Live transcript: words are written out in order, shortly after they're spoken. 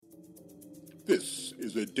This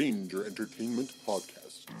is a Danger Entertainment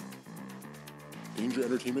podcast.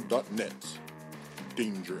 DangerEntertainment.net.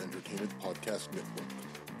 Danger Entertainment Podcast Network.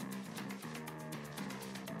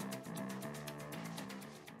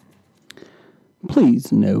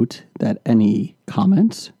 Please note that any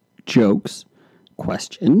comments, jokes,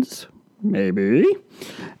 questions, maybe,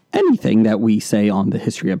 anything that we say on the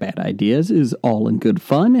History of Bad Ideas is all in good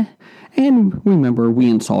fun. And remember, we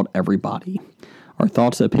insult everybody. Our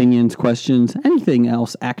thoughts, opinions, questions, anything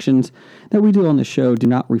else, actions that we do on the show do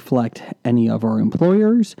not reflect any of our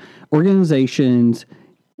employers, organizations,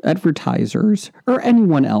 advertisers, or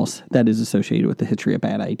anyone else that is associated with the History of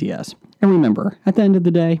Bad Ideas. And remember, at the end of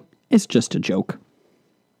the day, it's just a joke.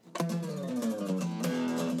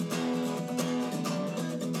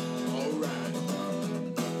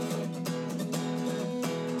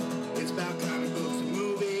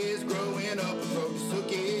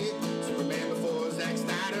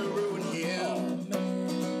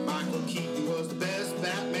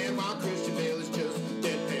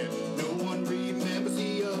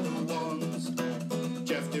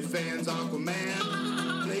 Fans,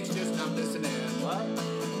 Aquaman. Blake's just not listening. What?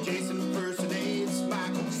 Jason impersonates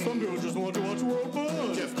Michael Caine. Some people just want to watch World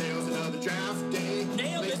Buzz. Jeff nails another draft day.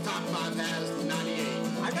 Nailed Blake's it. top 5 has 98.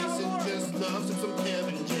 I got Jason more. just loves him some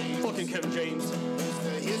Kevin James. Fucking Kevin James. It's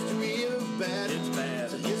the history of bad. It's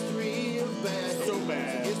bad. It's the history of bad. So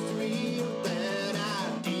bad. It's the history of bad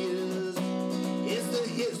ideas. It's the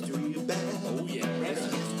history of bad. Oh, yeah. It's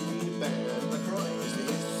the history of bad. It's the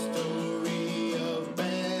history of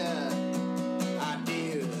bad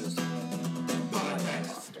ideas.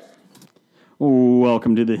 Podcast.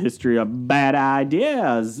 Welcome to the History of Bad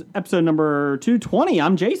Ideas, episode number 220.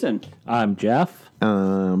 I'm Jason. I'm Jeff.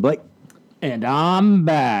 Blake. And I'm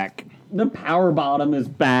back. The Power Bottom is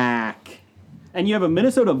back. And you have a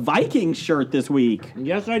Minnesota Vikings shirt this week.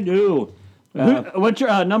 Yes, I do. What's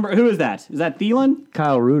your number? Who is that? Is that Thielen?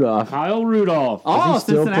 Kyle Rudolph. Kyle Rudolph. Oh, Does he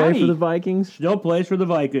still Cincinnati. play for the Vikings? Still plays for the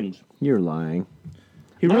Vikings. You're lying.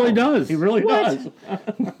 He really does. He really does.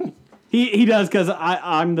 He does, because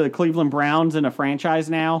I'm the Cleveland Browns in a franchise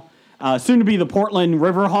now. Soon to be the Portland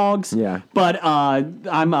Riverhogs. Yeah. But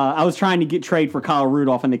I was trying to trade for Kyle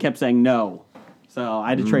Rudolph, and they kept saying no. So I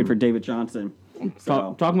had to trade for David Johnson.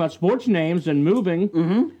 So Talking about sports names and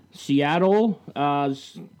moving. Seattle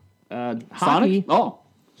hockey Sonic? Oh.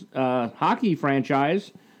 hockey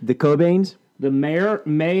franchise. The Cobains? The mayor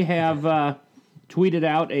may have tweeted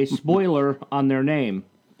out a spoiler on their name.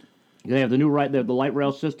 They have the new they have the light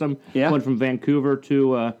rail system going from Vancouver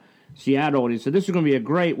to Seattle, and he said this is going to be a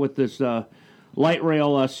great with this light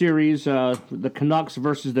rail series, the Canucks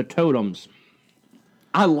versus the Totems.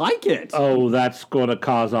 I like it. Oh, that's going to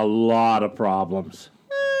cause a lot of problems.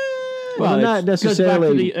 Well, not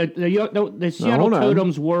necessarily. The Seattle hold on.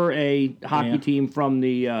 Totems were a hockey team from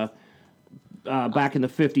the back in the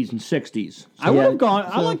 50s and 60s. I would have gone.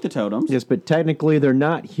 I like the Totems. Yes, but technically they're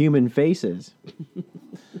not human faces.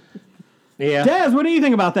 Yeah, Daz, what do you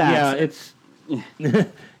think about that? yeah. It's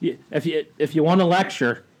if you want to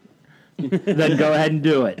lecture, then go ahead and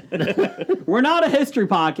do it. We're not a history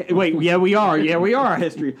podcast. Wait, yeah, we are. Yeah, we are a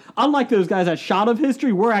history. Unlike those guys at Shot of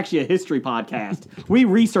History, we're actually a history podcast. We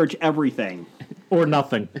research everything. Or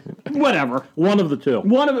nothing. Whatever. One of the two.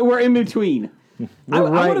 One of it, we're in between. We're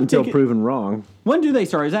right would've until taken- proven wrong. When do they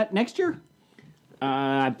start? Is that next year?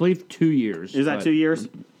 I believe 2 years. Is that but 2 years?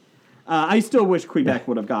 I still wish Quebec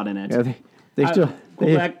would have gotten it. Yeah, they still.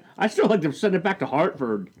 Quebec, I still like to send it back to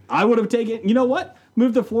Hartford. I would have taken. You know what?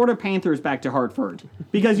 Move the Florida Panthers back to Hartford,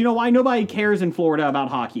 because you know why? Nobody cares in Florida about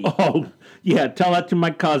hockey. Oh, yeah. Tell that to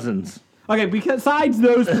my cousins. Okay, besides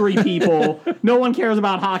those three people, no one cares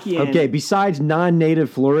about hockey. Okay, besides non-native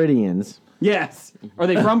Floridians. Yes. Are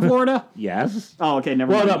they from Florida? Yes. Oh, okay.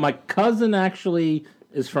 Never Well, mind. no, my cousin actually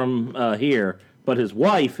is from here, but his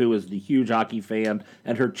wife, who is the huge hockey fan,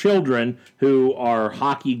 and her children, who are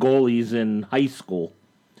hockey goalies in high school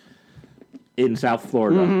in South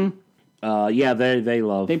Florida. Yeah, they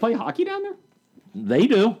love. They play hockey down there? They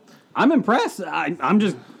do. I'm impressed. I'm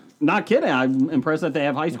just not kidding. I'm impressed that they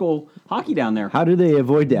have high school hockey down there. How do they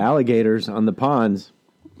avoid the alligators on the ponds?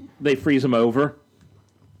 They freeze them over.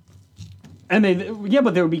 And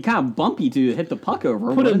but they would be kind of bumpy to hit the puck over.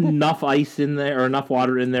 Put wouldn't they? enough ice in there or enough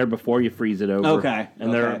water in there before you freeze it over. Okay,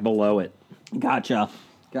 And they're okay. below it. Gotcha.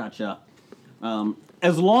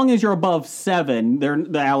 As long as you're above 7,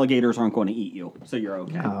 the alligators aren't going to eat you, so you're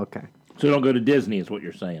okay. Oh, okay. So don't go to Disney is what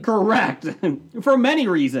you're saying. Correct. For many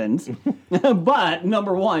reasons. But,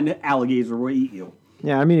 number one, alligators will eat you.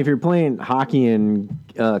 Yeah, I mean, if you're playing hockey in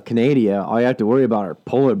Canada, all you have to worry about are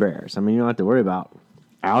polar bears. I mean, you don't have to worry about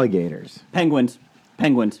alligators. Penguins.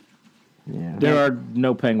 Yeah. There are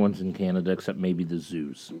no penguins in Canada except maybe the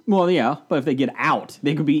zoos. Well, yeah, but if they get out,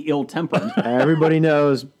 they could be ill-tempered. Everybody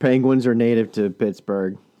knows penguins are native to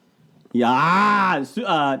Pittsburgh.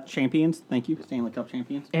 Champions. Thank you, Stanley Cup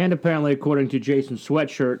champions. And apparently, according to Jason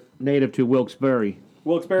Sweatshirt, native to Wilkes-Barre.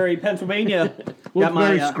 Wilkes-Barre, Pennsylvania.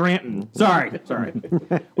 Wilkes-Barre, Scranton. Sorry.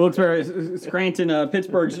 Wilkes-Barre, Scranton,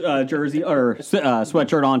 Pittsburgh's jersey or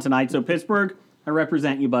sweatshirt on tonight. So Pittsburgh, I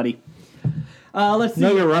represent you, buddy. Let's see.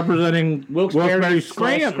 No, you're representing Wilkes-Barre,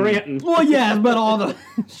 Scranton. Well, yes, but all the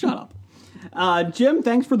shut up. Jim,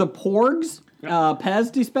 thanks for the Porgs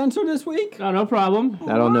Pez dispenser this week. Oh, no problem.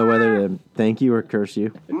 I don't know whether to thank you or curse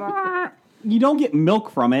you. You don't get milk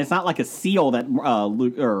from it. It's not like a seal that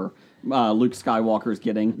Luke Skywalker's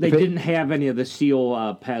getting. They didn't have any of the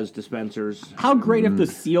Seal Pez dispensers. How great if the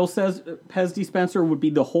seal says Pez dispenser would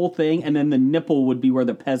be the whole thing, and then the nipple would be where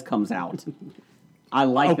the Pez comes out. I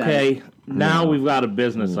like that. Okay, now we've got a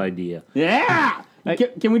business idea. Yeah.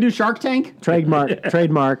 Can we do Shark Tank?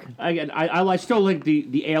 Trademark. I still think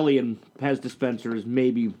the Alien Pez dispenser is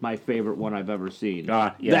maybe my favorite one I've ever seen.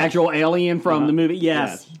 Yeah. The actual alien from the movie.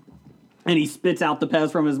 Yes. And he spits out the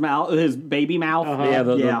Pez from his mouth, his baby mouth. Yeah,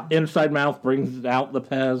 the inside mouth brings out the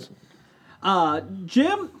Pez.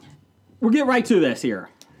 Jim, we'll get right to this here.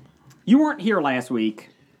 You weren't here last week,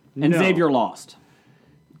 and No. Xavier lost.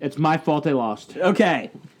 It's my fault they lost.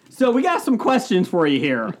 Okay, so we got some questions for you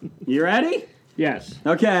here. You ready? Yes.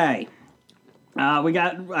 Okay. We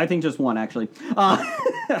got, I think, just one, actually.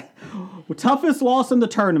 Toughest loss in the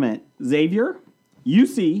tournament. Xavier,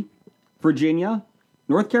 UC, Virginia,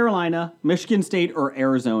 North Carolina, Michigan State, or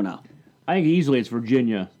Arizona? I think easily it's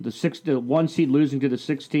Virginia. The 1 seed losing to the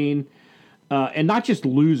 16. And not just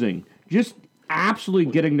losing, just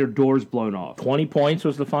absolutely getting their doors blown off. 20 points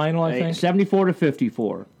was the final, I think.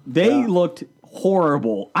 74-54. They looked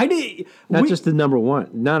horrible. Not just the number one,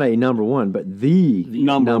 not a number one, but the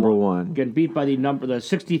number one. Getting beat by the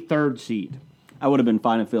 63rd seed. I would have been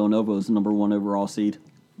fine if Villanova was the number 1 overall seed.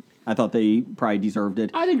 I thought they probably deserved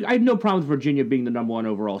it. I think I had no problem with Virginia being the number 1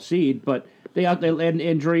 overall seed, but they had an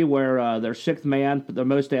injury where their 6th man, their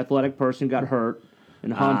most athletic person, got hurt,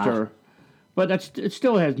 and Hunter. But it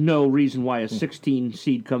still has no reason why a 16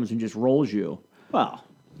 seed comes and just rolls you. Well,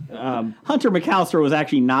 Hunter McAllister was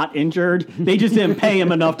actually not injured. They just didn't pay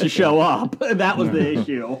him enough to show up. That was the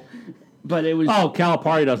issue. But it was. Oh,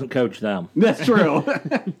 Calipari doesn't coach them. That's true.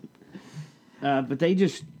 But they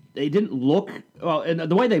didn't look well, and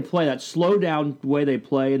the way they play, that slow down way they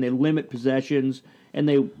play, and they limit possessions, and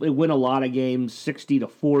they win a lot of games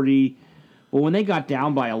 60-40. But when they got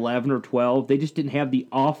down by 11 or 12, they just didn't have the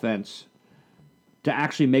offense to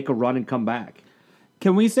actually make a run and come back.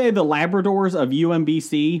 Can we say the Labradors of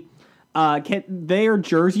UMBC? Their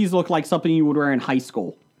jerseys look like something you would wear in high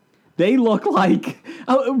school. They look like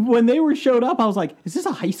when they showed up, I was like, "Is this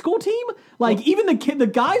a high school team?" Like even the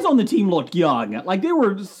guys on the team looked young, like they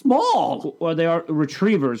were small. Well, they are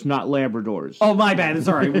retrievers, not Labradors. Oh, my bad.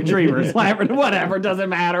 Sorry, retrievers, Labrador, whatever, doesn't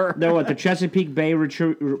matter. They're what, the Chesapeake Bay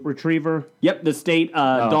Retriever? Yep, the state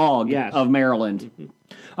dog yes. of Maryland.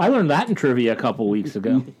 I learned that in trivia a couple weeks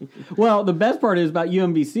ago. Well, the best part is about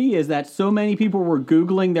UMBC is that so many people were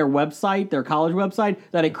Googling their website, their college website,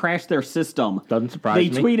 that it crashed their system. Doesn't surprise They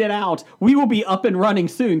me. tweeted out, "We will be up and running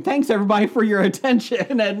soon. Thanks everybody for your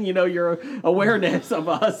attention and your awareness of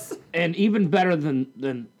us." And even better than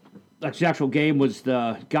the actual game was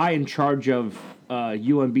the guy in charge of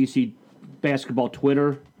UMBC basketball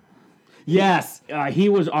Twitter. Yes. He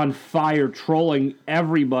was on fire trolling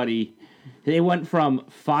everybody. They went from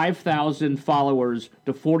 5,000 followers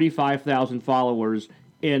to 45,000 followers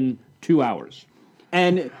in 2 hours.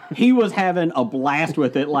 And he was having a blast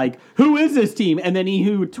with it, like, who is this team? And then he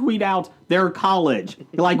would tweet out their college,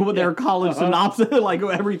 like what their college synopsis, like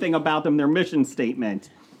everything about them, their mission statement.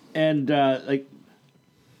 And they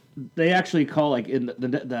actually call in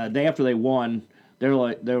the day after they won, they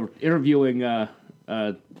were interviewing the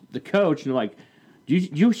coach, and they're like, Do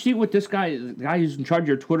you see what the guy who's in charge of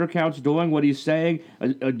your Twitter account's doing, what he's saying?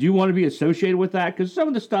 Do you want to be associated with that? Because some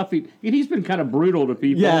of the stuff, he's been kind of brutal to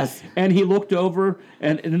people. Yes. And he looked over,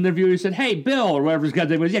 and in an interview, he said, "Hey, Bill," or whatever his guy's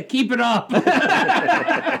name was, "yeah, keep it up."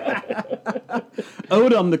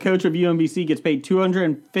 Odom, the coach of UMBC, gets paid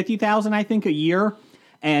 $250,000, I think, a year.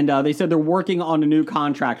 And they said they're working on a new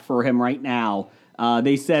contract for him right now.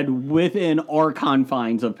 They said within our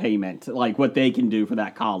confines of payment, like what they can do for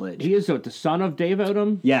that college. He is the son of Dave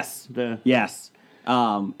Odom? Yes. Yes.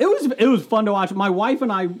 It was fun to watch. My wife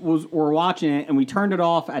and I were watching it, and we turned it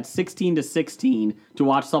off at 16-16 to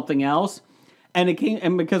watch something else. And it came,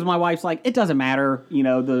 and because my wife's like, it doesn't matter, you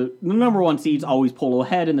know, the number one seeds always pull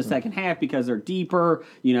ahead in the second half because they're deeper,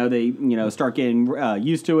 you know, they, you know, start getting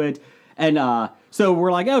used to it. And so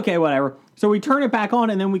we're like, okay, whatever. So we turn it back on,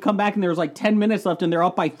 and then we come back, and there's like 10 minutes left, and they're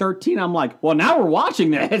up by 13. I'm like, well, now we're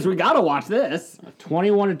watching this. We got to watch this.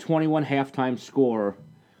 21-21 halftime score,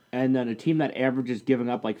 and then a team that averages giving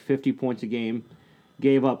up like 50 points a game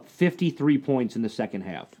gave up 53 points in the second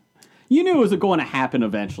half. You knew it was going to happen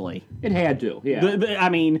eventually. It had to, yeah. I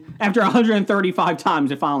mean, after 135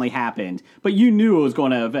 times, it finally happened. But you knew it was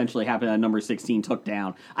going to eventually happen. That number 16 took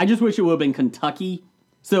down. I just wish it would have been Kentucky,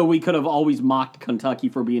 so we could have always mocked Kentucky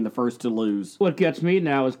for being the first to lose. What gets me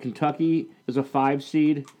now is Kentucky is a 5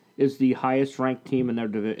 seed, is the highest ranked team in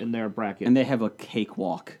their bracket, And they have a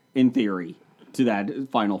cakewalk, in theory, to that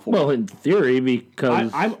Final Four. Well, in theory,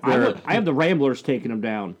 because I have the Ramblers taking them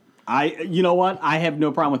down. You know what? I have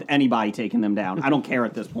no problem with anybody taking them down. I don't care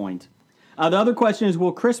at this point. The other question is,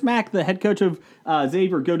 will Chris Mack, the head coach of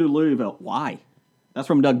Xavier, go to Louisville? Why? That's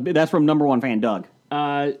from Doug. That's from number one fan Doug.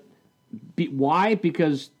 Why?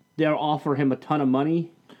 Because they'll offer him a ton of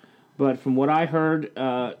money. But from what I heard,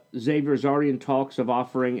 Xavier's already in talks of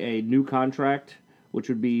offering a new contract, which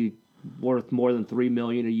would be worth more than $3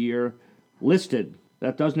 million a year, listed.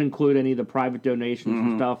 That doesn't include any of the private donations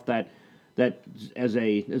and stuff that as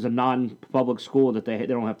a non-public school that they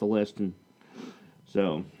don't have to list, and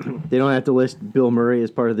so They don't have to list Bill Murray as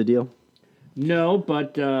part of the deal? no.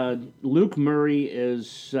 But Luke Murray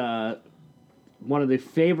is one of the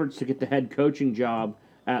favorites to get the head coaching job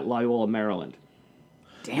at Loyola, Maryland.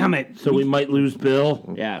 Damn it! so we might lose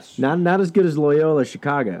Bill. Yes, Not as good as Loyola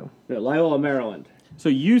Chicago. Loyola, Maryland. So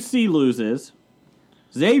UC loses,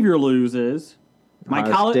 Xavier loses,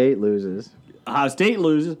 Ohio State loses. Ohio State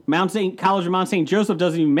loses, College of Mount St. Joseph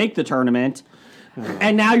doesn't even make the tournament,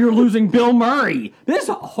 and now you're losing Bill Murray.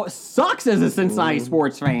 This sucks as a Cincinnati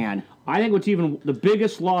sports fan. I think what's even the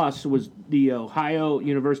biggest loss was the Ohio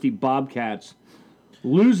University Bobcats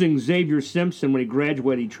losing Xavier Simpson when he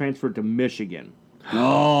graduated. He transferred to Michigan.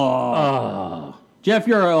 Jeff,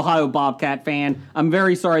 you're an Ohio Bobcat fan. I'm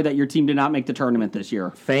very sorry that your team did not make the tournament this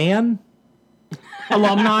year. Fan?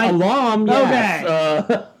 Alumni? Alum, yes.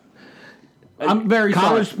 Okay. I'm very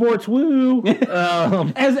College sorry. sports, woo.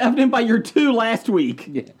 As evident by your 2 last week.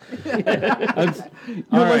 Your All list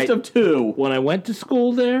right. of 2. When I went to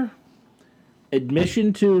school there,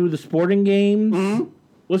 admission to the sporting games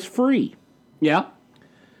was free. Yeah.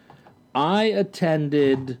 I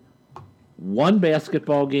attended 1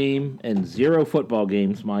 basketball game and 0 football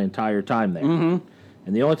games my entire time there. And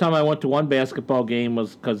the only time I went to 1 basketball game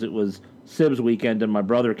was because it was Sibs weekend and my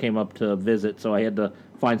brother came up to visit, so I had to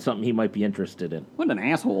find something he might be interested in. What an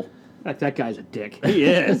asshole. That guy's a dick. He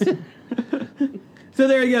is. So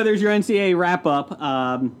there you go. There's your NCAA wrap-up.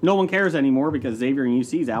 No one cares anymore because Xavier and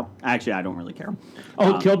UC's out. Actually, I don't really care.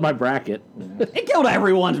 Oh, it killed my bracket. It killed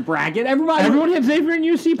everyone's bracket. Everyone had Xavier and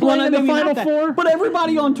UC playing in the Final Four? But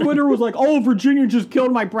everybody on Twitter was like, oh, Virginia just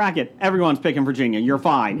killed my bracket. Everyone's picking Virginia. You're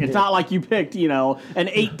fine. It's not like you picked, an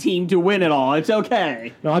 8-team to win it all. It's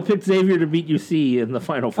okay. No, I picked Xavier to beat UC in the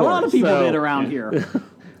Final Four. A lot of people did around here.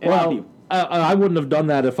 Well, I wouldn't have done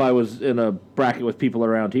that if I was in a bracket with people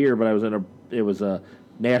around here, but it was a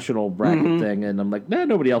national bracket thing, and I'm like, nah,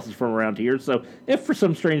 nobody else is from around here, so if for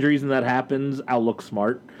some strange reason that happens, I'll look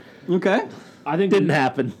smart. Okay. I think Didn't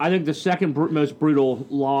happen. I think the second most brutal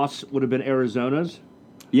loss would have been Arizona's.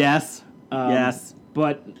 Yes. Yes.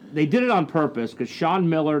 But they did it on purpose because Sean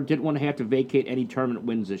Miller didn't want to have to vacate any tournament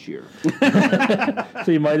wins this year.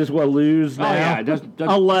 So you might as well lose now. Oh, yeah. It doesn't,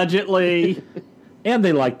 Allegedly. And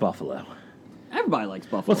they like Buffalo. Everybody likes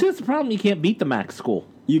Buffalo. Well, see, that's the problem. You can't beat the MAC school.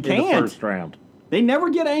 You in can't. the first round. They never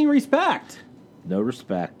get any respect. No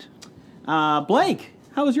respect. Blake,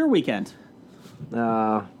 how was your weekend?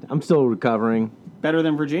 I'm still recovering. Better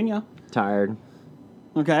than Virginia. Tired.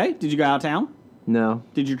 Okay. Did you go out of town? No.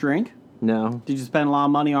 Did you drink? No. Did you spend a lot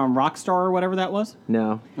of money on Rockstar or whatever that was?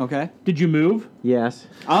 No. Okay. Did you move? Yes.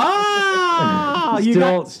 Ah!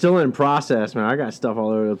 Still in process, man. I got stuff all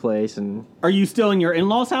over the place, and Are you still in your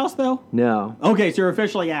in-laws' house, though? no. Okay, so you're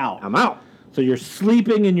officially out. I'm out. So you're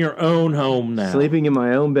sleeping in your own home now. Sleeping in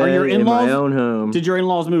my own bed your in in-laws- my own home. Did your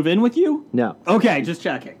in-laws move in with you? No. Okay, just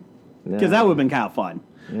checking. Because that would have been kind of fun.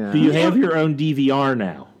 Yeah. Do you have your own DVR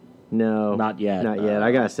now? No. Not yet. Not yet.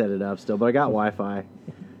 I got to set it up still, but I got Wi-Fi.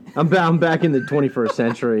 I'm back in the 21st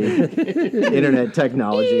century internet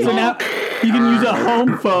technology. So now you can use a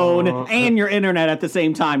home phone and your internet at the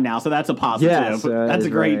same time now, so that's a positive. Yes, that's is a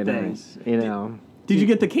great very thing. nice. You know. Did you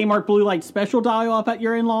get the Kmart Blue Light special dial up at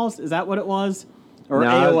your in-laws? Is that what it was? Or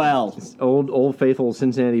No, AOL? it's old faithful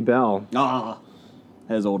Cincinnati Bell. Ah.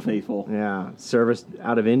 as Old Faithful. Yeah, serviced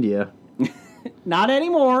out of India. Not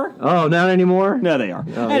anymore. Oh, not anymore? No, they are.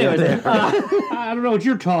 Oh, Anyways, yeah, they are. I don't know what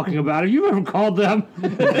you're talking about. Have you ever called them?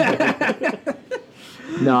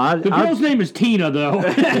 No, The girl's name is Tina, though.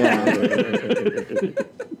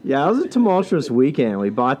 Yeah, it was a tumultuous weekend. We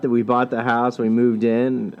bought the house. We moved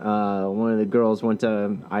in. One of the girls went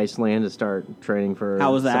to Iceland to start training for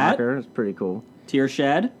How was that? soccer. It was pretty cool. tear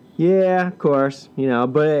shed. Yeah, of course.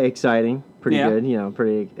 But exciting. Pretty Yeah. good.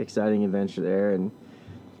 Pretty exciting adventure there. And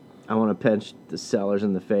I want to pinch the sellers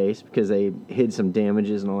in the face because they hid some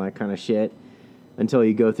damages and all that kind of shit. Until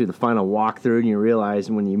you go through the final walkthrough and you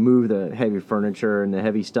realize when you move the heavy furniture and the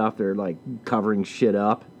heavy stuff, they're like covering shit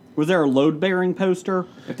up. Was there a load-bearing poster?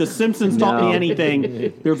 If The Simpsons taught me No.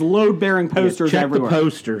 anything, there's load-bearing posters Check everywhere. the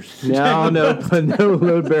posters. No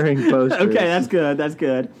load-bearing posters. Okay, that's good. That's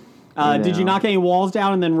good. Did you No. knock any walls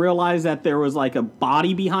down and then realize that there was like a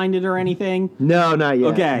body behind it or anything? No, not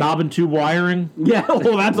yet. Okay. Knob and tube wiring. Yeah,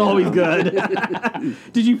 well, that's always good.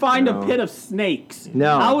 Did you find a No. pit of snakes?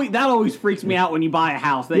 No. That always freaks me out when you buy a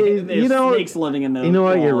house. You There's know- snakes living in those You know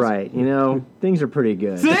what? walls. You're right. Things are pretty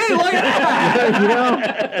good. See, look at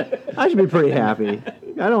that. I should be pretty happy.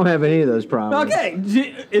 I don't have any of those problems. Okay,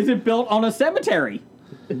 is it built on a cemetery?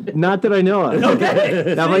 Not that I know of.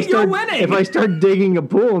 Okay, Now, see, you're winning. if I start digging a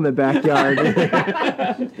pool in the backyard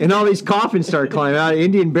and all these coffins start climbing out,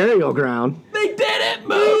 Indian burial ground. They didn't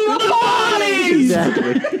move the bodies!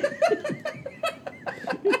 Exactly.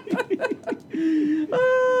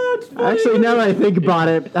 Actually, now that I think about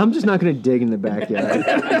it, I'm just not going to dig in the backyard.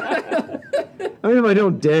 I mean, if I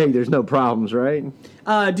don't dig, there's no problems, right?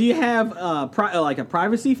 Do you have like a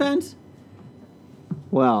privacy fence?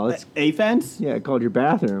 Well, it's A fence? called your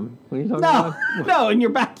bathroom. What are you talking No, about? no, in your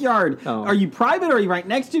backyard. Oh. Are you private or are you right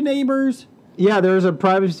next to neighbors? Yeah, there's a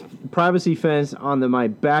privacy fence on my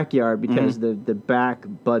backyard because the back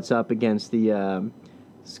butts up against the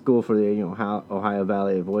school for the Ohio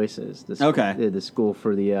Valley of Voices. Okay. The school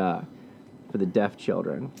for the deaf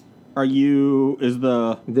children.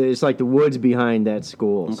 It's like the woods behind that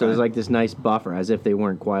school, so Okay. there's like this nice buffer, as if they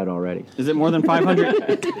weren't quiet already. Is it more than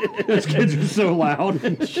 500? Those kids are so loud.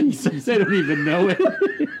 Jesus, they don't even know it.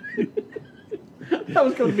 I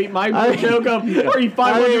was going to beat my joke up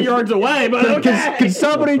 500 yards away, but okay. Can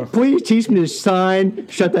somebody please teach me to sign?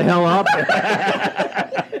 Shut the hell up!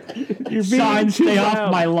 Your signs stay off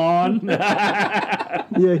my lawn. Yeah,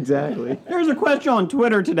 exactly. There's a question on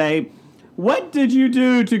Twitter today. What did you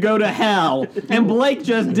do to go to hell? And Blake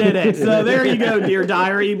just did it. So there you go, dear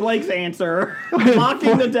diary. Blake's answer.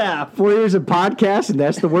 Mocking the deaf. 4 years of podcast, and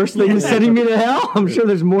that's the worst thing is sending me to hell? I'm sure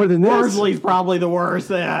there's more than this. Worsley's probably the worst,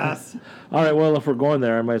 yes. All right, well, if we're going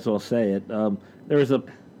there, I might as well say it. There was a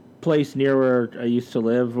place near where I used to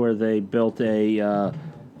live where they built an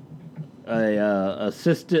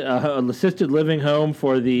assisted living home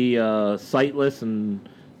for the sightless and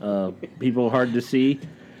people hard to see.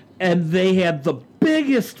 And they had the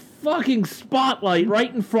biggest fucking spotlight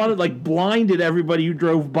right in front of, like, blinded everybody who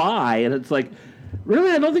drove by. And it's like,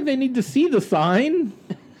 really? I don't think they need to see the sign.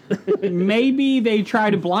 Maybe they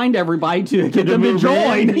try to blind everybody to get them to move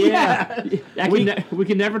join. in? Yeah. We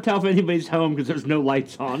can never tell if anybody's home because there's no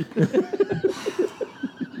lights on.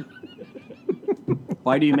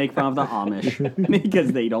 Why do you make fun of the Amish?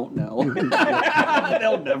 Because they don't know.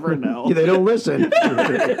 They'll never know. They don't listen.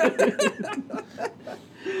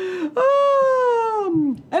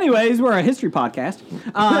 Anyways, we're a history podcast.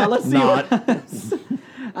 Let's see.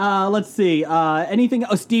 Let's see. Anything?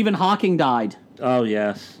 Oh, Stephen Hawking died. Oh,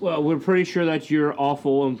 yes. Well, we're pretty sure that your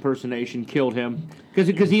awful impersonation killed him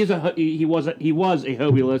because he was a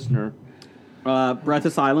Hobie listener. Breath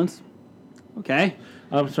of silence. Okay.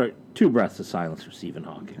 I'm sorry, 2 breaths of silence for Stephen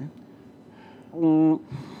Hawking. Don't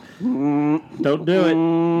do it.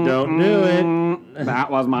 Don't do it.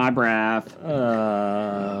 That was my breath.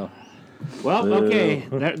 Well, okay.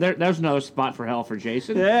 There's another spot for hell for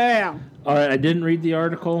Jason. Yeah. All right, I didn't read the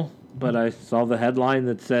article, but I saw the headline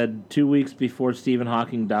that said 2 weeks before Stephen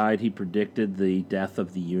Hawking died, he predicted the death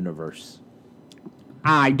of the universe.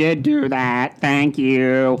 I did do that. Thank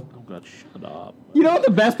you. Oh, God, shut up. You know what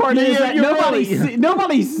the best part is? That you're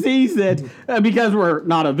nobody sees it because we're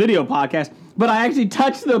not a video podcast. But I actually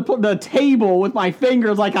touched the table with my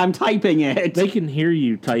fingers like I'm typing it. They can hear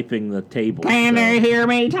you typing the table. Can they hear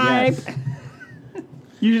me type? Yes.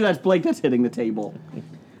 Usually that's Blake that's hitting the table.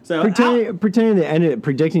 So Predicting the end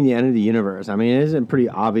of the universe. I mean, isn't it pretty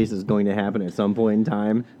obvious it's going to happen at some point in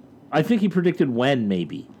time? I think he predicted when,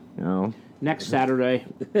 maybe. No, Next Saturday.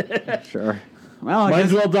 sure. Well, Might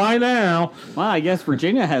as well die now. Well, I guess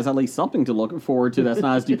Virginia has at least something to look forward to that's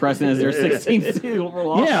not as depressing as their 16th seed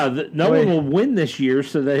loss. Yeah, no one will win this year,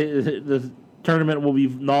 so the tournament will be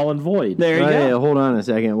null and void. There you Hey, go. hold on a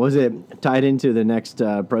second. Was it tied into the next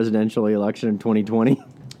presidential election in 2020? You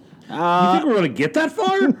think we're going to get that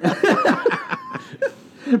far?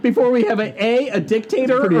 Before we have a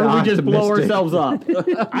dictator, or Pretty we just blow optimistic. ourselves up.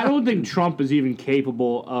 I don't think Trump is even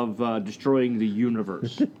capable of destroying the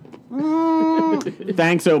universe.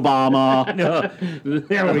 Thanks, Obama.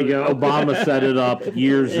 There we go. Obama set it up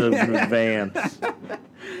years in advance.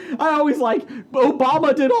 I always like,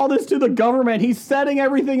 Obama did all this to the government. He's setting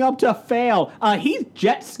everything up to fail. He's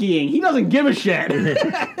jet skiing. He doesn't give a shit.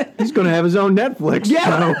 He's going to have his own Netflix.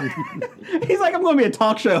 Yeah. He's like, I'm going to be a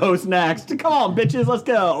talk show host next. Come on, bitches, let's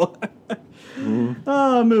go.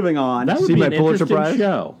 Moving on. That would See be my an Pulitzer interesting Prize?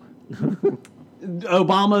 show.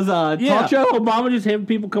 Obama's talk show? Obama just having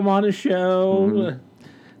people come on his show. Kind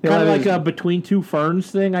Yeah, of that like is- a Between Two Ferns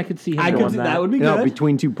thing. I could see him I doing could see that. that would be You know, good.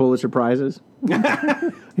 between 2 Pulitzer Prizes.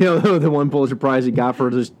 The one Pulitzer Prize he got for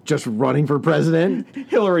just running for president.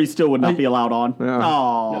 Hillary still would not be allowed on. Yeah.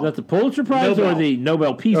 Oh. Is that the Pulitzer Prize Nobel. or the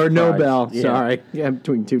Nobel Peace Or Prize? Nobel, Yeah. sorry. Yeah,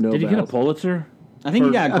 between 2 Nobels. Did he get a Pulitzer? I think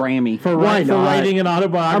he got a Grammy. For, Why for not? writing an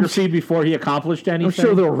autobiography before he accomplished anything? I'm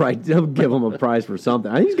sure they'll give him a prize for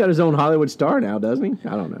something. I think he's got his own Hollywood star now, doesn't he?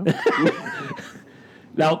 I don't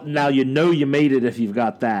know. Now you know you made it if you've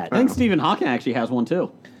got that. I think Stephen Hawking actually has one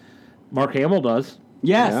too. Mark Hamill does.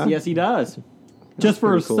 Yes, Yeah? yes, he does. Just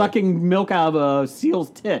for pretty cool. sucking milk out of a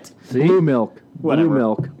seal's tit. Blue milk. Whatever. Blue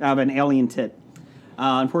milk. Out of an alien tit.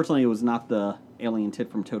 Unfortunately, it was not the alien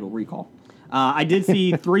tit from Total Recall. I did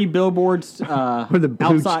see 3 billboards Or the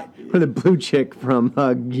blue, outside. or the blue chick from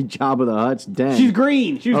Jabba the Hutt's den. She's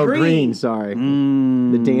green. She was Oh, green. green, sorry.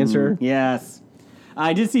 The dancer. Yes.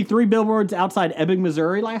 I did see 3 billboards outside Ebbing,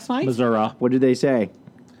 Missouri last night. Missouri. What did they say?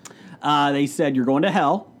 They said, you're going to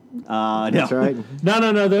hell. That's no. right.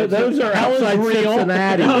 No. Those are outside real.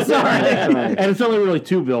 Cincinnati. Oh, sorry. And it's only really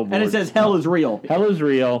 2 billboards. And it says, hell is real. Hell is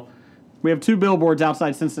real. We have 2 billboards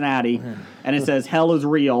outside Cincinnati, and it says, hell is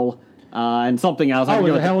real, and something else. I Oh, forget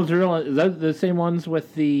the what hell is real? Is that the same ones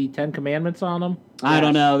with the 10 Commandments on them? I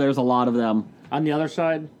don't know. There's a lot of them. On the other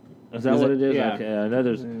side, Is that Is what it? it is? Yeah. Okay, I know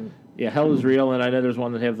there's... Yeah, hell is real, and I know there's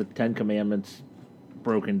one that have the 10 Commandments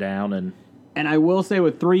broken down, and... And I will say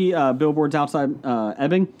with 3 billboards outside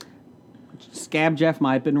Ebbing, Scab Jeff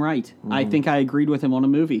might have been right. I think I agreed with him on a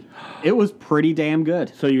movie. It was pretty damn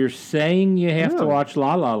good. So you're saying you have to watch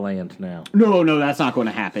La La Land now? No, that's not going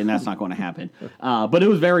to happen. That's not going to happen. But it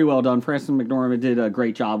was very well done. Francis McDormand did a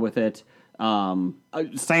great job with it.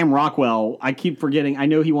 Sam Rockwell, I keep forgetting. I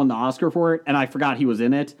know he won the Oscar for it, and I forgot he was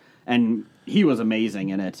in it, and he was amazing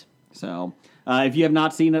in it. So if you have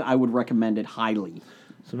not seen it, I would recommend it highly.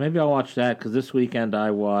 So maybe I'll watch that, because this weekend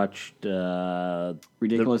I watched...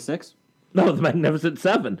 Ridiculous 6? No, The Magnificent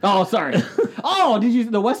Seven. Oh, sorry. Oh, did you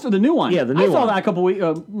the West or the new one? Yeah, the new I saw one. that a couple weeks,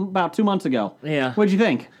 about 2 months ago. Yeah. What'd you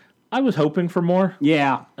think? I was hoping for more.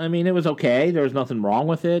 Yeah, I mean, it was okay. There was nothing wrong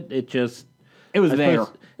with it. It just... it was I there.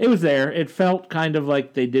 suppose it was there. It felt kind of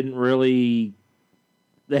like they didn't really...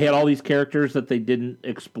 They had all these characters that they didn't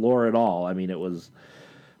explore at all. I mean, it was...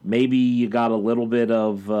 Maybe you got a little bit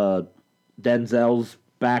of Denzel's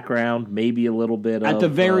background, maybe a little bit At of... the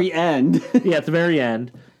very end. Yeah, at the very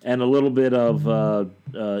end. And a little bit of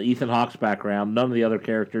Ethan Hawke's background. None of the other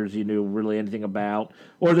characters you knew really anything about,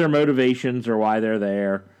 or their motivations, or why they're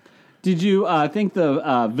there. Did you think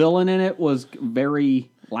the villain in it was very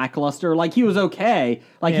lackluster? Like, he was okay.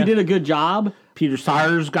 Like, he Yeah. did a good job. Peter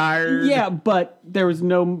Sarsgaard. Yeah, but there was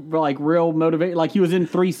no, like, real motivation. Like, he was in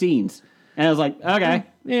 3 scenes. And I was like, okay.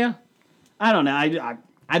 Yeah. I don't know.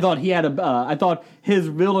 I thought he had I thought his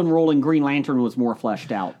villain role in Green Lantern was more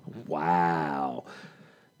fleshed out. Wow.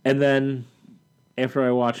 And then, after I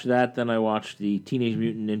watched that, then I watched the Teenage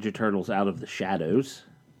Mutant Ninja Turtles Out of the Shadows.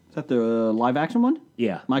 Is that the live action one?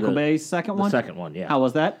 Yeah. Michael Bay's second The one? second one, yeah. How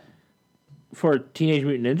was that? For a Teenage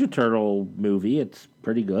Mutant Ninja Turtle movie, it's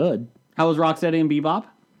pretty good. How was Rocksteady and Bebop?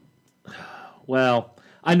 Well,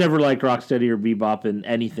 I never liked Rocksteady or Bebop in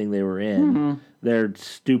anything they were in. They're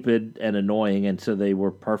stupid and annoying, and so they were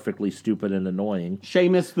perfectly stupid and annoying.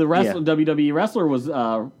 Sheamus, the wrestler, Yeah. WWE wrestler, was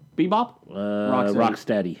Bebop?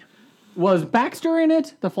 Rocksteady. Was Baxter in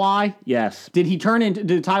it? The Fly? Yes. Did he turn into?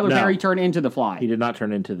 Did Tyler No. Perry turn into the Fly? He did not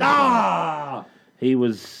turn into that. He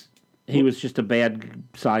was just a bad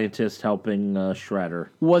scientist helping Shredder.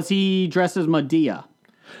 Was he dressed as Medea?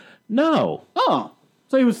 No. Oh,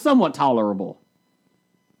 so he was somewhat tolerable.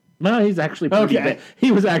 No, he's actually pretty Okay. bad.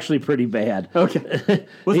 He was actually pretty bad. Okay.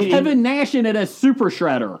 Was He- Kevin Nash in it as Super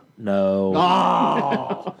Shredder? No.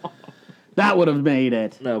 Oh, That would have made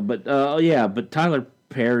it. No, but but Tyler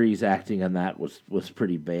Perry's acting on that was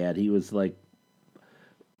pretty bad. He was like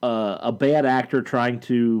a bad actor trying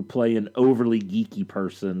to play an overly geeky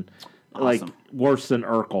person, like worse than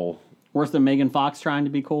Urkel. Worse than Megan Fox trying to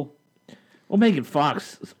be cool. Well, Megan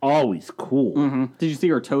Fox is always cool. Mm-hmm. Did you see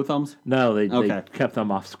her toe thumbs? No, they kept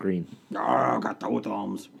them off screen. Oh, got toe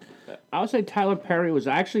thumbs. I would say Tyler Perry was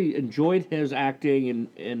actually enjoyed his acting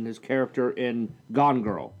and his character in Gone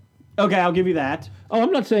Girl. Okay, I'll give you that. Oh,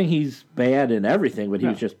 I'm not saying he's bad in everything, but he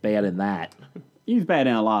was just bad in that. He's bad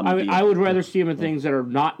in a lot of movies. I would rather see him in things that are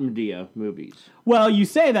not Medea movies. Well, you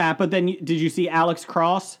say that, but then did you see Alex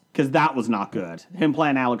Cross? Because that was not good. Him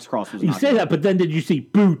playing Alex Cross was not good. You say that, but then did you see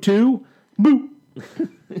Boo 2? Boo!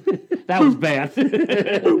 That was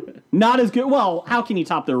bad. Not as good. Well, how can you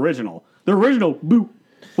top the original? The original Boo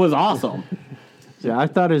was awesome. Yeah, I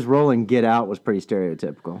thought his role in Get Out was pretty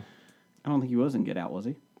stereotypical. I don't think he was in Get Out, was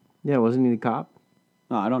he? Yeah, wasn't he the cop?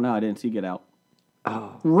 No, I don't know. I didn't see Get Out.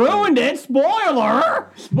 Oh. Ruined it!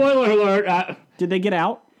 Spoiler! Spoiler alert. Did they get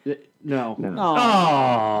out? No.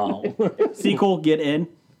 Oh. Sequel, get in.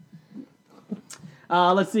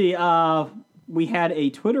 Let's see. We had a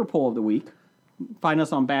Twitter poll of the week. Find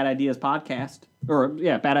us on Bad Ideas Podcast.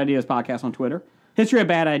 Bad Ideas Podcast on Twitter. History of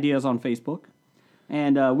Bad Ideas on Facebook.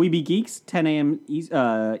 And We Be Geeks, 10 a.m.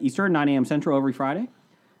 Eastern, 9 a.m. Central every Friday.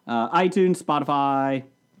 iTunes, Spotify,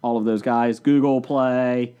 all of those guys. Google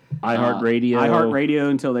Play. iHeartRadio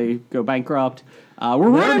until they go bankrupt. We're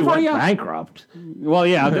rooting for you. Bankrupt. Well,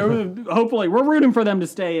 yeah. Hopefully, we're rooting for them to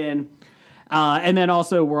stay in. And then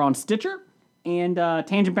also, we're on Stitcher and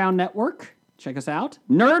Tangent Bound Network. Check us out.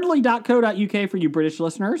 Nerdly.co.uk for you British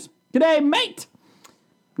listeners. G'day, mate.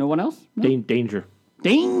 No one else? No? Danger.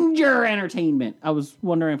 Danger Entertainment. I was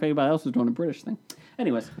wondering if anybody else was doing a British thing.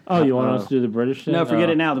 Anyways. Oh, you want us to do the British thing? No,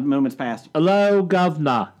 forget it now. The moment's passed. Hello,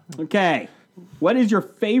 governor. Okay. What is your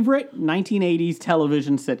favorite 1980s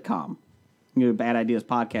television sitcom? You go to Bad Ideas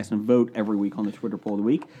Podcast and vote every week on the Twitter poll of the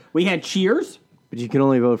week. We had Cheers. But you can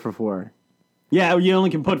only vote for 4. Yeah, you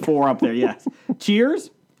only can put 4 up there, yes. Cheers,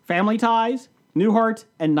 Family Ties, Newhart,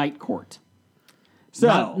 and Night Court.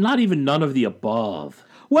 So, Not even none of the above.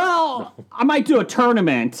 Well, I might do a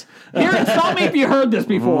tournament. Here, tell me if you heard this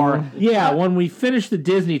before. Yeah, when we finish the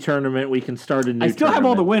Disney tournament, we can start a new I still have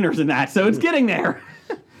all the tournament. winners in that, so it's getting there.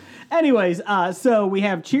 Anyways, so we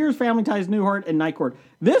have Cheers, Family Ties, Newhart, and Night Court.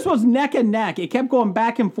 This was neck and neck. It kept going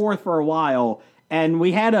back and forth for a while, and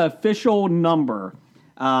we had an official number.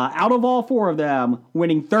 Out of all 4 of them,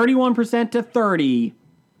 winning 31% to 30%,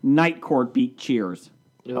 Night Court beat Cheers.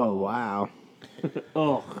 Oh, wow.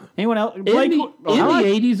 Anyone else? In Blake, the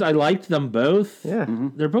 80s, I liked them both. Yeah.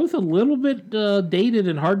 They're both a little bit dated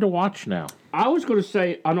and hard to watch now. I was going to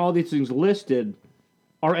say, on all these things listed,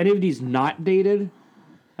 are any of these not dated?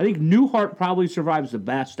 I think Newhart probably survives the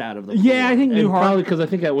best out of them. Yeah, I think And Newhart. probably because I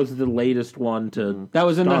think that was the latest one to. That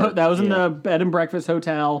was in start. the bed and breakfast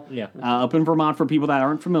hotel. Yeah. Up in Vermont for people that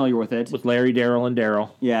aren't familiar with it. With Larry, Daryl, and Daryl.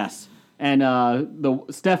 Yes. And the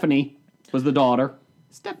Stephanie was the daughter.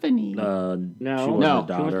 Stephanie. No, she wasn't no. a She wasn't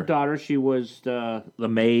daughter. the daughter. She was the The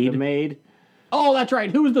maid. Oh, that's right.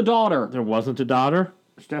 Who was the daughter? There wasn't a daughter.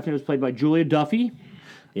 Stephanie was played by Julia Duffy.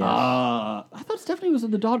 Yeah. I thought Stephanie was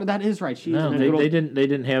the daughter. That is right. She no, is they didn't. They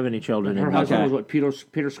didn't have any children. Her in husband Okay. was what, Peter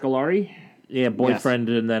Scolari. Yeah, boyfriend,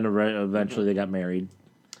 and then eventually they got married.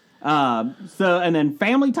 So and then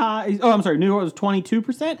Family Ties. Oh, I'm sorry. New York was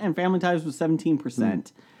 22%, and Family Ties was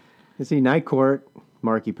 17%. You see Night Court,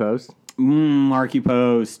 Marky Post. Marky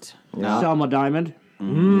Post. Selma Diamond.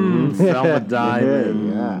 Selma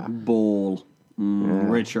Diamond. Yeah. Bull.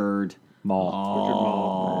 Richard.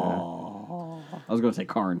 Mall. I was going to say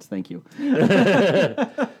Carnes. Thank you.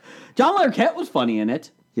 John Larroquette was funny in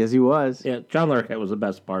it. Yes, he was. Yeah, John Larroquette was the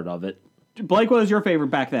best part of it. Blake, what was your favorite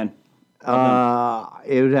back then?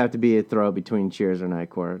 It would have to be a throw between Cheers or Night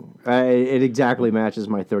Court. It exactly matches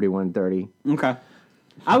my 31-30. Okay.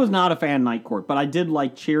 I was not a fan of Night Court, but I did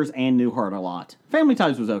like Cheers and Newhart a lot. Family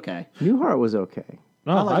Ties was okay. Newhart was okay.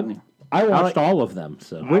 No, I watched all of them.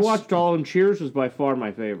 So I watched all, and Cheers was by far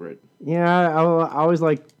my favorite. Yeah, I always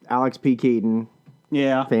liked Alex P. Keaton.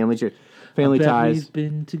 Yeah. Family Bet Ties. we've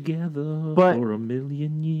been together But- for a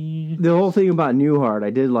million years. The whole thing about Newhart, I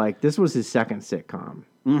did like. This was his second sitcom.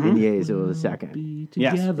 In the 80s, it was the second. Be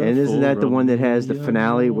Yes. together And isn't that for the a one that has the million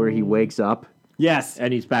finale where he wakes up Yes.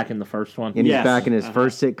 And he's back in the first one. and he's Yes. back in his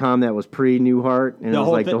first sitcom that was pre-Newhart, and The it was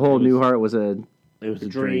whole like thing- the whole Newhart was a It was a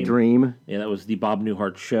Dream. dream. Yeah, that was the Bob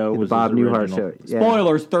Newhart show. The was Bob his Newhart original. show. Yeah.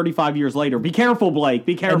 Spoilers 35 years later. Be careful, Blake.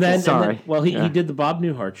 Be careful. And then, Sorry. well, he did the Bob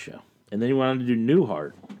Newhart show, and then he wanted to do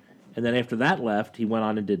Newhart, And then after that left, he went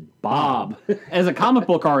on and did Bob. As a comic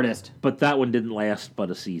book artist. But that one didn't last but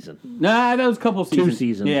a season. Nah, that was a couple seasons. 2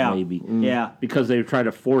 seasons, maybe. Yeah. Because they were trying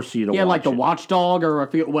to force you to Yeah, watch like the it. Watchdog, or I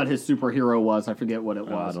forget what his superhero was. I forget what it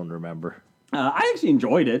I was. don't remember. I actually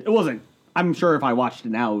enjoyed it. It wasn't. I'm sure if I watched it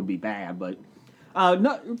now, it would be bad. But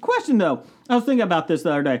no, question though. I was thinking about this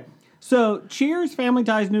the other day. So Cheers, Family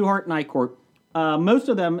Ties, Newhart, Night Court. Most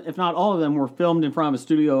of them, if not all of them, were filmed in front of a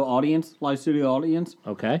studio audience, live studio audience.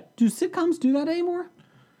 Okay. Do sitcoms do that anymore?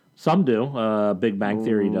 Some do. Big Bang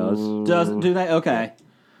Theory does. Do they? Okay.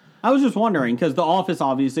 I was just wondering because The Office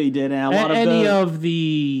obviously did, and a lot Of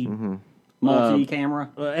the multi-camera.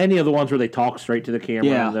 any of the ones where they talk straight to the camera,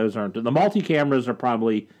 Yeah. those aren't. The multi-cameras are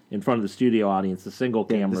probably in front of the studio audience. The single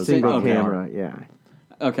cameras, The single probably camera, aren't. yeah.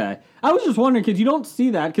 Okay. I was just wondering because you don't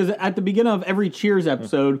see that because at the beginning of every Cheers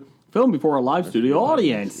episode, filmed before a live studio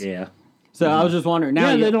audience. Yeah. So I was just wondering. Now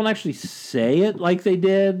Yeah, you, they don't actually say it like they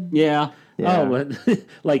did. Yeah. Yeah. Oh, but,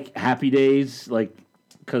 like Happy Days, like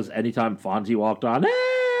because anytime Fonzie walked on,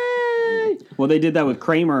 hey! Well, they did that with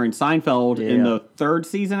Kramer and Seinfeld in Yeah. the 3rd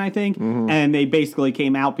season, I think, and they basically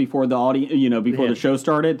came out before the audience, before Yeah. the show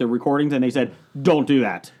started, the recordings, and they said, "Don't do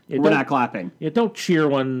that. We're don't- not clapping." Yeah, don't cheer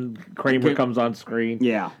when Kramer comes on screen.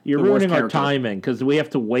 Yeah, You're the worst ruining our character. timing because we have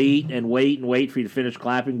to wait and wait and wait for you to finish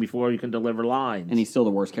clapping before you can deliver lines. And he's still the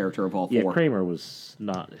worst character of all yeah, 4. Kramer was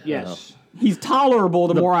not. Yes. He's tolerable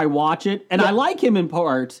the more I watch it, and I like him in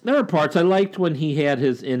parts. There were parts I liked when he had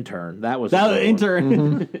his intern. That was a That good one.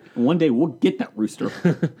 intern. One day we'll get that rooster.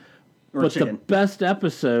 Or But chicken. the best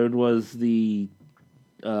episode was the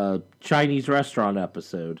Chinese restaurant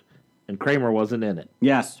episode, and Kramer wasn't in it.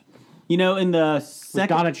 Yes. In the With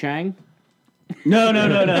second. Donna Chang? No.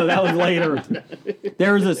 That was later.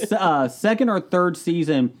 There was a second or third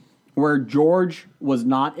season where George was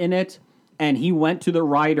not in it, and he went to the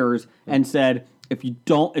writers and said, "If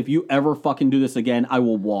you ever fucking do this again, I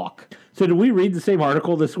will walk." So did we read the same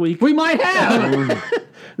article this week? We might have.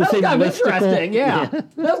 That was same kind of mystical- interesting. Yeah,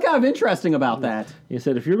 that was kind of interesting about that. He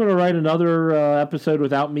said, if you're going to write another episode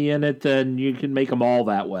without me in it, then you can make them all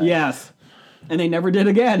that way. Yes, and they never did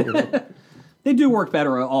again. They do work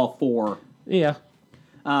better all 4. Yeah.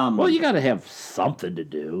 Well, you got to have something to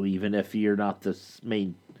do, even if you're not the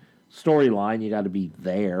main storyline. You got to be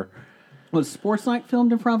there. Was Sports Night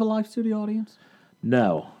filmed in front of a live studio audience?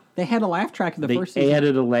 No. They had a laugh track in the They first season,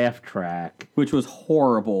 added a laugh track. which was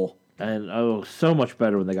horrible. And, so much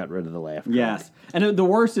better when they got rid of the laugh track. Yes. And the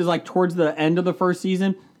worst is like towards the end of the first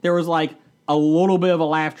season, there was like a little bit of a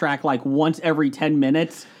laugh track like once every 10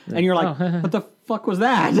 minutes. And you're like, what the fuck was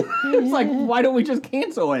that? It's like, why don't we just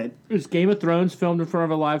cancel it? Is Game of Thrones filmed in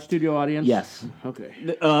front of a live studio audience? Yes.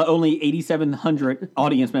 Okay. Only 8,700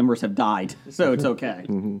 audience members have died, so it's okay.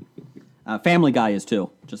 Family Guy is too,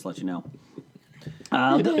 just to let you know.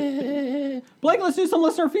 Blake, let's do some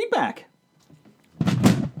listener feedback.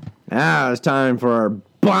 Now it's time for our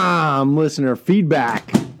bomb listener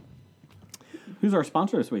feedback. Who's our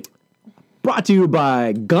sponsor this week? Brought to you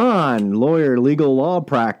by Gone Lawyer Legal Law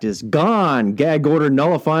Practice. Gone Gag Order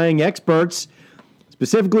Nullifying Experts.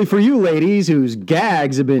 Specifically for you ladies whose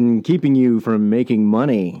gags have been keeping you from making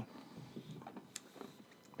money.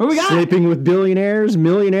 What we got? Sleeping with billionaires,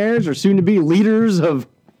 millionaires, or soon to be leaders of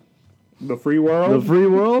The free world? the free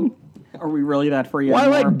world. Are we really that free Why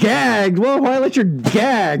anymore? let gag? Well, why let your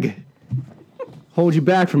gag hold you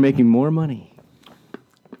back from making more money?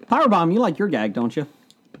 Powerbomb, you like your gag, don't you?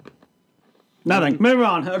 Nothing. Move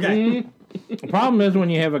on. Okay. The problem is when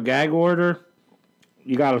you have a gag order,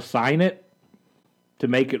 you got to sign it to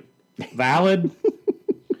make it valid.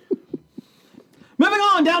 Moving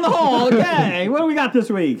on down the hall. Okay. What do we got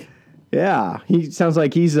this week? Yeah, he sounds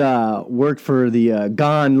like he's worked for the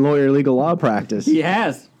Gone Lawyer Legal Law Practice. He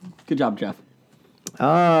has. Good job, Jeff.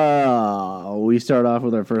 We start off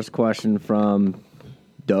with our first question from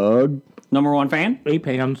Doug, Number 1 fan. 8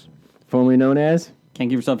 pounds. formerly known as. Can't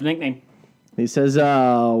give yourself a nickname. He says,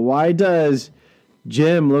 why does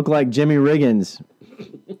Jim look like Jimmy Riggins?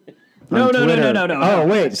 No. Oh,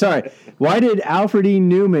 wait, sorry. Why did Alfred E.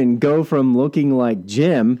 Newman go from looking like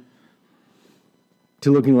Jim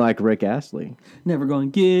to looking like Rick Astley? Never gonna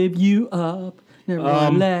give you up. Never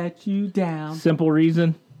gonna let you down. Simple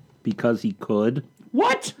reason, because he could.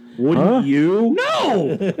 What? Wouldn't you?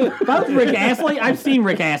 No! If I was Rick Astley, I've seen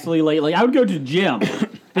Rick Astley lately. I would go to Jim.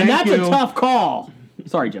 And that's a you. tough call.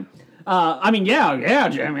 Sorry, Jim. Yeah,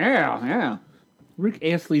 Jim, yeah. Rick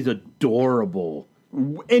Astley's adorable.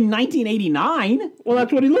 In 1989, Well,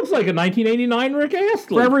 that's what he looks like in 1989, Rick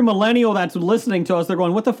Astley. for every millennial that's listening to us, they're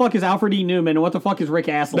going, what the fuck is Alfred E. Newman and what the fuck is Rick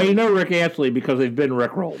They Astley? know Rick Astley because they've been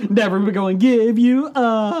Rickrolled. Never going to give you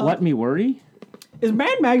up. Let Me Worry? Is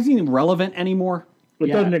Mad Magazine relevant anymore? It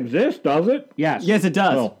doesn't exist, does it? Yes. Yes, it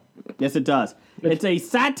does. Oh. Yes, it does. It's a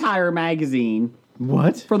satire magazine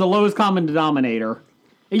What? for the lowest common denominator.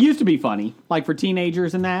 It used to be funny, like for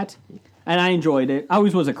teenagers and that. And I enjoyed it. I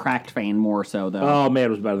always was a Cracked fan more so, though. Oh, man, it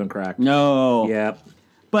was better than Cracked. No. Yeah.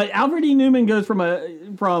 But Alfred E. Newman goes from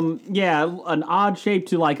an odd shape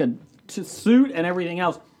to like a suit and everything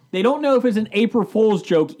else. They don't know if it's an April Fool's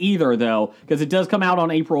joke either, though, because it does come out on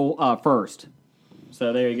April 1st.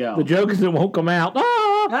 So there you go. The joke is it won't come out.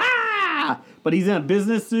 Ah! But he's in a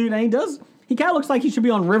business suit, and he kind of looks like he should be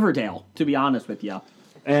on Riverdale, to be honest with you.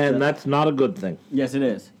 And that's not a good thing. Yes, it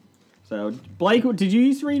is. So, Blake, did you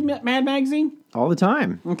used to read Mad Magazine? All the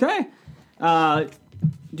time. Okay.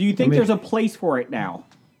 Do you think there's a place for it now?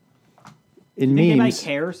 In Think anybody memes.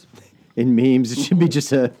 cares? In memes. It should be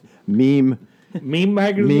just a meme Meme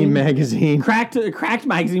magazine? Cracked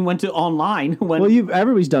Magazine went to online. Well,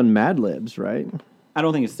 everybody's done Mad Libs, right? I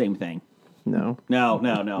don't think it's the same thing. No. No.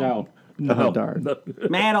 No. Oh, darn.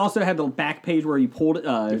 Mad also had the back page where you pulled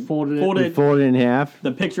folded it. You fold it in half.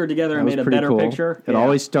 the picture together That and was made a pretty better cool. picture. It Yeah.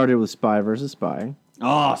 always started with Spy versus Spy.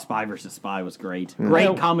 Oh, Spy vs. Spy was great. Great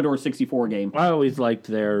Yeah. Commodore 64 game. I always liked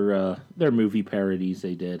their movie parodies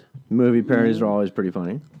they did. Movie parodies are always pretty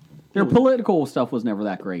funny. Their political stuff was never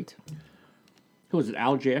that great. Who was it?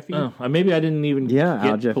 Al Jaffe? Maybe I didn't even Yeah,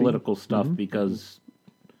 Al get Jaffe. political stuff because,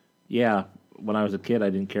 when I was a kid, I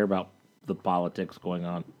didn't care about the politics going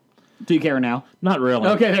on. Do you care now? Not really.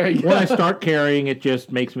 Okay, there you go. When I start carrying, it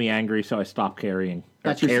just makes me angry, so I stop carrying.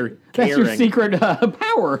 That's your secret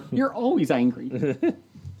power. You're always angry.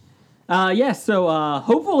 Yes, so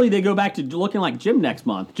hopefully they go back to looking like Jim next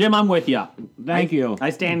month. Jim, I'm with you. Thank you. I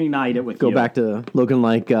stand united with Go you. back to looking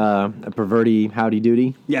like a perverty howdy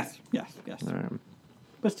doody. Yes. Right.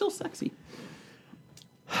 But still sexy.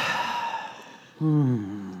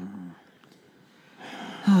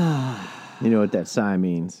 You know what that sigh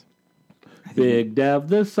means. Big Dev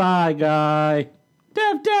the Psy Guy.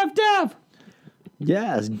 Dev.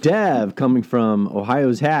 Yes, Dev, coming from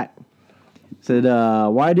Ohio's Hat, said,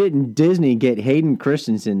 why didn't Disney get Hayden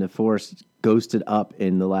Christensen to force Ghosted up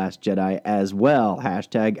in The Last Jedi as well?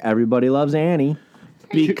 Hashtag everybody loves Annie.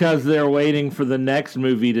 Because they're waiting for the next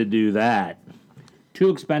movie to do that. Too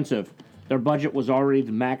expensive. Their budget was already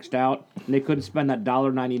maxed out, and they couldn't spend that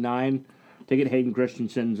 $1.99 to get Hayden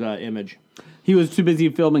Christensen's image. He was too busy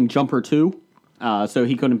filming Jumper 2, so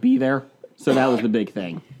he couldn't be there. So that was the big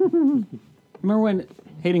thing. Remember when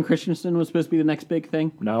Hayden Christensen was supposed to be the next big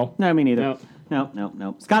thing? No? No, me neither.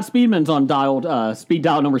 No. Scott Speedman's on speed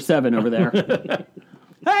dial number 7 over there.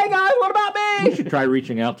 Hey guys, what about We me? should try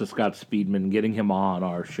reaching out to Scott Speedman and getting him on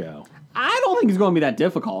our show. I don't think it's going to be that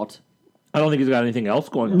difficult. I don't think he's got anything else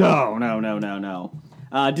going on.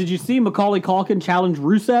 No. Did you see Macaulay Culkin challenge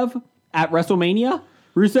Rusev at WrestleMania?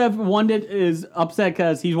 Rusev is upset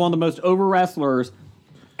because he's one of the most over wrestlers,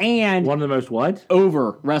 and One of the most what?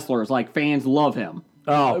 over wrestlers, like fans love him.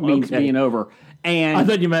 Oh, It means okay. being over. And I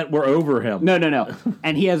thought you meant we're over him. No.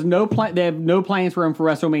 And he has no plan. They have no plans for him for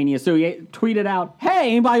WrestleMania. So he tweeted out,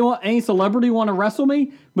 "Hey, any celebrity want to wrestle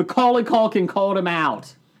me?" Macaulay Culkin called him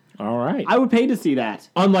out. All right. I would pay to see that.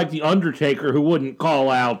 Unlike The Undertaker, who wouldn't call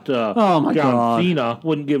out Oh, my John God. Cena,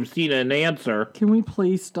 wouldn't give Cena an answer. Can we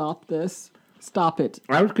please stop this? Stop it.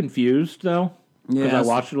 I was confused, though. Because I Yes.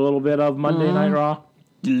 watched a little bit of Monday Night Raw.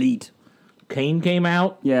 Delete. Kane came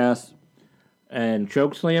out Yes. and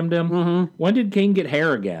chokeslammed him. Mm-hmm. When did Kane get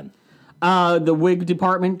hair again? The wig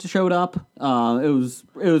department showed up. It was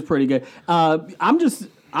pretty good.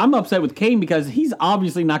 I'm upset with Kane because he's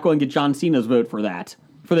obviously not going to get John Cena's vote for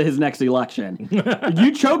his next election. You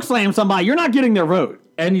chokeslam somebody, you're not getting their vote.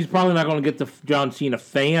 And he's probably not going to get the John Cena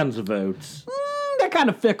fans' votes. They're kind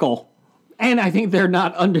of fickle. And I think they're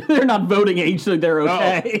not voting age, so they're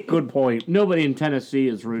okay. Good point. Nobody in Tennessee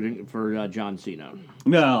is rooting for John Cena.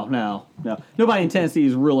 No. Nobody in Tennessee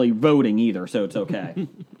is really voting either, so it's okay.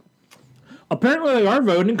 Apparently they are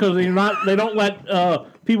voting because they don't let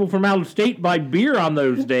people from out of state buy beer on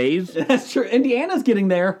those days. That's true. Indiana's getting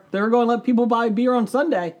there. They're going to let people buy beer on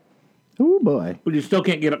Sunday. Oh, boy. But you still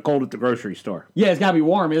can't get it cold at the grocery store. Yeah, it's got to be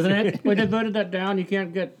warm, isn't it? Wait, they voted that down. You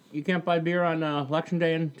can't buy beer on Election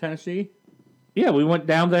Day in Tennessee. Yeah, we went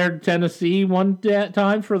down there to Tennessee one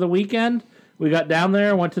time for the weekend. We got down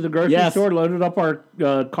there, went to the grocery Yes. store, loaded up our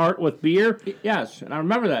cart with beer. Yes, and I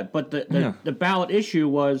remember that. But the ballot issue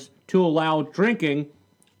was to allow drinking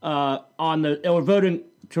they were voting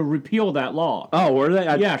to repeal that law. Oh, were they?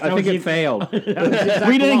 Yeah, I think it failed. We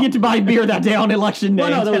didn't get to buy beer that day on election day.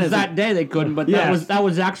 Well, no, in that was Tennessee. that day they couldn't, but Yes. that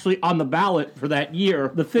was actually on the ballot for that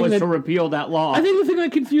year. The thing was that- to repeal that law. I think the thing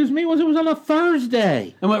that confused me was it was on a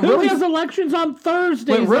Thursday. And what Who really- has elections on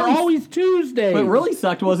Thursdays? What really- They're always Tuesdays. What really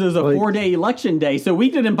sucked was it was a 4-day election day, so we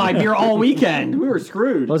didn't buy beer all weekend. We were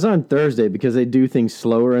screwed. Well, it's on Thursday because they do things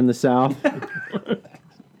slower in the South.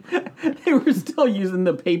 They were still using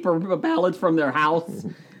the paper ballots from their house.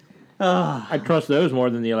 I trust those more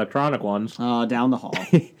than the electronic ones. Down the hall.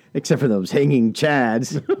 Except for those hanging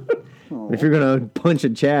chads. If you're going to punch a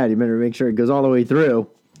chad, you better make sure it goes all the way through.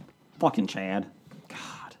 Fucking Chad.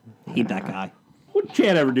 God, hate that guy. What'd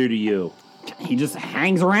Chad ever do to you? He just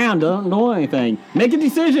hangs around, doesn't do anything. Make a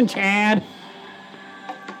decision, Chad.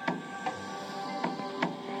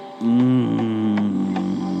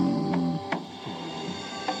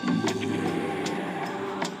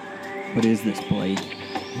 What is this, Blake?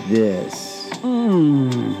 This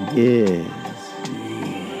is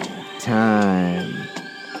time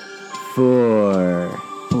for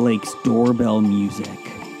Blake's doorbell music.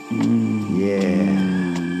 yeah.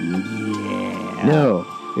 Yeah. No,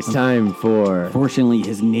 it's time for Fortunately,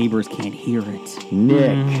 his neighbors can't hear it.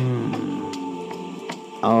 Nick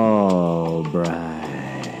Albright.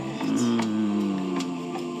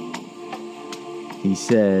 He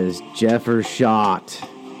says Jeffer shot.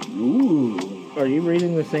 Are you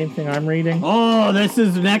reading the same thing I'm reading? Oh, this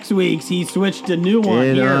is next week's. He switched a new one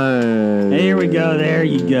And here. There we go. There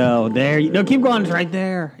you go. There you. No, keep going. It's right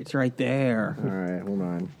there. It's right there. All right, hold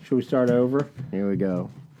on. Should we start over? Here we go.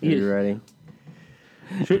 Are Yes. you ready?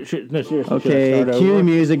 No, seriously. Okay, should I start cue over? the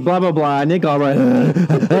music, blah, blah, blah. Nick Albright.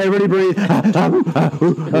 Everybody breathe.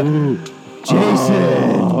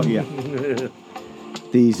 Jason. Oh yeah.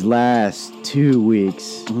 These last 2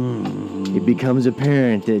 weeks, it becomes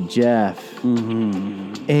apparent that Jeff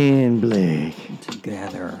and Blake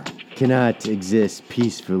Together. cannot exist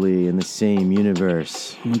peacefully in the same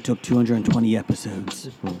universe. We took 220 episodes.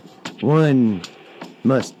 One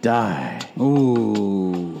must die.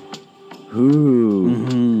 Ooh.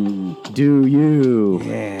 Who do you,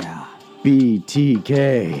 Yeah.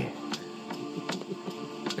 BTK?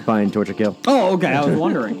 Find, torture, kill. Oh, okay. I was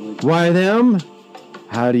wondering. Why them?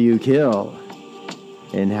 How do you kill?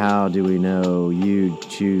 And how do we know you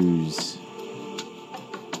choose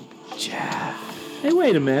Jeff? Hey,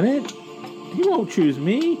 wait a minute. He won't choose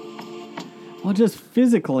me. Well, just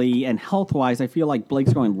physically and health-wise, I feel like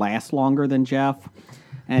Blake's going to last longer than Jeff.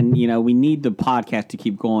 And, you know, we need the podcast to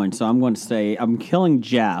keep going. So I'm going to say I'm killing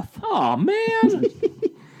Jeff. Oh man.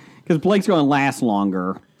 Because Blake's going to last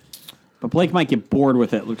longer. But Blake might get bored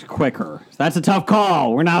with it quicker. So that's a tough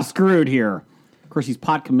call. We're now screwed here. Of course, he's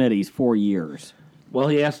pot committees 4 years. Well,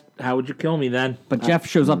 he asked, "How would you kill me then?" But Jeff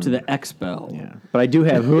shows up to the expo. Yeah, but I do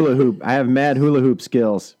have hula hoop. I have mad hula hoop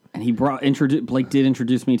skills. And he Blake did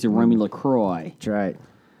introduce me to Remy LaCroix. That's right.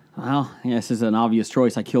 Well, yeah, this is an obvious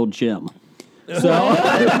choice. I killed Jim. So,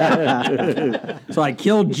 so I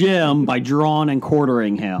killed Jim by drawing and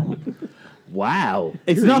quartering him. Wow.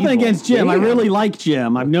 It's You're nothing evil. against Jim. I Damn. really like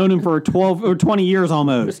Jim. I've known him for 12 or 20 years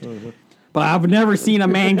almost. But I've never seen a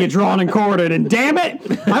man get drawn and quartered. And damn it,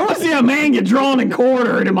 I want to see a man get drawn and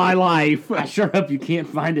quartered in my life. I sure hope you can't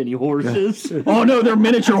find any horses. Oh no, they're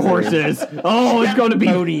miniature horses. Oh, it's going to be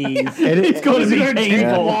Ponies. it's going to be Take a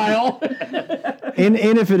painful. while. And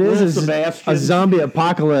if it is a Sebastian. zombie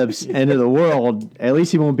apocalypse end of the world, at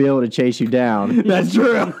least he won't be able to chase you down That's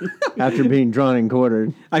true. after being drawn and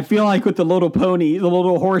quartered. I feel like with the little pony, the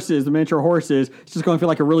little horses, the miniature horses, it's just going to feel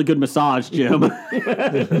like a really good massage, Jim.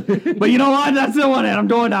 But you know what? That's the one. I'm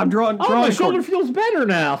drawing. Oh, my drawing shoulder feels better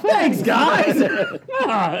now. Thanks, guys.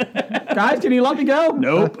 Guys, can you let me go?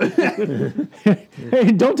 Nope.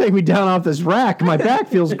 Hey, don't take me down off this rack. My back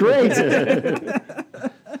feels great.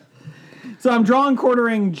 So I'm drawing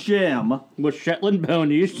quartering Jim. With Shetland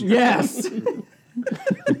ponies. Yes.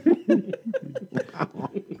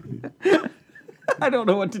 I don't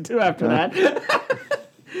know what to do after that.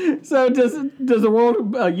 So does the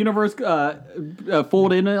world universe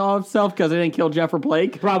fold in on itself because it didn't kill Jeff or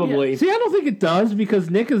Blake? Probably. See, I don't think it does because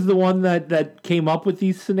Nick is the one that came up with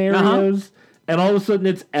these scenarios, and all of a sudden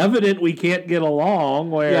it's evident we can't get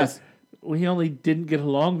along. Where Yes. we only didn't get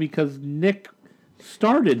along because Nick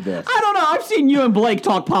started this. I don't know. I've seen you and Blake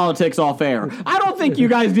talk politics off air. I don't think you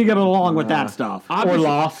guys did get along with that stuff. Or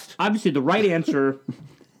lost. Obviously, the right answer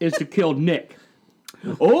is to kill Nick.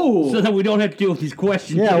 Oh, so that we don't have to deal with these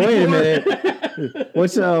questions. Yeah, wait a anymore. minute.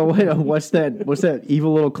 What's that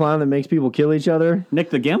evil little clown that makes people kill each other? Nick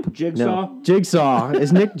the Gimp? Jigsaw. No. Jigsaw.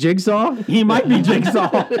 Is Nick Jigsaw? He might be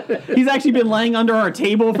Jigsaw. He's actually been laying under our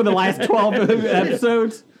table for the last 12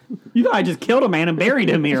 episodes. You thought I just killed a man and buried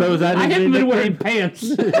him here. So is that I his haven't new been nickname? wearing pants.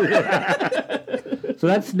 So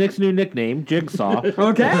that's Nick's new nickname, Jigsaw.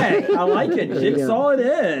 Okay, I like it. Jigsaw it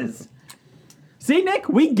is. See, Nick,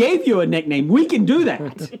 we gave you a nickname. We can do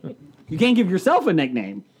that. You can't give yourself a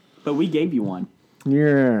nickname, but we gave you one.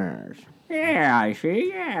 Yes. Yeah, I see,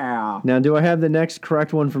 yeah. Now, do I have the next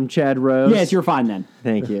correct one from Chad Rose? Yes, you're fine then.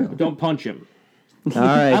 Thank you. Don't punch him. All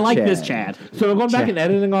right, I like Chad. this, Chad. So we're going back and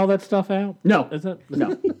editing all that stuff out? No, Is that?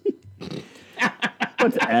 no.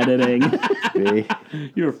 What's editing? See?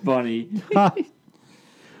 You're funny.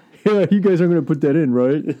 Yeah, you guys aren't going to put that in,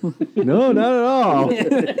 right? No, not at all.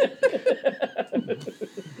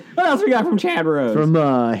 What else we got from Chad Rose? From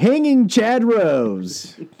Hanging Chad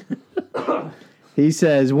Rose. He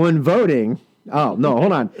says, when voting... Oh, no,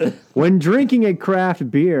 hold on. When drinking a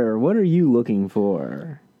craft beer, what are you looking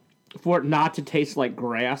for? For it not to taste like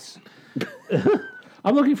grass.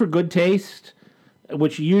 I'm looking for good taste,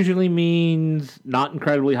 which usually means not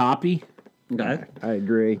incredibly hoppy. Okay. I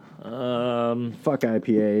agree. Fuck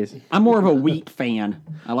IPAs. I'm more of a wheat fan.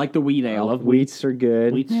 I like the wheat ale. love Wheats are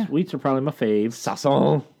good. Wheats are probably my fave.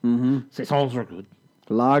 Saison. Saisons are good.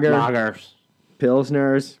 Lager. Lagers.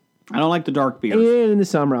 Pilsners. I don't like the dark beers. And in the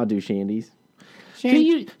summer, I'll do shandies.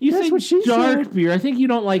 See, you That's say what she dark said. beer. I think you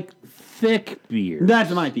don't like thick beer.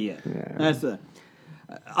 That might be it. That's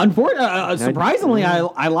surprisingly,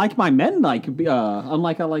 I like my men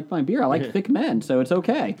unlike I like my beer. I like thick men, so it's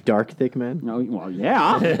okay. Dark thick men. No, well,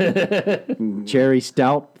 yeah. Cherry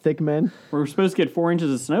stout thick men. We're supposed to get 4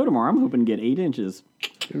 inches of snow tomorrow. I'm hoping to get 8 inches.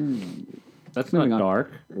 That's not Moving on.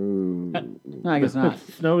 dark. No, I guess not.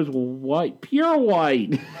 Snow is white. Pure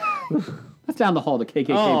white. That's down the hall, the KKK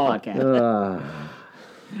Oh. podcast.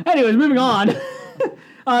 Anyways, moving on.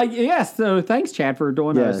 Yes, so thanks, Chad, for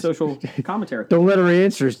doing a Yes. social commentary. Don't let her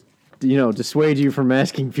answers, dissuade you from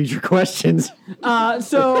asking future questions.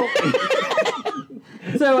 So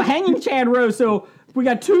hanging Chad Rose. So we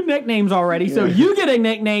got 2 nicknames already. So you get a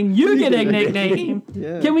nickname. You get a nickname.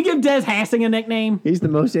 Yeah. Can we give Des Hassing a nickname? He's the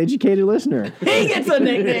most educated listener. He gets a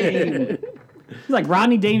nickname. He's like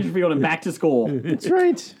Rodney Dangerfield and Back to School. That's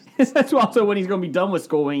right. That's also when he's going to be done with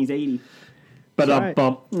school when he's 80. But right.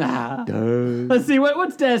 bump. Let's see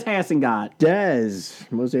what's Des Hassing got. Des,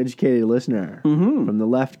 most educated listener from the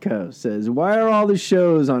left coast, says, why are all the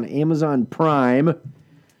shows on Amazon Prime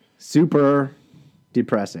super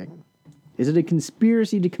depressing? Is it a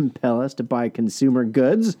conspiracy to compel us to buy consumer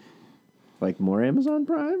goods? Like more Amazon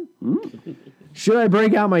Prime? Should I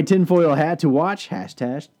break out my tinfoil hat to watch?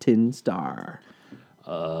 #TinStar.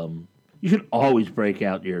 You should always break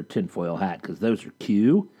out your tinfoil hat because those are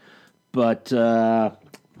cute. But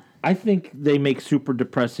I think they make super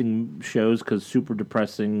depressing shows because super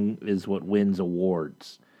depressing is what wins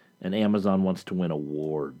awards. And Amazon wants to win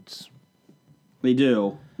awards. They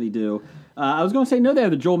do. They do. I was going to say, no, they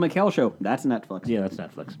have the Joel McHale show. That's Netflix. Yeah, that's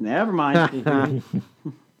Netflix. Never mind. Then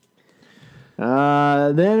we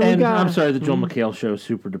And got... I'm sorry, the Joel McHale show is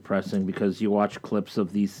super depressing because you watch clips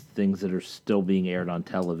of these things that are still being aired on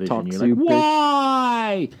television. Talk You're to like, bitch.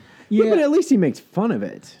 why? Yeah, but at least he makes fun of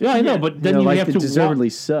it. Yeah, I know, but then You know, you like have the to deservedly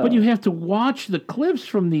so. But you have to watch the clips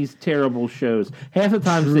from these terrible shows. Half the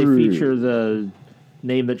times they True. feature the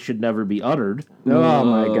name that should never be uttered. Oh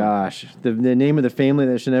my gosh. The name of the family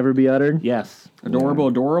that should never be uttered? Yes.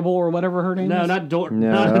 Adorable, or whatever her name No, is. not No.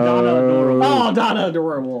 Donna Adorable. Oh, Donna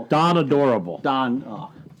Adorable. Don Adorable.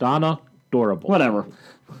 Donna Adorable. whatever.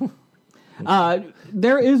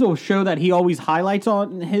 There is a show that he always highlights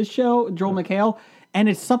on his show, Joel McHale, and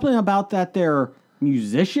it's something about that they're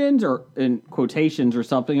musicians, or in quotations or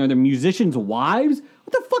something, or they're musicians' wives.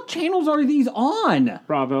 What the fuck channels are these on?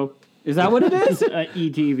 Bravo. Is that what it is?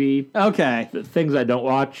 ETV. Okay. Things I don't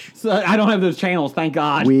watch. So I don't have those channels, thank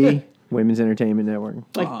God. Women's Entertainment Network.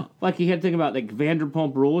 Like he had to think about like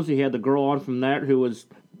Vanderpump Rules. He had the girl on from that who was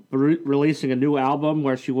releasing a new album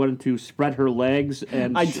where she wanted to spread her legs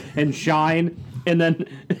and and shine. And then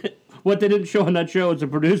what they didn't show on that show is the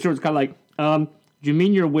producer was kind of like, do you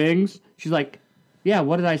mean your wings? She's like, yeah,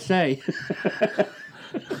 what did I say?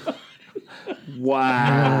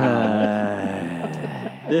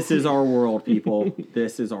 This is our world, people.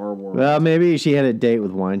 This is our world. Well, maybe she had a date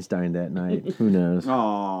with Weinstein that night. Who knows?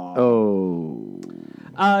 Aw. Oh.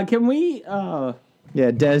 Can we,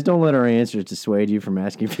 Yeah, Des, don't let our answers dissuade you from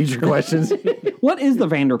asking future questions. what is the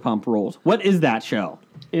Vanderpump Rules? What is that show?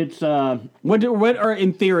 It's What are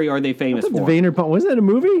in theory are they famous for? Vanderpump. Was that a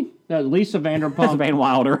movie? Lisa That's Vanderpump. Van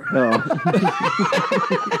Wilder.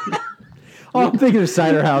 Oh, I'm thinking of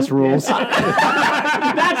Cider House Rules.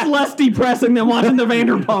 That's less depressing than watching the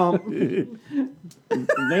Vanderpump.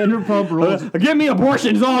 Vanderpump Rules. Give me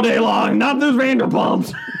abortions all day long, not those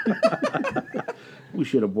Vanderpumps. We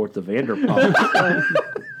should abort the Vanderpump.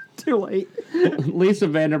 Too late. Lisa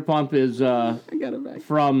Vanderpump is I got it back.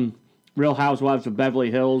 from Real Housewives of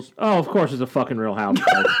Beverly Hills, Oh, of course, it's a fucking Real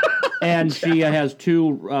Housewife. and she has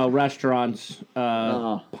two restaurants,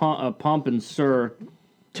 Pump and Sir,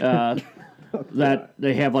 that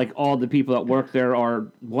they have like all the people that work there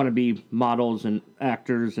want to be models and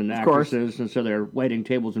actors and actresses, and so they're waiting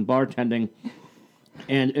tables and bartending,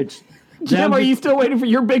 and it's. Jim, are you still waiting for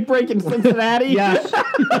your big break in Cincinnati? Yes.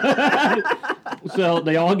 So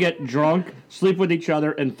they all get drunk, sleep with each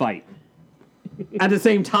other, and fight. At the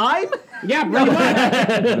same time? Yeah, pretty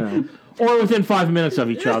much. Or within 5 minutes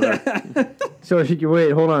of each other. So if you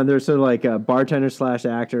wait, hold on. There's sort of like a bartender /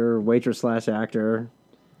 actor, waitress / actor,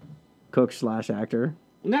 cook / actor,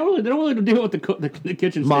 Not really. They don't really deal with the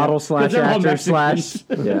kitchen model staff, / 'cause they're all actor Mexicans. /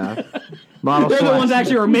 yeah, model They're the / ones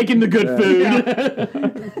actually who are making the good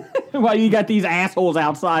food. While you got these assholes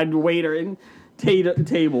outside waitering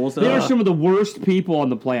tables. They are some of the worst people on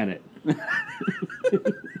the planet.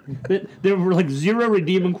 There were like zero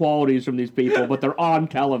redeeming qualities from these people, but they're on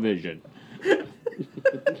television.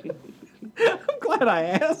 I'm glad I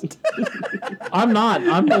asked. I'm not.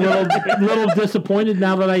 I'm a little disappointed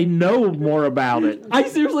now that I know more about it. I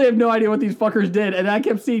seriously have no idea what these fuckers did, and I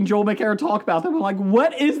kept seeing Joel McHare talk about them. I'm like,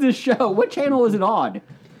 what is this show? What channel is it on?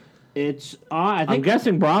 It's I think I'm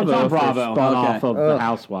guessing Bravo. It's on if they Bravo. spun Okay. off of the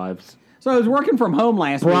Housewives. So I was working from home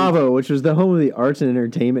last week. Bravo, which was the home of the Arts and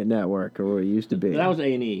Entertainment Network, or what it used to be. that was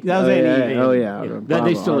A&E. That was oh, A&E. yeah. Oh yeah, That Bravo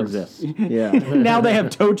they still Arts. exist. Yeah. Now they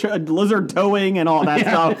have lizard towing and all that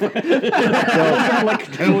stuff.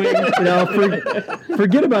 You know,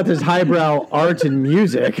 forget about this highbrow art and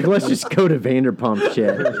music. Let's just go to Vanderpump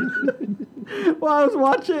shit. Well, I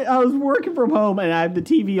was working from home, and I have the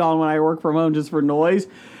TV on when I work from home just for noise.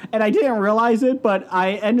 And I didn't realize it, but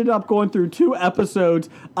I ended up going through 2 episodes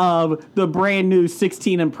of the brand new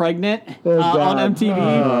 16 and Pregnant on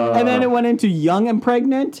MTV. And then it went into Young and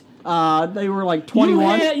Pregnant. They were like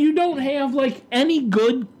 21. You don't have like any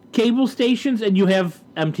good cable stations, and you have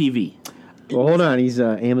MTV. Well, hold on. He's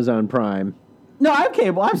Amazon Prime. No, I have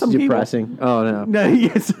cable. I have This some is cable. depressing. Oh no. No,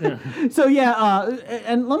 yes. So,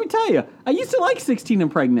 and let me tell you, I used to like 16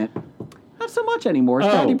 and Pregnant. Not so much anymore. It's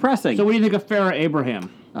kind of depressing. So what do you think of Farrah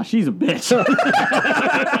Abraham? Oh, she's a bitch.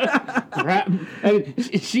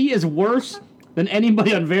 She is worse than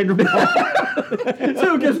anybody on Vanderpump.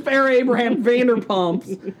 So it gets Farrah Abraham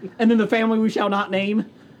Vanderpumps, and then the family we shall not name.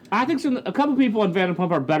 I think a couple people on Vanderpump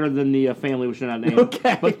are better than the family we should not name.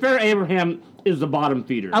 Okay. But Farrah Abraham is the bottom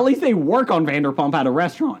feeder. At least they work on Vanderpump out of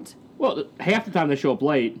restaurants. Well, half the time they show up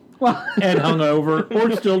late. Well, And hungover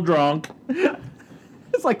or still drunk.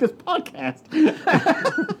 it's like this podcast.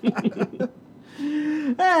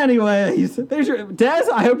 Anyways, there's your Des.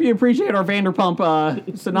 I hope you appreciate our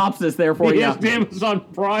Vanderpump synopsis there for He you. has Amazon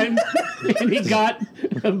Prime, and he got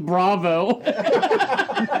Bravo.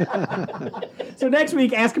 So next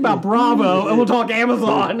week, ask about Bravo, and we'll talk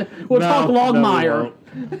Amazon. We'll talk Longmire.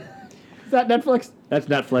 Is that Netflix? That's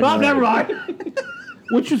Netflix. Oh, never mind.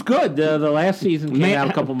 Which is good. The last season came out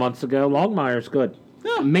a couple months ago. Longmire's good.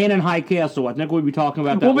 Man in High Castle. I think we'll be talking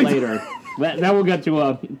about that We'll be- later. That we'll get to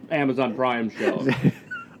a Amazon Prime show.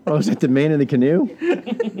 Oh, is that the Man in the Canoe?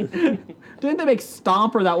 Didn't they make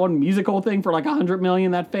Stomp or that one musical thing for like $100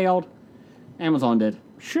 million that failed? Amazon did.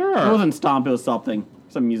 Sure. It wasn't Stomp. It was something.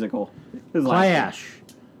 Some musical. It was like, Flash.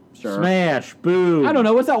 sure. Smash. Boo. I don't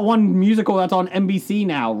know. What's that one musical that's on NBC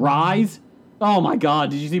now? Rise? Oh my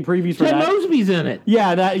God! Did you see previews for Ted that? Mosby's in it.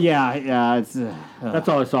 Yeah, yeah. It's That's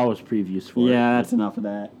all I saw was previews for it. yeah. That's enough of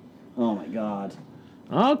that. Oh my God.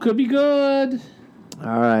 Oh, could be good.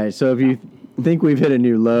 All right. So if you think we've hit a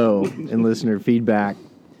new low in listener feedback,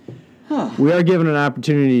 we are given an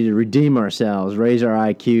opportunity to redeem ourselves, raise our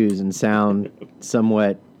IQs, and sound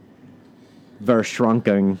somewhat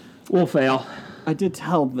vershrunken. We'll fail. I did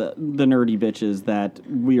tell the nerdy bitches that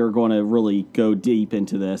we are going to really go deep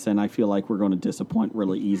into this, and I feel like we're going to disappoint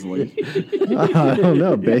really easily. I don't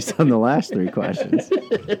know, based on the last 3 questions.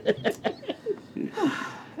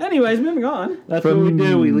 Anyways, moving on. That's what we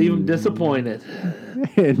do. We leave them disappointed.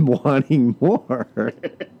 And wanting more.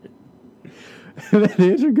 That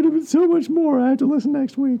answer could have been so much more. I have to listen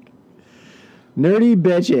next week. Nerdy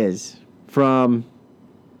Bitches from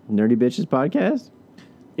Nerdy Bitches Podcast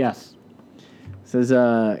Yes. says,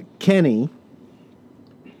 Kenny,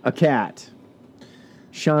 a cat,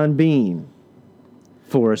 Sean Bean,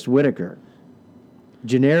 Forrest Whitaker,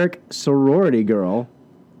 generic sorority girl,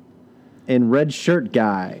 and red shirt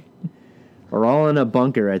guy are all in a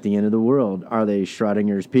bunker at the end of the world. Are they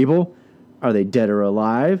Schrodinger's people? Are they dead or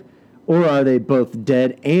alive? Or are they both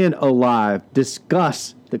dead and alive?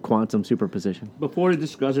 Discuss the quantum superposition. Before we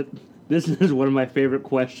discuss it, this is one of my favorite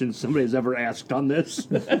questions somebody's ever asked on this.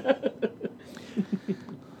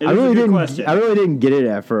 I really didn't get it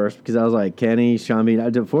at first because I was like, Kenny, Sean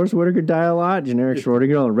Bean, did Forrest Whitaker die a lot? Generic sorority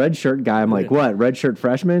girl and red shirt guy. I'm like, what? Red shirt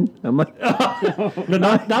freshman? I'm like, No,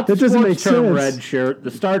 not the that doesn't make sports term sense. red shirt. The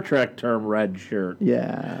Star Trek term red shirt.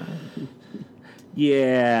 Yeah.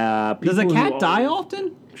 Yeah. Does a people cat who- die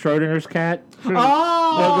often? Schrodinger's cat?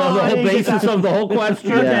 Oh, The whole basis of the whole question?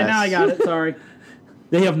 Yeah. Okay, now I got it. Sorry.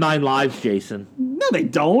 They have 9 lives, Jason. No, they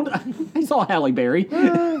don't. I saw Halle Berry.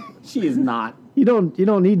 She is not. You don't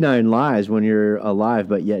need 9 lives when you're alive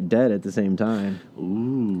but yet dead at the same time.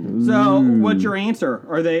 So, what's your answer?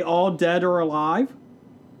 Are they all dead or alive?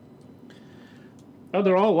 Oh,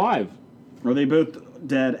 they're all alive. Are they both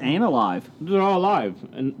dead and alive? They're all alive.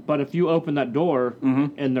 But if you open that door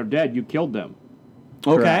and they're dead, you killed them.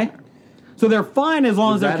 Okay. Correct. So they're fine as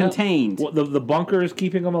long as they're Is that contained. What, the bunker is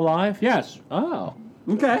keeping them alive? Yes. Oh.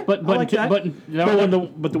 Okay. But I like that. But when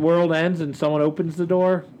the world ends and someone opens the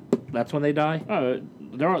door, that's when they die?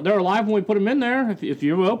 They're alive when we put them in there. If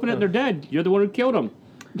you open it, they're dead. You're the one who killed them.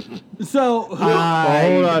 So, hold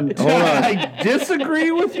on. I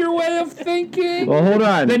disagree with your way of thinking. Well, hold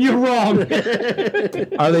on. Then you're wrong.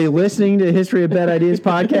 Are they listening to History of Bad Ideas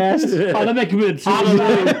podcast? Oh, that makes me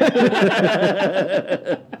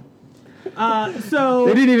so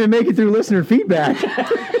They didn't even make it through listener feedback.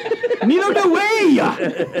 neither do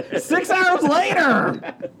we. 6 hours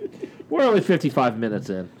later. We're only 55 minutes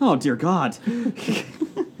in. Oh dear God.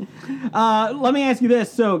 Let me ask you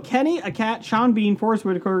this: so, Kenny, a cat, Sean Bean, Forrest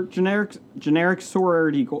Whitaker, generic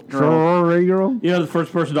sorority girl, Sorority girl? You know, the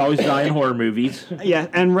first person to always die in horror movies. yeah,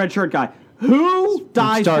 and red shirt guy. Who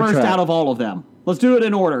dies Star first Trek. out of all of them? Let's do it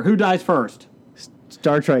in order. Who dies first?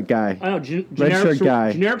 Star Trek guy. I know. Red shirt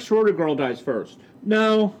guy. Generic sorority girl dies first.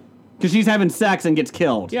 No. Because she's having sex and gets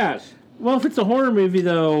killed. Yes. Well, if it's a horror movie,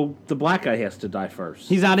 though, the black guy has to die first.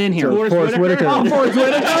 He's not in here. Forrest Whitaker. Oh, Forrest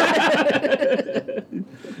Whitaker.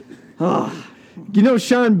 You know,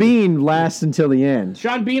 Sean Bean lasts until the end.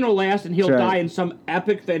 Sean Bean will last, and he'll That's right. die in some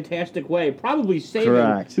epic, fantastic way. Probably saving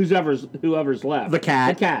Correct. whoever's left. The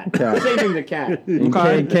cat. The cat. Cat. Saving the cat.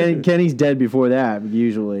 And Kenny's dead before that,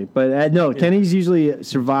 usually. But no, Kenny's usually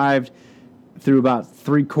survived through about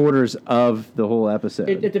 3/4 of the whole episode.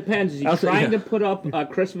 It depends. Is he trying to put up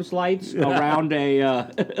Christmas lights around a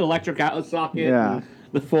electric outlet socket? Yeah.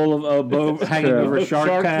 Full of bow hanging True. over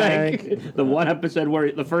Shark Tank. The one episode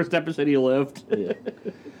where the first episode he lived.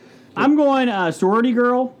 I'm going sorority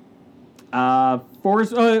girl.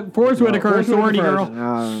 Forrest Whitaker, sorority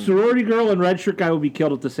girl. Sorority girl and red shirt guy will be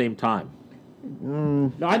killed at the same time.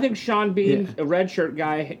 No, I think Sean Bean, a red shirt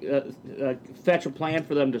guy, fetch a plan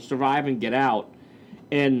for them to survive and get out,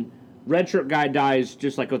 and red shirt guy dies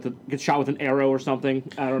just like gets shot with an arrow or something.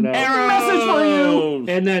 I don't know. Message for you.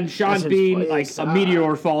 And then Sean Bean, like a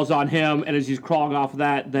meteor falls on him, and as he's crawling off of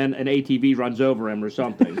that, then an ATV runs over him or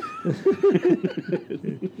something.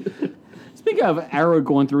 Speaking of arrow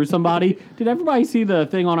going through somebody, did everybody see the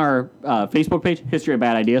thing on our Facebook page, History of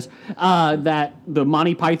Bad Ideas, that the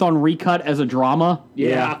Monty Python recut as a drama?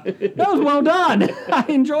 Yeah. That was well done. I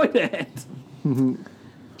enjoyed it.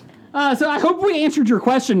 So I hope we answered your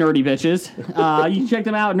question, Nerdy Bitches. You can check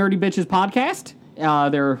them out at Nerdy Bitches Podcast.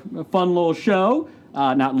 They're a fun little show.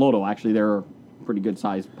 Not little, actually. They're a pretty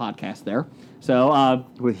good-sized podcast there. So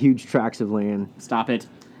with huge tracts of land. stop it.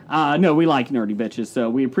 No, we like Nerdy Bitches, so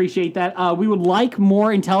we appreciate that. We would like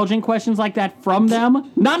more intelligent questions like that from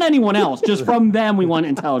them. Not anyone else, just from them we want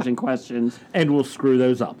intelligent questions. And we'll screw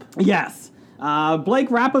those up. Yes.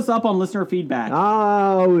 Blake, wrap us up on listener feedback.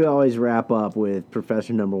 Oh, we always wrap up with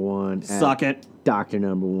Professor Number One. Suck it. Dr.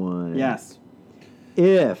 Number One. Yes.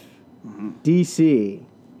 If DC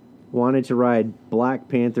wanted to ride Black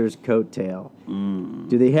Panther's coattail,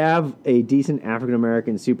 do they have a decent African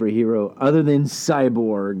American superhero other than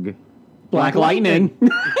Cyborg? Black Lightning.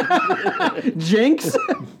 Jinx.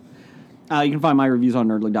 You can find my reviews on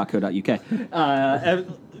nerdly.co.uk.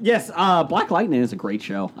 Yes, Black Lightning is a great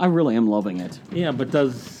show. I really am loving it. Yeah, but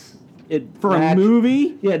does it For match, a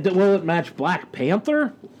movie? Yeah, will it match Black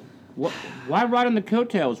Panther? Why ride on the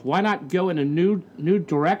coattails? Why not go in a new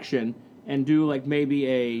direction and do like maybe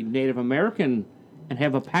a Native American and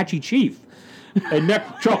have Apache Chief? A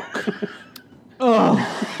neck choke.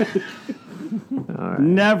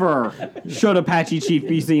 Never should Apache Chief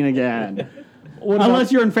be seen again.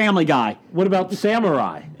 Unless you're in Family Guy. What about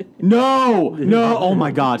Samurai? No. Oh my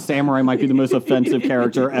God, Samurai might be the most offensive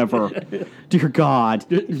character ever. Dear God.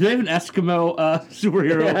 Do they have an Eskimo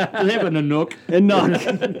superhero? Do they have a Nanook?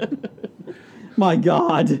 Enoch. My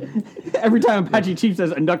God. Every time Apache Chief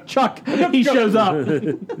says Enoch Chuck, he shows up.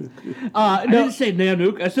 I didn't say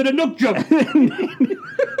Nanook. I said a Nook jump.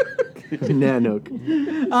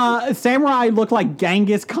 Nanook. Samurai looked like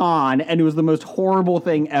Genghis Khan, and it was the most horrible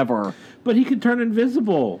thing ever. But he could turn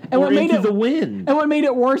invisible or into the wind. And what made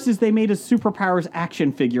it worse is they made a superpowers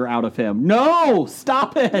action figure out of him. No,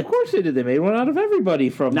 stop it. Of course they did. They made one out of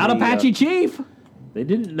everybody from Not Apache Chief. They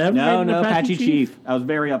didn't. Never made No, an Apache Chief. I was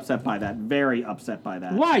very upset by that. Very upset by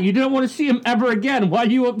that. Why? You didn't want to see him ever again. Why are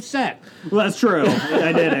you upset? Well, that's true.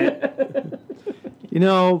 I did it. You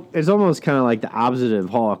know, it's almost kind of like the opposite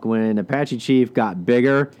of Hulk. When Apache Chief got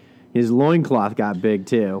bigger, his loincloth got big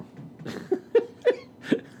too.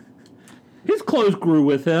 His clothes grew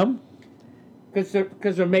with him.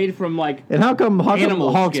 Because they're made from, like, And how come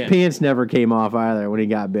animal Hulk's skin. pants never came off either when he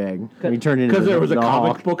got big? When he turned into Because there was a the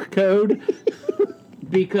comic Hulk? book code.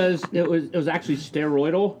 Because it was actually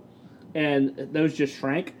steroidal, and those just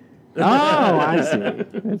shrank. Oh, I see.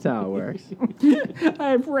 That's how it works. I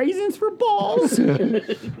have raisins for balls. And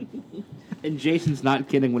Jason's not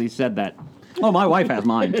kidding when he said that. Oh, my wife has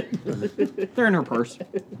mine. They're in her purse.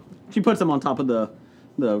 She puts them on top of the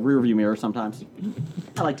rearview mirror sometimes.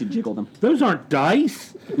 I like to jiggle them. Those aren't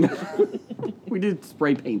dice. We did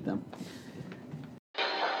spray paint them.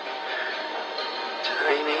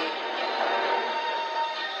 Tiny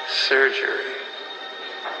surgery.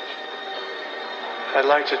 I'd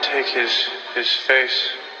like to take his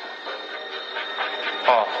face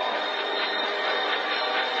off.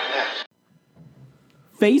 Yes.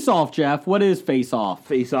 Face Off, Jeff. What is Face Off?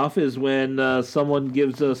 Face Off is when someone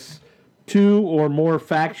gives us 2 or more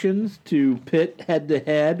factions to pit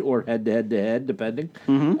head-to-head or head-to-head-to-head, depending.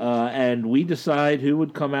 And we decide who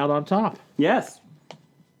would come out on top. Yes.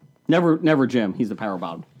 Never Jim. He's the power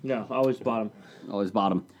bottom. No, always bottom. Always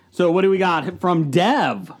bottom. So what do we got from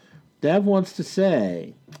Dev? Dev wants to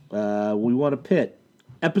say, we want to pit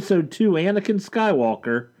Episode 2 Anakin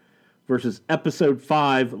Skywalker versus Episode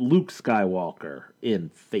 5 Luke Skywalker in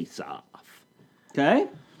Face Off. Okay.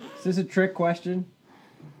 Is this a trick question?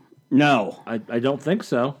 No. I don't think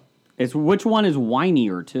so. It's which one is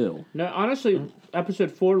whinier too? No, honestly, Episode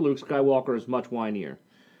 4 Luke Skywalker is much whinier.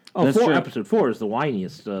 Oh, That's true. Episode 4 is the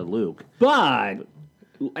whiniest Luke. But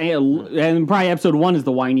and probably Episode 1 is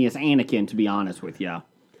the whiniest Anakin, to be honest with you.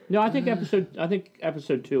 No, I think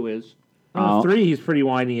Episode 2 is. Oh. 3 he's pretty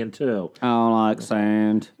whiny in too. I don't like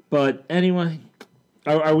sand. But anyway,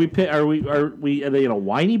 are they in a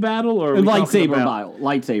whiny battle or are we talking Lightsaber about- battle.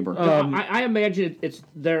 Lightsaber. I imagine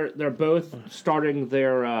they're both starting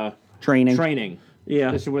their Training.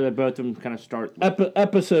 Yeah. This is where they both of them kind of start.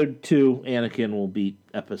 Episode 2 Anakin will beat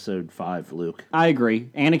Episode 5 Luke. I agree.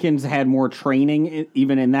 Anakin's had more training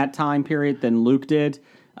even in that time period than Luke did.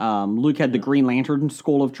 Luke had the Green Lantern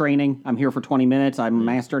School of Training. I'm here for 20 minutes. I'm a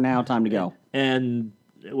master now. Time to go. And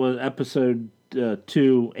it was Episode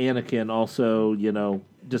 2 Anakin also,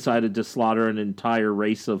 decided to slaughter an entire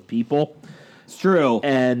race of people. It's true.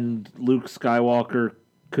 And Luke Skywalker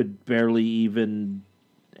could barely even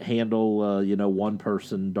handle, one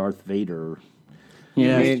person, Darth Vader.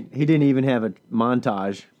 Yeah. He didn't even have a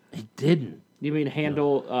montage. He didn't. You mean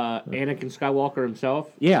handle Anakin Skywalker himself?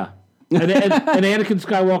 Yeah. And Anakin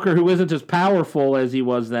Skywalker, who isn't as powerful as he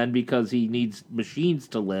was then because he needs machines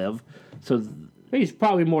to live. So He's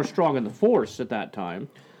probably more strong in the Force at that time.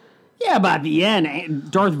 Yeah, but at the end,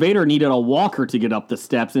 Darth Vader needed a walker to get up the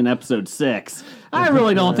steps in Episode 6. I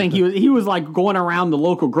really don't think he was like going around the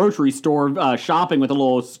local grocery store shopping with a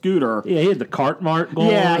little scooter. yeah, he had the cart mart going.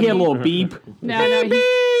 Yeah, he had a little beep.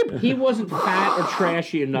 He wasn't fat or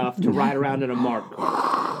trashy enough to ride around in a Mark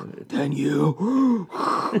car. Then you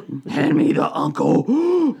hand me the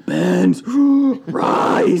Uncle Ben's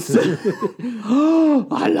rice.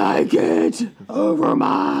 I like it over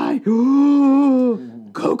my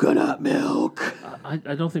coconut milk. I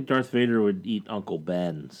don't think Darth Vader would eat Uncle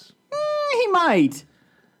Ben's. He might.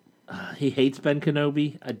 He hates Ben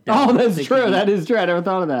Kenobi. Oh, that's true. That is true. I never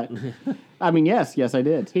thought of that. I mean, yes, I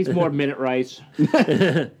did. He's more minute rice.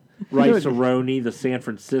 Rice-A-Roni, the San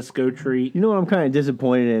Francisco treat. You know what I'm kind of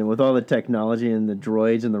disappointed in with all the technology and the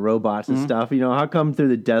droids and the robots and stuff? How come through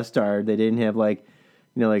the Death Star they didn't have like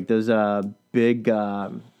those big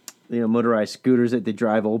motorized scooters that they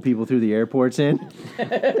drive old people through the airports in.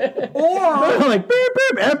 Or Like, beep,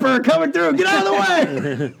 beep, Emperor coming through, get out of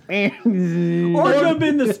the way! Or it could have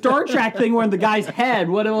been the Star Trek thing where the guy's head,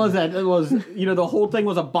 what was that? It was, the whole thing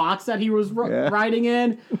was a box that he was riding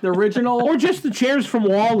in, the original. Or just the chairs from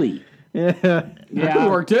WALL-E. Yeah. That could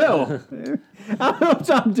work too.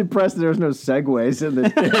 I'm depressed that there was no segues in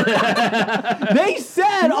this. They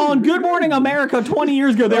said on Good Morning America 20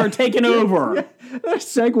 years ago they were taking over. There's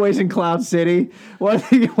segues in Cloud City. Why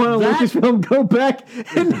don't Lucasfilm go back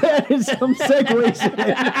and add some segues in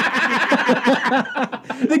it?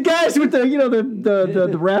 The guys with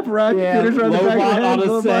the wraparound computers around the back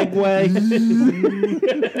Lobot of the head. on a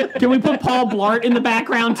Segway. Can we put Paul Blart in the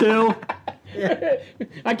background too?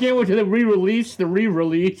 I can't wait to the re-release.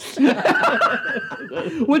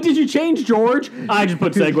 What did you change, George? I just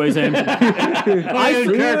put segues in. I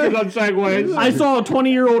had characters on Segways. I saw a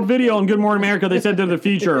 20-year-old video on Good Morning America. They said they're the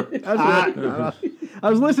future. I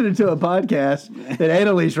was listening to a podcast that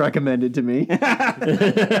Annalise recommended to me.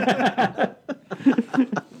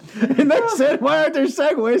 And they said, why aren't there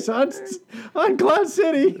segues on Cloud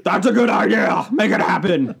City? That's a good idea. Make it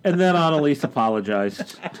happen. And then Annalise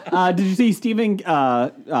apologized. Did you see Steven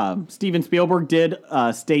Spielberg did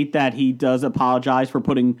state that he does apologize for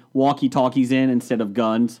putting walkie-talkies in instead of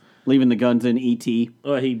guns, leaving the guns in E.T.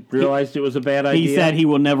 Well, he realized it was a bad idea. He said he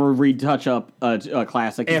will never retouch up a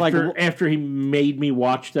classic. It's After he made me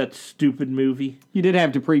watch that stupid movie. You did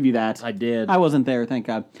have to preview that. I did. I wasn't there, thank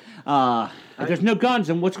God. There's no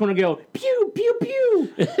guns, and what's going to go pew pew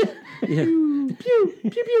pew? Pew pew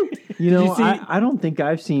pew. I don't think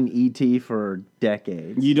I've seen E.T. for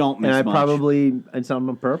decades. You don't miss and I much. probably it's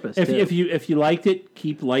on purpose. If you liked it,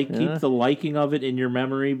 keep the liking of it in your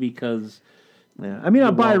memory because. Yeah. I mean,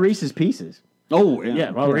 I'll buy Reese's Pieces. Oh, yeah.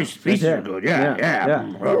 Yeah, well, Reese's Pieces are good. Yeah. Did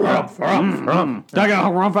I get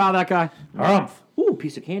a rump out of that guy? Ooh,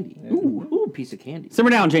 piece of candy. Ooh, piece of candy.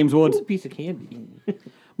 Simmer down, James Woods. Ooh, piece of candy.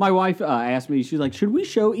 My wife asked me, she's like, should we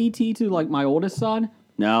show E.T. to, my oldest son?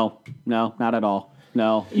 No, not at all.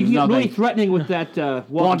 No. You get really threatening with that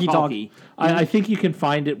walkie-talkie. I think you can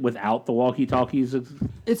find it without the walkie-talkies.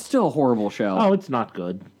 It's still a horrible show. Oh, it's not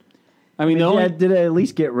good. I mean, did I at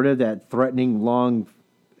least get rid of that threatening, long,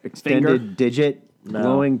 extended digit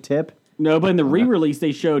glowing tip? No, but in the re-release,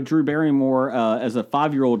 they showed Drew Barrymore as a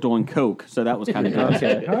 5-year-old doing coke, so that was kind of good.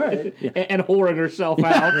 Okay, all right. And whoring herself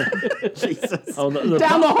out. Jesus. Oh,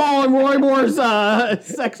 Down the hall in Roy Moore's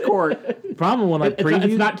sex court. Problem when I previewed...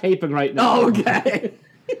 It's not taping right now. Oh, okay.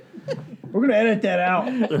 We're going to edit that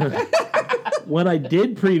out. When I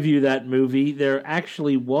did preview that movie, there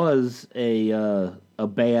actually was a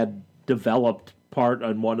bad developed part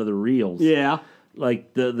on one of the reels. Yeah.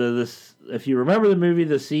 Like this, if you remember the movie,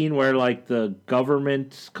 the scene where the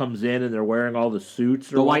government comes in and they're wearing all the suits,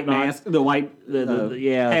 The white whatnot. mask, the white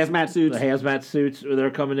hazmat suits. The hazmat suits, where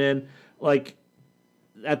they're coming in.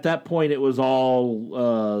 At that point, it was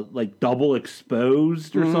all double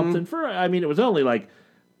exposed or something. It was only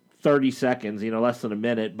 30 seconds, less than a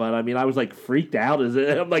minute. But I was freaked out.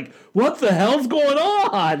 I'm like, what the hell's going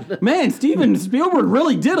on? Man, Steven Spielberg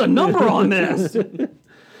really did a number on this.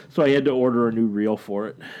 So I had to order a new reel for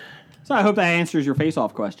it. So I hope that answers your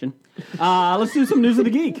face-off question. Let's do some News of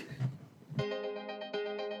the Geek.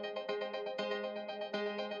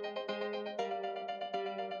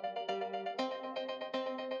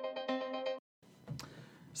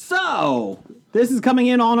 So, this is coming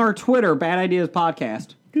in on our Twitter, Bad Ideas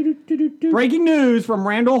Podcast. Breaking news from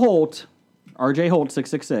Randall Holt, RJ Holt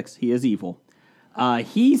 666. He is evil.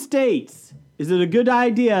 He states, is it a good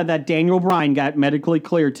idea that Daniel Bryan got medically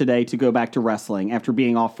cleared today to go back to wrestling after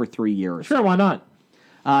being off for 3 years? Sure, why not?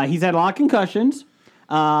 He's had a lot of concussions.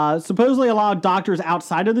 Supposedly a lot of doctors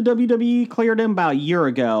outside of the WWE cleared him about a year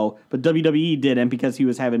ago, but WWE didn't because he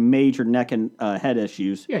was having major neck and head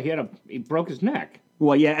issues. Yeah, he broke his neck.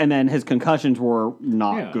 Well, yeah, and then his concussions were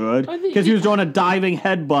not good because he was doing a diving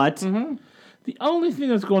headbutt. Mm-hmm. The only thing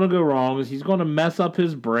that's going to go wrong is he's going to mess up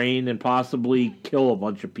his brain and possibly kill a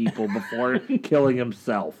bunch of people before killing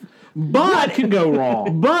himself. But that can go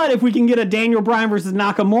wrong. But if we can get a Daniel Bryan versus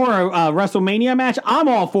Nakamura WrestleMania match, I'm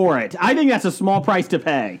all for it. I think that's a small price to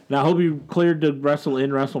pay. Now, he'll be cleared to wrestle in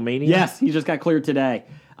WrestleMania? Yes, he just got cleared today.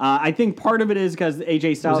 I think part of it is because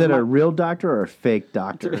AJ Styles... Was it a real doctor or a fake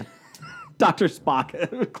doctor? Dr.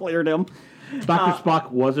 Spock cleared him. Dr.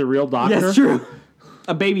 Spock was a real doctor? Yes, true.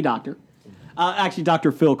 A baby doctor. Actually,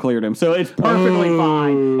 Dr. Phil cleared him, so it's perfectly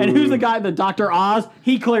fine. And who's the guy, the Dr. Oz?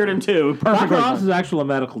 He cleared him too. Perfectly Dr. Oz is actually a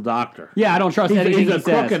medical doctor. Yeah, I don't trust anything he's he a says.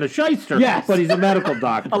 crook and a shyster, yes. But he's a medical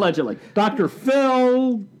doctor. Allegedly. Dr.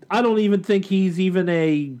 Phil, I don't even think he's even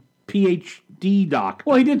a D doctor.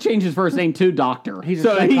 Well, he did change his first name to Doctor. He's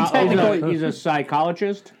so he technically, he's a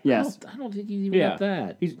psychologist. yes, I don't think he's even got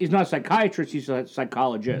that. He's not a psychiatrist. He's a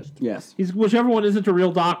psychologist. yes. He's whichever one isn't a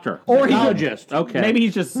real doctor. Or he- Psychologist. Okay. Maybe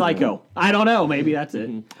he's just psycho. I don't know. Maybe that's it.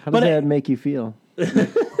 How does that make you feel?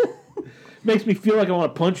 Makes me feel like I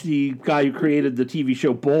want to punch the guy who created the TV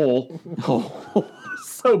show Bull.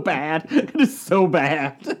 So bad. It is so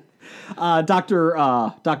bad.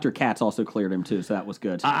 Dr. Katz also cleared him too, so that was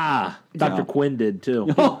good. Dr. Yeah. Quinn did too.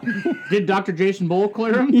 Did Dr. Jason Bull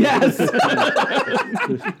clear him? Yes.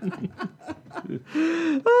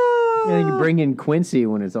 Yeah, you can bring in Quincy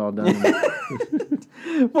when it's all done.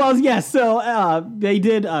 Well, yes. So they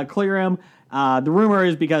did clear him. The rumor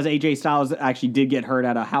is because AJ Styles actually did get hurt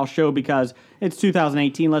at a house show because it's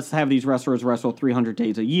 2018. Let's have these wrestlers wrestle 300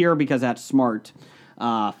 days a year because that's smart.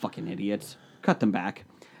 Fucking idiots. Cut them back.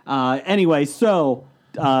 Anyway, so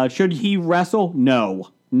should he wrestle?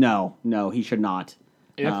 No, he should not.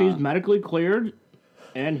 If he's medically cleared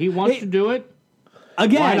and he wants to do it,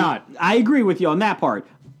 Again, why not? I agree with you on that part.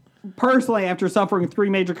 Personally, after suffering 3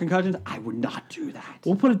 major concussions, I would not do that.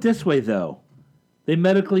 We'll put it this way, though. They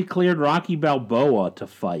medically cleared Rocky Balboa to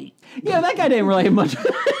fight. Yeah, that guy didn't really have much.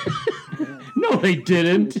 No, they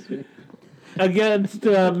didn't. Against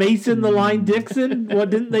Mason the Line Dixon, what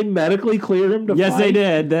didn't they medically clear him to Yes, fight? they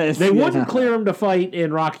did. They wouldn't clear him to fight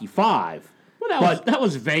in Rocky V. Well, that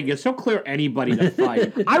was Vegas. He'll clear anybody to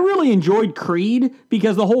fight. I really enjoyed Creed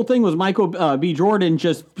because the whole thing was Michael B. Jordan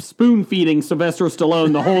just spoon feeding Sylvester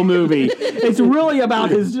Stallone the whole movie. It's really about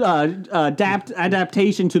his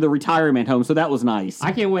adaptation to the retirement home, so that was nice.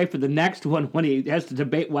 I can't wait for the next one when he has to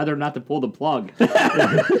debate whether or not to pull the plug.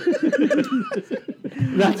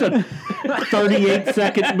 That's a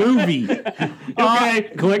 38-second movie. Okay,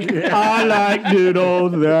 click. I like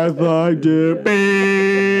noodles, that's like dip,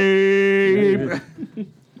 babe.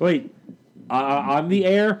 Wait, I'm the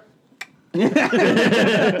heir?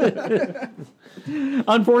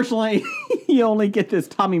 Unfortunately, you only get this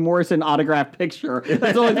Tommy Morrison autographed picture.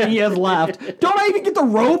 That's the only thing he has left. Don't I even get the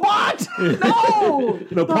robot? No!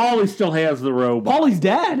 No, Paulie still has the robot. Paulie's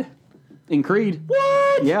dead in Creed.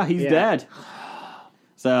 What? Yeah, he's dead.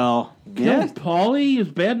 So, yeah. Killed Paulie? It's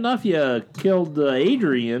bad enough you killed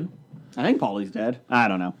Adrian. I think Paulie's dead. I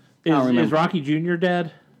don't know. I don't Is remember. Rocky Jr.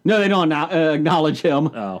 dead? No, they don't acknowledge him.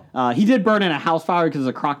 Oh. He did burn in a house fire because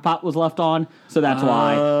the crock pot was left on, so that's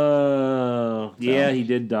why. Oh, yeah, he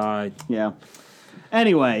did die. Yeah.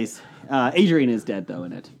 Anyways, Adrian is dead, though,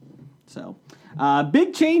 in it. So,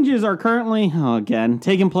 big changes are currently, again,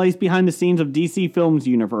 taking place behind the scenes of DC Films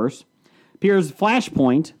universe. Appears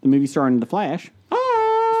Flashpoint, the movie starring The Flash,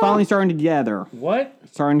 is finally starting together. What?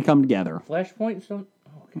 Starting to come together. Flashpoint? So?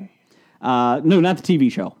 Okay. No, not the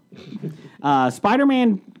TV show.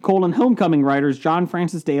 Spider-Man: Homecoming writers John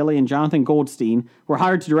Francis Daly and Jonathan Goldstein were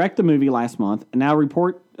hired to direct the movie last month, and now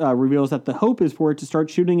report reveals that the hope is for it to start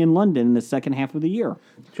shooting in London in the second half of the year.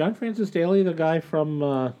 John Francis Daly, the guy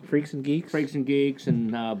from Freaks and Geeks? Freaks and Geeks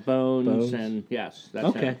and Bones, and yes, that's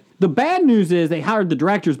Okay. it. The bad news is they hired the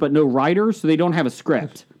directors but no writers, so they don't have a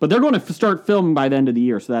script. But they're going to start filming by the end of the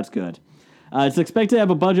year, so that's good. It's expected to have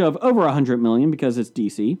a budget of over $100 million because it's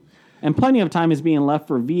DC, and plenty of time is being left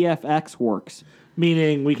for VFX works.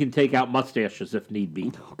 Meaning we can take out mustaches if need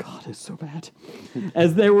be. Oh God, it's so bad.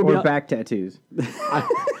 As there will Or be back tattoos.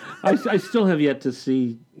 I still have yet to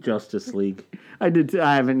see Justice League. I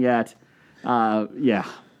haven't yet. Yeah,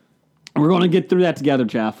 we're going to get through that together,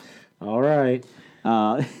 Jeff. All right.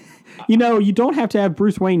 You know, you don't have to have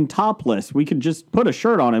Bruce Wayne topless. We could just put a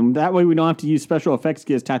shirt on him. That way we don't have to use special effects to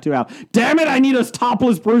get his tattoo out. Damn it, I need a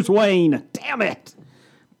topless Bruce Wayne. Damn it.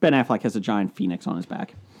 Ben Affleck has a giant phoenix on his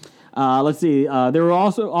back. Let's see. There were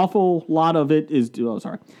also awful lot of it is... Oh,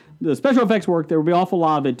 sorry. The special effects work, there will be an awful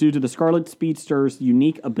lot of it due to the Scarlet Speedster's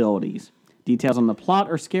unique abilities. Details on the plot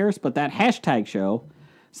are scarce, but that hashtag show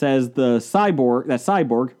says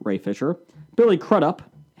Cyborg, Ray Fisher, Billy Crudup,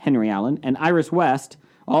 Henry Allen, and Iris West,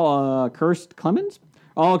 all Kirst Clemens,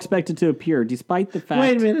 all expected to appear, despite the fact...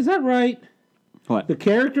 Wait a minute, is that right? What? The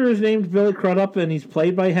character is named Billy Crudup and he's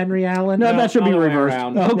played by Henry Allen? No, that should be All the way reversed.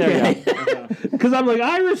 around. Okay. Because I'm like,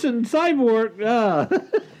 Iris and Cyborg.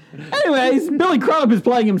 Anyways, Billy Crudup is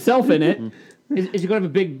playing himself in it. Is he going to have a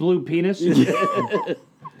big blue penis? Yes,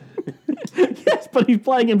 but he's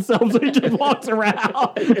playing himself, so he just walks around.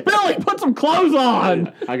 Billy, put some clothes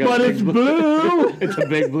on. I got But a it's blue. It's a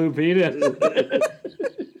big blue penis.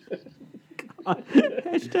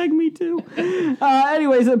 Hashtag me too.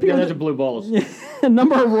 Anyways, it Yeah, appears that's a blue balls. a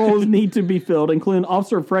number of roles need to be filled, including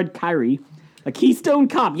Officer Fred Kyrie, a Keystone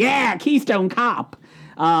Cop. Yeah, Keystone Cop.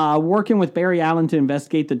 working with Barry Allen to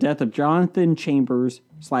investigate the death of Jonathan Chambers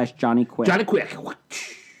 / Johnny Quick. Johnny Quick.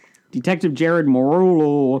 Detective Jared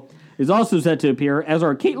Morolo is also set to appear, as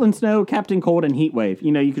are Caitlin Snow, Captain Cold, and Heatwave.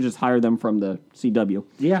 You know, you could just hire them from the CW.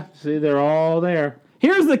 Yeah, see, they're all there.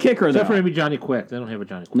 Here's the kicker, Except for though. maybe Johnny Quick. They don't have a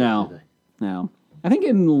Johnny Quick, do No. they? No. I think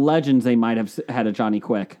in Legends they might have had a Johnny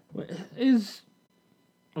Quick.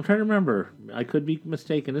 I'm trying to remember. I could be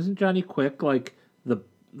mistaken. Isn't Johnny Quick like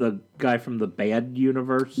the guy from the bad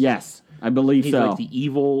universe? Yes, I believe He's so. like the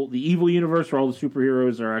evil universe where all the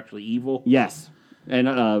superheroes are actually evil. Yes. And,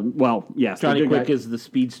 yes. the Johnny good Quick guy- is the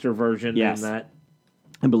speedster version Yes. in that.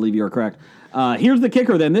 I believe you're correct. Here's the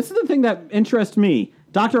kicker, then. This is the thing that interests me.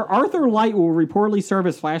 Dr. Arthur Light will reportedly serve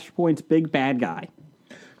as Flashpoint's big bad guy.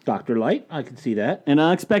 Dr. Light, I can see that. An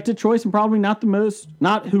unexpected choice and probably not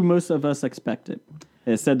who most of us expected.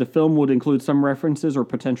 It said the film would include some references or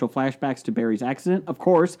potential flashbacks to Barry's accident, of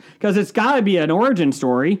course, because it's got to be an origin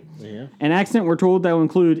story. Yeah. An accident we're told that will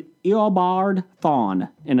include Eobard Thawne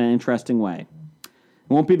in an interesting way.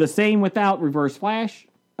 It won't be the same without Reverse Flash,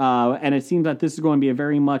 and it seems that this is going to be a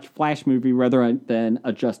very much Flash movie rather than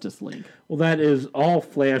a Justice League. Well, that is all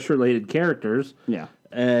Flash-related characters. Yeah.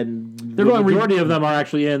 And They're the going majority of them are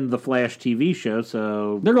actually in the Flash TV show,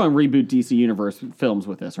 so... They're going to reboot DC Universe films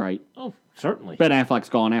with this, right? Oh, certainly. Ben Affleck's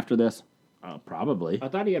gone after this. Probably. I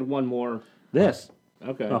thought he had one more. This.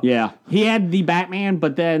 Okay. Yeah, he had the Batman,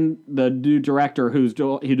 but then the new director who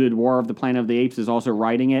did War of the Planet of the Apes is also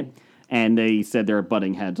writing it, and they said they're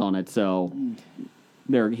butting heads on it, so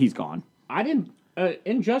he's gone. I didn't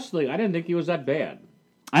in Justice League. I didn't think he was that bad.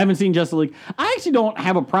 I haven't seen Justice League. I actually don't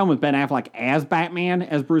have a problem with Ben Affleck as Batman,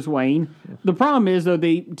 as Bruce Wayne. The problem is, though,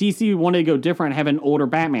 DC wanted to go different, have an older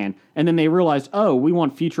Batman, and then they realized, oh, we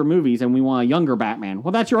want future movies and we want a younger Batman.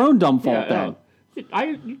 Well, that's your own dumb fault then.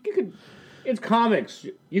 You could. It's comics.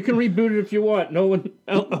 You can reboot it if you want. No one,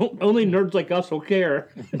 only nerds like us will care.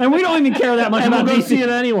 And we don't even care that much And we'll about go DC. see it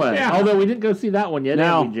anyway. Yeah. Although we didn't go see that one yet,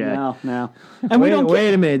 No, have we, Jack? no. And we don't care.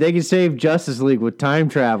 Wait a minute. They can save Justice League with time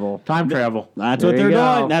travel. Time travel. That's There what you they're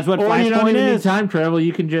go. doing. That's what Or you don't Flashpoint even need is. time travel.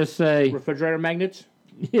 You can just say, Refrigerator magnets.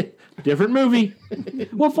 different movie.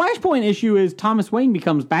 Well, Flashpoint issue is Thomas Wayne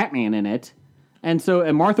becomes Batman in it, and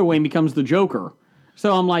Martha Wayne becomes the Joker.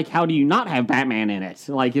 So I'm like, how do you not have Batman in it?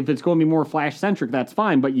 Like, if it's going to be more Flash-centric, that's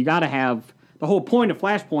fine, but you got to have... The whole point of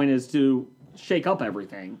Flashpoint is to shake up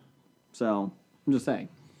everything. So, I'm just saying.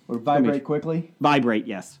 Or vibrate quickly. Vibrate,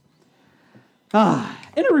 yes. In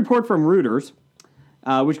a report from Reuters,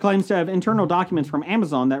 which claims to have internal documents from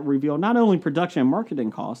Amazon that reveal not only production and marketing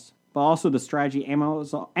costs, but also the strategy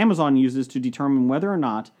Amazon uses to determine whether or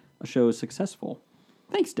not a show is successful.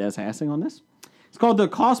 Thanks, Des Hassing, on this. It's called the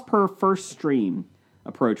cost per first stream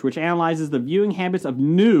approach, which analyzes the viewing habits of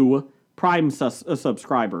new Prime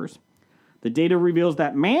subscribers. The data reveals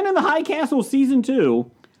that Man in the High Castle Season 2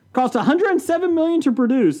 cost $107 million to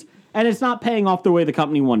produce, and it's not paying off the way the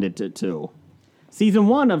company wanted it to. Season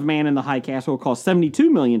 1 of Man in the High Castle cost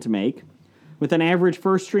 $72 million to make, with an average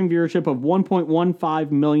first stream viewership of 1.15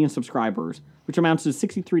 million subscribers, which amounts to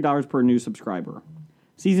 $63 per new subscriber.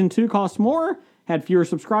 Season 2 cost more, had fewer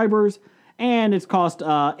subscribers, and it's cost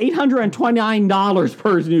 $829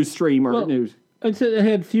 per new stream or news. It said it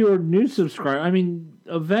had fewer new subscribers. I mean,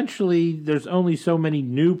 eventually, there's only so many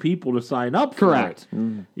new people to sign up for Correct.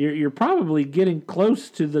 it. You're probably getting close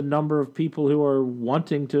to the number of people who are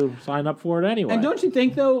wanting to sign up for it anyway. And don't you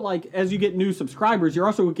think, though, like, as you get new subscribers, you're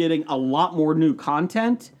also getting a lot more new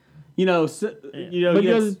content? But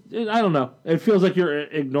I don't know. It feels like you're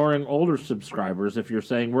ignoring older subscribers if you're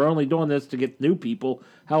saying we're only doing this to get new people.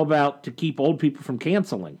 How about to keep old people from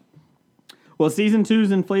canceling? Well, Season 2's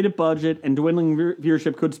inflated budget and dwindling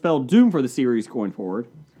viewership could spell doom for the series going forward.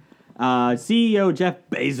 CEO Jeff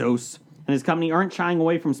Bezos and his company aren't shying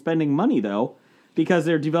away from spending money, though, because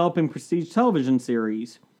they're developing prestige television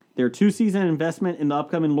series. Their 2-season investment in the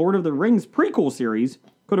upcoming Lord of the Rings prequel series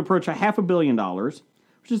could approach $500 million,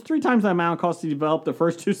 which is 3 times the amount it cost to develop the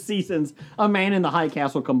first 2 seasons of Man in the High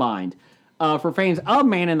Castle combined. For fans of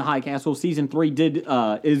Man in the High Castle, Season 3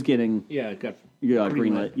 is getting... It got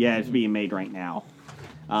greenlit. Yeah, it's being made right now.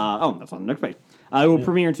 That's on the next page. It will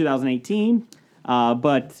premiere in 2018,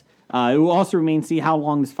 but it will also remain to see how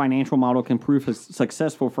long this financial model can prove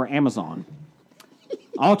successful for Amazon.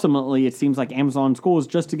 Ultimately, it seems like Amazon's goal is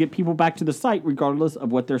just to get people back to the site regardless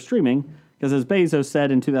of what they're streaming, because as Bezos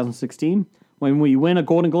said in 2016, when we win a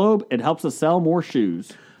Golden Globe, it helps us sell more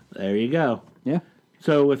shoes. There you go. Yeah.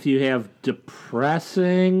 So if you have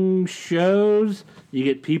depressing shows, you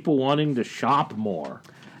get people wanting to shop more.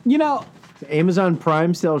 You know... Amazon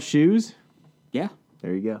Prime sells shoes? Yeah.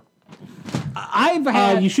 There you go. I've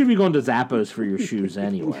had. You should be going to Zappos for your shoes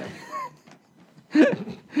anyway.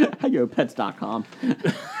 I go pets.com.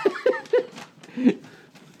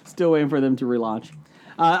 Still waiting for them to relaunch.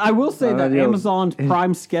 I will say that Amazon's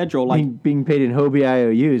Prime schedule, like being paid in Hobie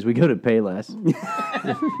IOUs, we go to Payless.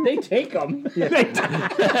 They take them.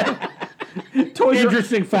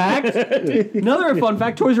 Interesting fact. Another fun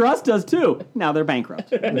fact: Toys R Us does too. Now they're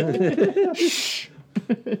bankrupt. Did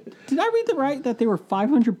I read that they were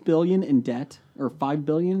 $500 billion in debt or $5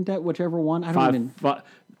 billion in debt, whichever one? I don't even.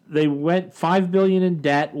 They went $5 billion in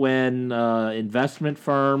debt when investment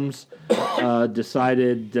firms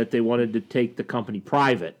decided that they wanted to take the company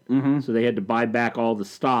private. Mm-hmm. So they had to buy back all the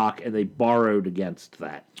stock, and they borrowed against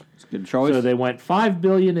that. It's a good choice. So they went $5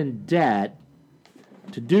 billion in debt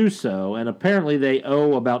to do so, and apparently they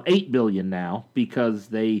owe about $8 billion now because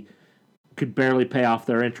they could barely pay off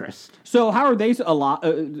their interest. So how are they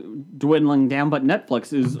dwindling down? But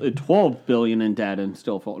Netflix is $12 billion in debt and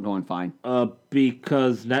still going fine.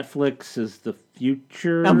 Because Netflix is the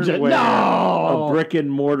future. No! A brick and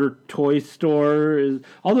mortar toy store is.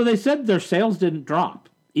 Although they said their sales didn't drop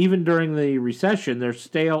even during the recession, their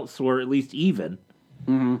sales were at least even.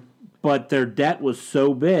 Mm-hmm. But their debt was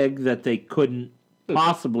so big that they couldn't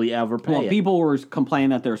possibly ever pay it. People were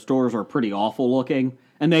complaining that their stores are pretty awful looking.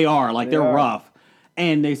 And they are, they're rough.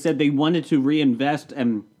 And they said they wanted to reinvest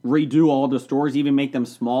and redo all the stores, even make them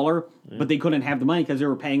smaller, but they couldn't have the money because they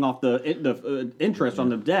were paying off the interest on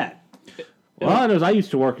the debt. Well, all I know is I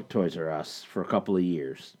used to work at Toys R Us for a couple of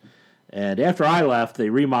years. And after I left,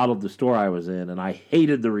 they remodeled the store I was in, and I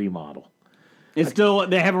hated the remodel. They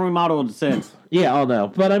haven't remodeled it since. Yeah, I'll know.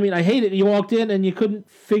 But, I mean, I hate it. You walked in, and you couldn't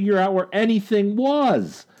figure out where anything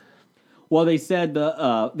was. Well, they said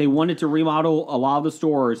they wanted to remodel a lot of the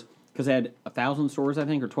stores because they had 1,000 stores, I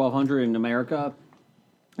think, or 1,200 in America.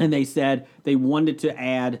 And they said they wanted to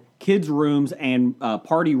add kids' rooms and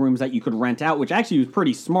party rooms that you could rent out, which actually was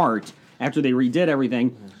pretty smart after they redid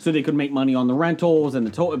everything, so they could make money on the rentals and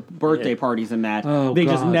the birthday parties and that. They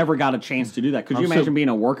just never got a chance to do that. Could you imagine being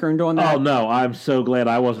a worker and doing that? Oh, no. I'm so glad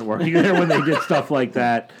I wasn't working there when they did stuff like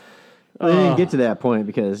that. They didn't get to that point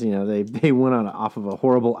because they went off of a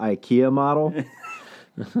horrible IKEA model.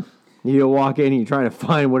 You walk in and you're trying to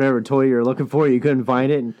find whatever toy you're looking for, you couldn't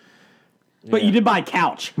find it. But you did buy a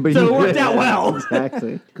couch, so it worked out well.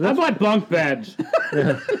 Exactly. I bought bunk beds.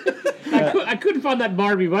 I couldn't find that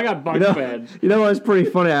Barbie, but I got bunk beds. You know what's pretty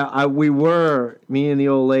funny? Me and the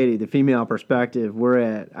old lady, the female perspective, we're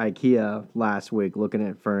at IKEA last week looking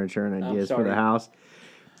at furniture and ideas for the house.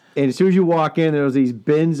 And as soon as you walk in, there was these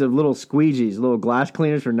bins of little squeegees, little glass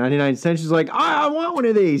cleaners for 99 cents. She's like, I want one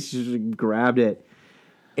of these. She just grabbed it.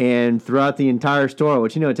 And throughout the entire store,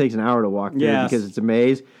 which it takes an hour to walk through because it's a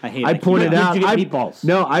maze. I hate I pointed out. Did you get meatballs?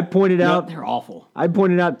 No, I pointed out. They're awful. I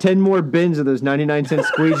pointed out 10 more bins of those 99-cent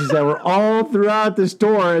squeegees that were all throughout the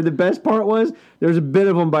store. And the best part was there was a bit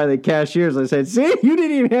of them by the cashiers. I said, see, you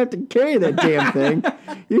didn't even have to carry that damn thing.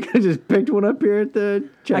 You could have just picked one up here at the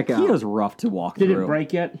checkout. IKEA's rough to walk through. Did it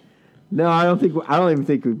break yet? No, I don't even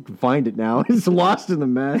think we can find it now. It's lost in the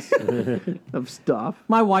mess of stuff.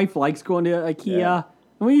 My wife likes going to IKEA.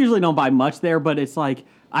 And we usually don't buy much there, but it's like,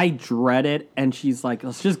 I dread it. And she's like,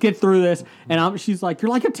 let's just get through this. And she's like,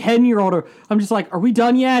 you're like a 10-year-old. I'm just like, are we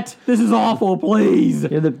done yet? This is awful, please.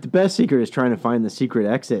 Yeah, the best secret is trying to find the secret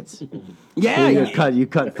exits. Yeah. So you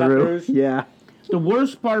cut through. Yeah. The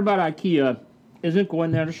worst part about IKEA isn't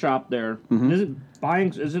going there to shop there.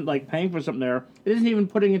 Isn't like paying for something there. It isn't even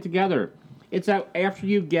putting it together. It's that after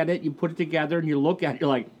you get it, you put it together and you look at it, you're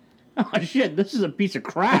like, oh shit, this is a piece of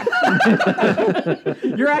crap.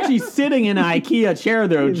 You're actually sitting in an IKEA chair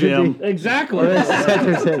though, Jim. Exactly.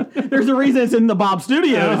 There's a reason it's in the Bob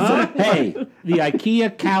Studios. Hey, the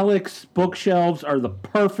IKEA Kallax bookshelves are the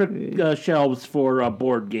perfect shelves for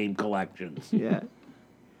board game collections. Yeah.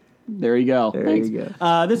 There you go. Thanks. You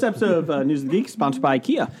go. This episode of News of the Geek is sponsored by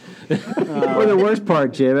IKEA. Or the worst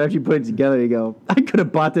part, Jim, after you put it together, you go, I could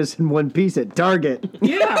have bought this in one piece at Target.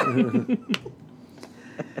 Yeah.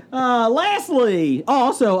 Lastly,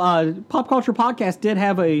 Pop Culture Podcast did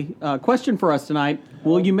have a question for us tonight.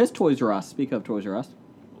 Will you miss Toys R Us? Speak of Toys R Us.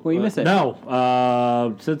 Will you miss it?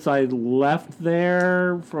 No. Since I left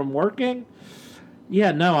there from working,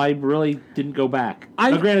 I really didn't go back.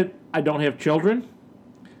 Granted, I don't have children,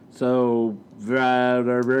 so there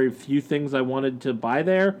are very few things I wanted to buy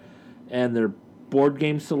there, and their board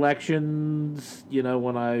game selections,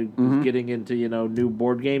 when I was getting into, new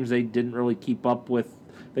board games, they didn't really keep up with.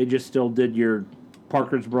 They just still did your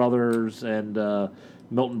Parker's Brothers and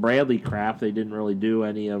Milton Bradley crap. They didn't really do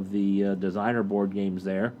any of the designer board games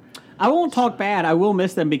there. I won't talk bad. I will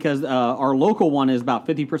miss them because our local one is about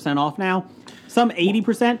 50% off now. some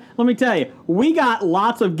 80%. Let me tell you, we got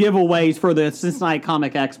lots of giveaways for the Cincinnati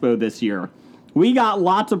Comic Expo this year. We got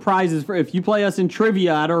lots of prizes for if you play us in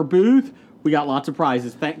trivia at our booth. We got lots of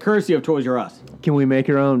prizes, courtesy of Toys R Us. Can we make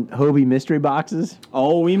our own Hobie mystery boxes?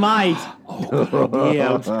 Oh, we might.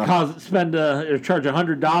 Yeah, charge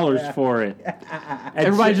 $100 for it.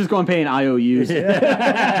 Everybody's just going to pay in IOUs.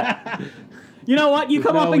 You know what? You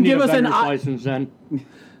come up and give us an license then.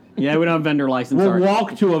 Yeah, we don't have vendor license. We'll sorry.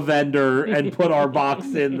 walk to a vendor and put our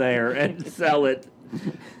box in there and sell it.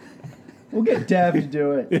 We'll get Dev to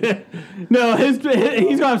do it. No, he's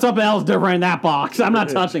going to have something else different in that box. I'm not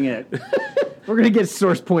touching it. We're going to get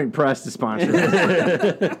Source Point Press to sponsor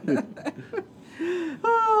it.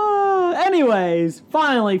 Anyways,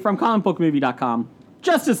 finally, from comicbookmovie.com,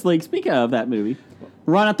 Justice League, speaking of that movie,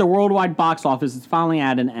 run at the worldwide box office is finally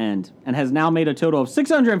at an end and has now made a total of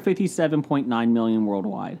 $657.9 million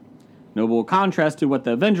worldwide. Notable contrast to what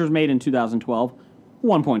the Avengers made in 2012,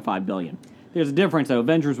 $1.5 billion. There's a difference, though.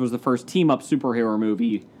 Avengers was the first team-up superhero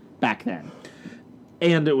movie back then.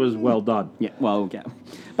 And it was well done. Yeah, well, yeah.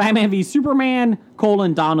 Batman v Superman,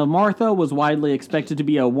 Dawn of Martha was widely expected to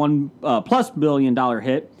be a $1+ billion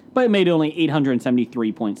hit, but it made only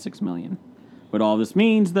 $873.6 million. What all this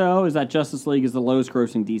means, though, is that Justice League is the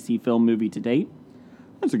lowest-grossing DC film movie to date.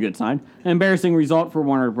 That's a good sign. An embarrassing result for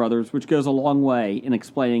Warner Brothers, which goes a long way in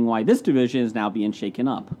explaining why this division is now being shaken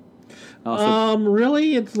up.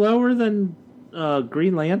 Really? It's lower than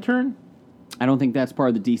Green Lantern? I don't think that's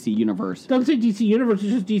part of the DC universe. Don't say DC Universe,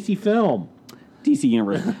 it's just DC Film. DC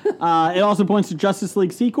universe. It also points to Justice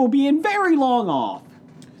League sequel being very long off.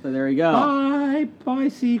 So there you go. Bye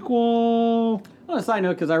sequel. On a side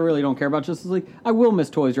note, because I really don't care about Justice League, I will miss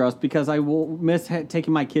Toys R Us because I will miss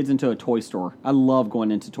taking my kids into a toy store. I love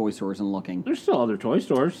going into toy stores and looking. There's still other toy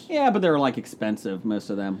stores. Yeah, but they're like expensive, most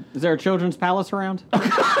of them. Is there a Children's Palace around?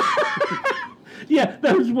 Yeah,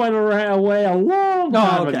 those went away a long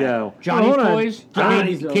time ago. Johnny's Toys?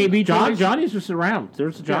 Johnny's KB Toys? Johnny's just around.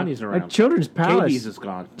 There's a Johnny's around. Children's Palace. KB's is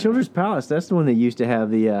gone. Children's Palace, that's the one that used to have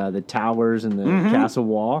the towers and the castle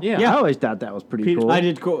wall. Yeah. I always thought that was pretty cool. I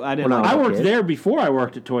did cool. I did. When I was a worked kid. there before I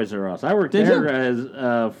worked at Toys R Us. I worked Did there you?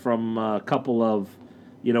 as from a couple of,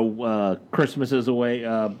 Christmases away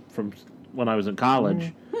from when I was in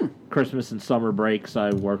college. Christmas and summer breaks, I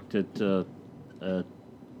worked at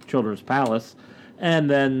Children's Palace. And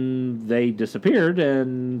then they disappeared,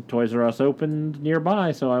 and Toys R Us opened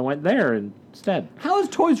nearby, so I went there instead. How is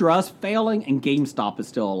Toys R Us failing and GameStop is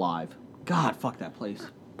still alive? God, fuck that place.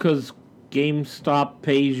 Because GameStop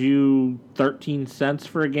pays you 13 cents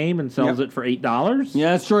for a game and sells it for $8?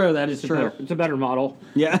 Yeah, that's true. That is true. It's a better model.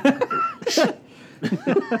 Yeah.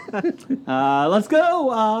 Let's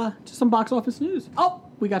go to some box office news. Oh,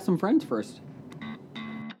 we got some friends first.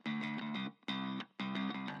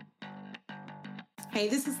 Hey,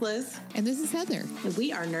 this is Liz. And this is Heather, And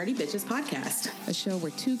we are Nerdy Bitches Podcast. a show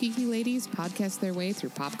where two geeky ladies podcast their way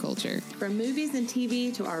through pop culture. From movies and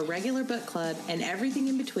TV to our regular book club and everything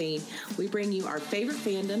in between, we bring you our favorite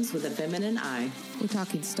fandoms with a feminine eye. We're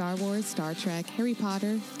talking Star Wars, Star Trek, Harry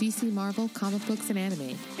Potter, DC, Marvel, comic books, and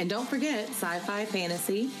anime. And don't forget sci-fi,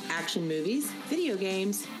 fantasy, action movies, video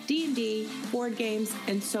games, D&D, board games,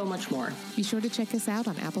 and so much more. Be sure to check us out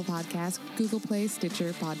on Apple Podcasts, Google Play,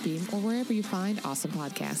 Stitcher, Podbean, or wherever you find awesome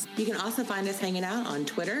podcasts. You can also find us hanging out on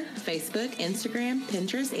Twitter, Facebook, Instagram,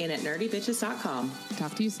 Pinterest, and at nerdybitches.com.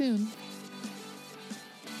 Talk to you soon.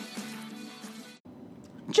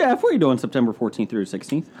 Jeff, what are you doing September 14th through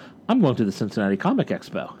 16th? I'm going to the Cincinnati Comic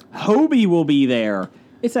Expo. Hobie will be there.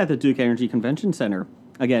 It's at the Duke Energy Convention Center.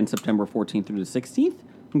 Again, September 14th through the 16th. You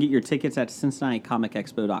can get your tickets at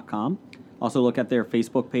CincinnatiComicExpo.com. Also look at their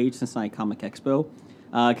Facebook page, Cincinnati Comic Expo,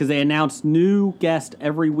 because they announce new guests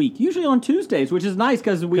every week, usually on Tuesdays, which is nice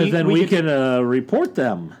because we can report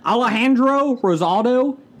them. Alejandro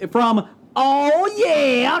Rosado from Oh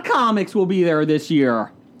Yeah Comics will be there this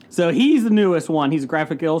year. So he's the newest one. He's a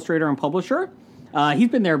graphic illustrator and publisher. He's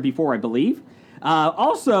been there before, I believe.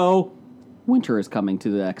 Also, winter is coming to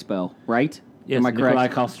the expo, right? Yes, Am I correct? Nikolai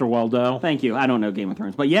Coster-Waldau. Thank you. I don't know Game of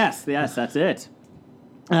Thrones, but yes, that's it.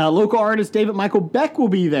 Local artist David Michael Beck will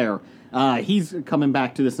be there. He's coming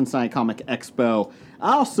back to the Cincinnati Comic Expo.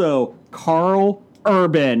 Also, Carl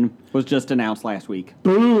Urban was just announced last week.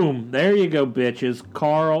 Boom. There you go, bitches.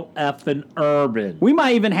 Carl effing Urban. We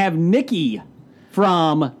might even have Nikki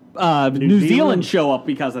from New Zealand show up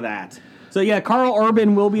because of that. So yeah, Carl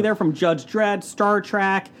Urban will be there from Judge Dredd, Star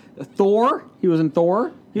Trek, Thor. He was in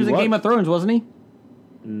Thor. He was in Game of Thrones, wasn't he?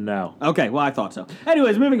 No. Okay, well, I thought so.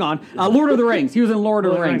 Anyways, moving on. Lord of the Rings. He was in Lord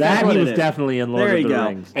of the Rings. That That's what he it was is. definitely in Lord There of you the go.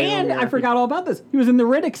 Rings. And I forgot all about this. He was in the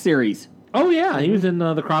Riddick series. Oh, yeah. He was in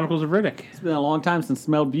the Chronicles of Riddick. It's been a long time since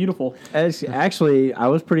Smelled Beautiful. Actually, I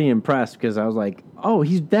was pretty impressed because I was like, oh,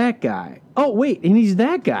 he's that guy. Oh, wait, and he's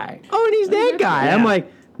that guy. Oh, and he's that guy. Yeah. I'm like,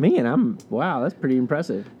 man, wow, that's pretty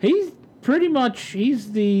impressive. He's pretty much,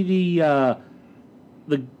 he's the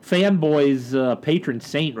fanboys' patron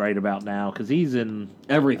saint right about now because he's in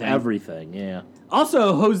Everything. Everything, yeah.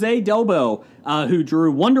 Also, Jose Delbo, who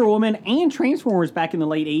drew Wonder Woman and Transformers back in the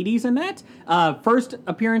late 80s and that. First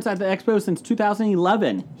appearance at the Expo since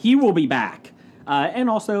 2011. He will be back. And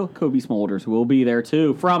also, Kobe Smulders will be there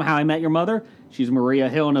too. From How I Met Your Mother. She's Maria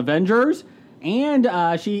Hill in Avengers. And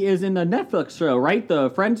she is in the Netflix show, right? The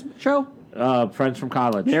Friends show? Friends from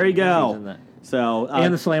College. There you She's in go. that. So,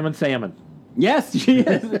 And the Slammin' Salmon. yes, she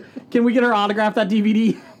is. Can we get her autograph that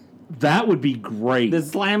DVD? That would be great. The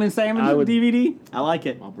Slam and Salmon I would- DVD? I like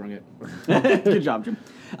it. I'll bring it. Good job, Jim.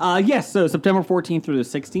 Yes, so September 14th through the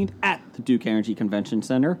 16th at the Duke Energy Convention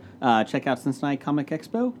Center. Check out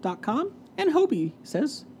CincinnatiComicExpo.com. And Hobie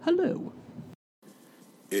says hello.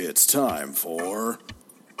 It's time for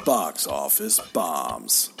Box Office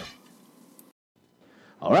Bombs.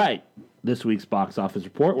 All right. This week's box office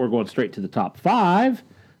report, we're going straight to the top 5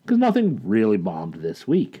 because nothing really bombed this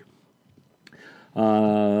week.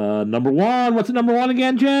 Number 1. What's the number 1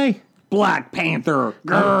 again, Jay? Black Panther.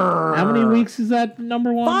 How many weeks is that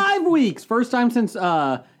number 1? 5 weeks. First time since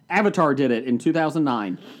Avatar did it in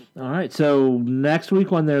 2009. All right. So next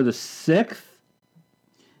week when they're the 6th.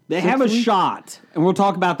 They have a weeks? shot, and we'll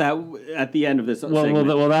talk about that at the end of this segment.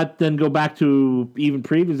 Will that then go back to even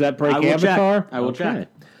previous? Does that break I will Avatar? check. I will check.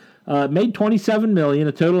 Made $27 million,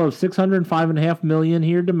 a total of $605.5 million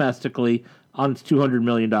here domestically on its $200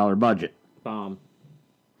 million budget. Bomb.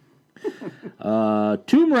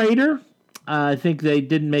 Tomb Raider, I think they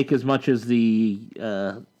didn't make as much as the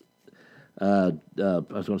I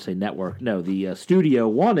was going to say network. No, the studio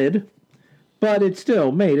wanted, but it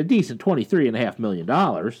still made a decent $23.5 million.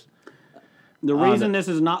 The reason this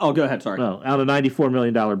is not... Oh, go ahead, sorry. No, out of $94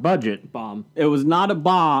 million budget. Bomb. It was not a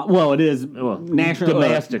bomb. Well, it is national,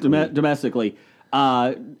 domestically.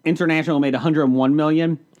 International made $101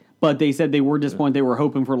 million, but they said they were disappointed. They were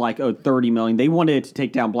hoping for like $30 million. They wanted it to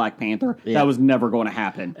take down Black Panther. Yeah. That was never going to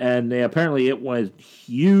happen. And apparently it was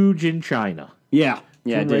huge in China. Yeah.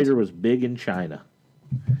 Tomb Raider was big in China.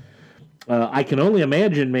 I Can Only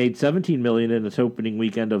Imagine made $17 million in its opening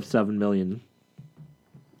weekend of $7 million.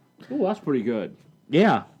 Oh, that's pretty good.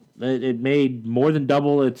 Yeah, it made more than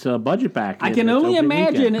double its budget back. I Can Only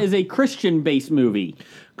Imagine is a Christian-based movie.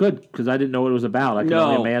 Good, because I didn't know what it was about. I Can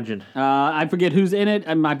Only Imagine. I forget who's in it.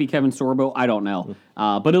 It might be Kevin Sorbo. I don't know.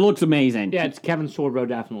 But it looks amazing. Yeah, it's Kevin Sorbo,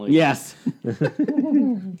 definitely. Yes.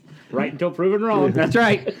 Right until proven wrong. That's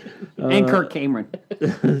right. And Kirk Cameron.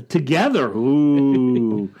 Together.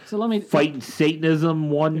 Ooh. So let me... Fighting Satanism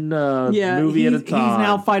one movie at a time. He's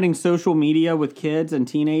now fighting social media with kids and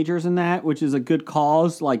teenagers and that, which is a good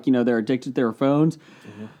cause. Like, they're addicted to their phones.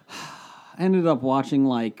 I ended up watching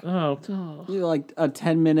like a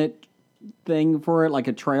 10-minute thing for it, like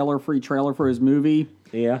a free trailer for his movie.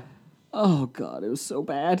 Yeah. Oh, God, it was so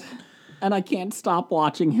bad. And I can't stop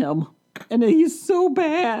watching him. And he's so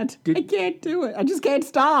bad. I can't do it. I just can't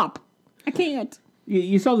stop. I can't.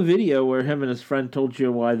 You saw the video where him and his friend told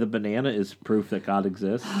you why the banana is proof that God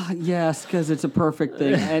exists. Yes, because it's a perfect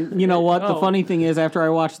thing. And you know what? The funny thing is, after I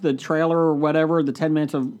watched the trailer or whatever, the 10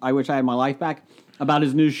 minutes of I Wish I Had My Life Back, about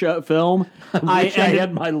his new film. I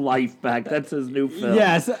had my life back. That's his new film.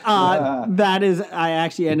 Yes, that is. I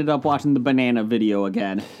actually ended up watching the banana video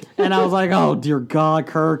again, and I was like, "Oh dear God,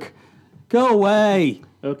 Kirk, go away."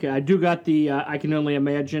 Okay, I do got the I Can Only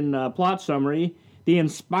Imagine plot summary. The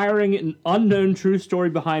inspiring and unknown true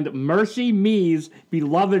story behind Mercy Me's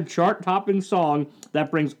beloved chart-topping song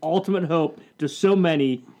that brings ultimate hope to so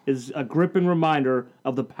many is a gripping reminder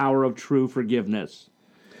of the power of true forgiveness.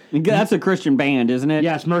 That's a Christian band, isn't it?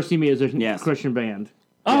 Yes, Mercy Me is a Christian band.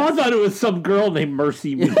 Oh, yes. I thought it was some girl named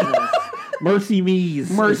Mercy Me. Mercy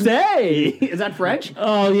Me's. Mercy! Is that French?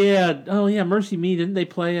 Oh, yeah. Mercy Me. Didn't they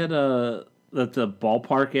play at the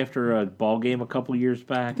ballpark after a ball game a couple years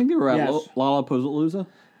back? I think they were at Lollapalooza.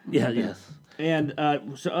 Yeah, yes. And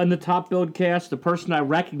so on the top billed cast, the person I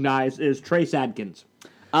recognize is Trace Adkins.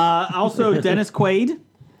 Also, Dennis Quaid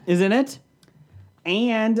is in it.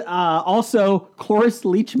 And also Cloris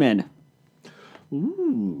Leachman.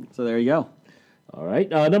 Ooh. So there you go. All right.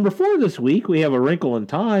 Number 4 this week, we have A Wrinkle in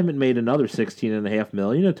Time. It made another $16.5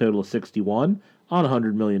 million, a total of $61 on a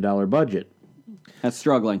 $100 million budget. That's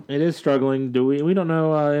struggling. It is struggling. We don't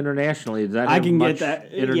know internationally. Does that have much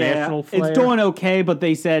international flair? It's doing okay, but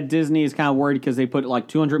they said Disney is kind of worried because they put like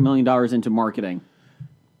 $200 million into marketing.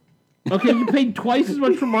 Okay, you paid twice as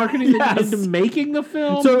much for marketing than you did to making the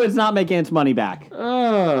film? So it's not making its money back.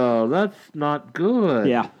 Oh, that's not good.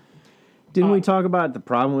 Yeah. Didn't we talk about the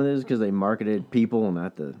problem with it is because they marketed people,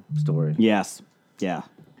 not the story? Yes. Yeah.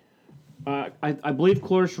 I believe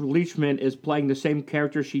Cloris Leachman is playing the same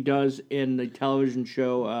character she does in the television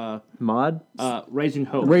show Maude? Raising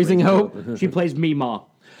Hope. Raising Hope. She plays Mima.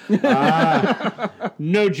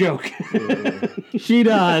 No joke. She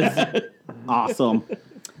does. Awesome.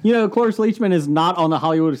 You know, Cloris Leachman is not on the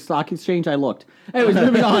Hollywood Stock Exchange. I looked. Anyways,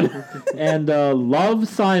 moving on. And Love,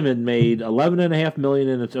 Simon made $11.5 million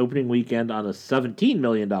in its opening weekend on a $17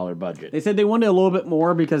 million budget. They said they wanted a little bit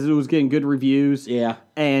more because it was getting good reviews. Yeah.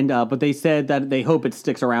 And but they said that they hope it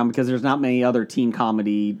sticks around because there's not many other teen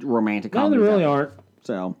comedy, romantic No, comedies. there really out aren't. there.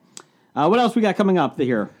 So, what else we got coming up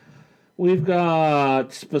here? We've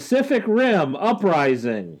got Pacific Rim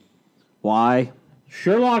Uprising. Why?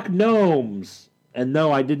 Sherlock Gnomes. And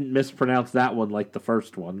no, I didn't mispronounce that one like the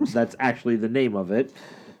first one. That's actually the name of it.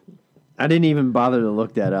 I didn't even bother to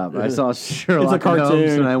look that up. I saw Sherlock It's a cartoon.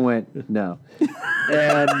 Gnomes and I went, no.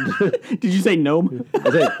 And Did you say gnome?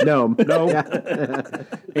 I said, no.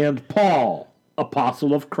 and Paul,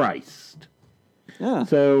 Apostle of Christ. Yeah.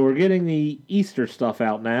 So we're getting the Easter stuff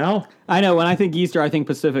out now. I know. When I think Easter, I think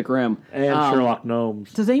Pacific Rim. And Sherlock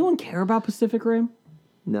Gnomes. Does anyone care about Pacific Rim?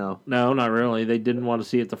 No. No, not really. They didn't want to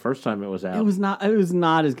see it the first time it was out. It was not. It was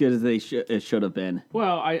not as good as it should have been.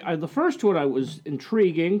 Well, I the first one I was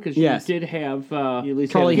intriguing because Yes. you did have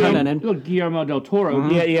Charlie Hunnam. Guillermo del Toro.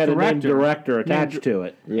 Yeah, you had a named director attached to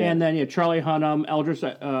it. And then Charlie Hunnam,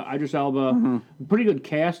 Idris Elba. Pretty good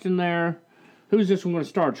cast in there. Who's this one going to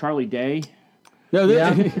star? Charlie Day? No,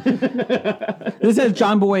 this has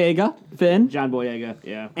John Boyega, Finn, John Boyega,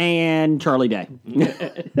 yeah. and Charlie Day.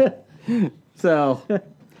 So,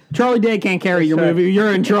 Charlie Day can't carry your movie.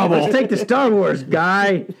 You're in trouble. Let's take the Star Wars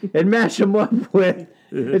guy and mash him up with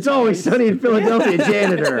It's Always Sunny in Philadelphia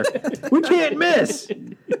janitor. We can't miss.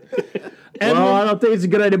 Well, I don't think it's a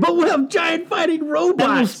good idea, but we'll have giant fighting robots.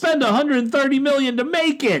 And we'll spend $130 million to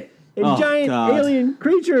make it. And giant God. alien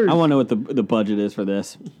creatures. I want to know what the budget is for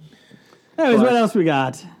this. Anyways, what else we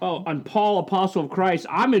got? Oh, on Paul, Apostle of Christ,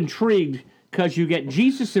 I'm intrigued because you get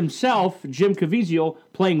Jesus himself, Jim Caviezel,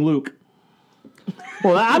 playing Luke.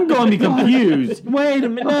 Well, I'm going to be confused. Wait a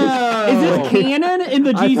minute. No. Is this canon in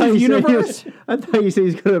the Jesus universe? I thought you said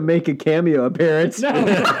he's going to make a cameo appearance. Got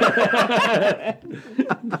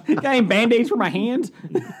any Band-Aids for my hands?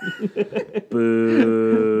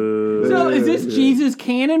 Boo. So is this Jesus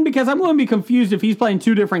canon? Because I'm going to be confused if he's playing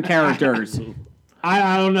two different characters.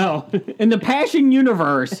 I don't know. In the Passion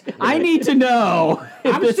universe, I need to know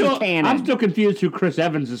if this is canon. I'm still confused who Chris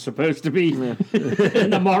Evans is supposed to be in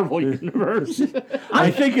the Marvel universe.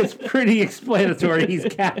 I think it's pretty explanatory. He's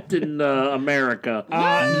Captain America,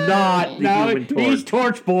 not the Human Torch. He's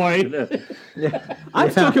Torch Boy.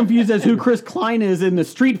 I'm still confused as who Chris Klein is in the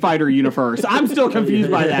Street Fighter universe. I'm still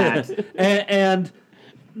confused by that. And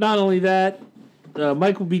not only that,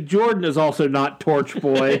 Michael B. Jordan is also not Torch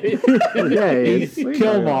Boy. He's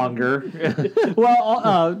Killmonger.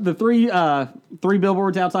 Well, the three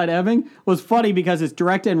billboards outside Ebbing was funny because it's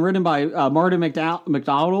directed and written by Martin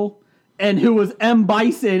McDowell, and who was M.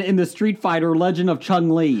 Bison in the Street Fighter Legend of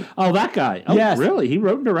Chun-Li. Oh, that guy. Oh, yes. Really? He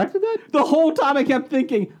wrote and directed that? The whole time I kept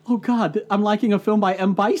thinking, oh God, I'm liking a film by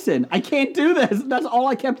M. Bison. I can't do this. That's all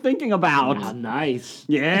I kept thinking about. Oh, nice.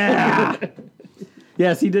 Yeah.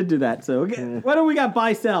 Yes, he did do that. So, what do we got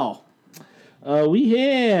buy sell? We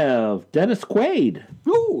have Dennis Quaid.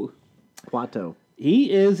 Ooh. Quato.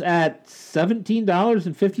 He is at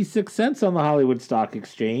 $17.56 on the Hollywood Stock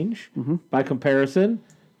Exchange. Mm-hmm. By comparison,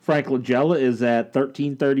 Frank Langella is at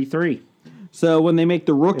 $13.33. So when they make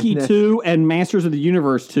The Rookie 2 and Masters of the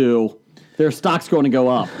Universe 2, their stock's going to go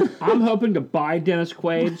up. I'm hoping to buy Dennis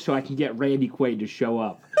Quaid so I can get Randy Quaid to show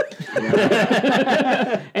up.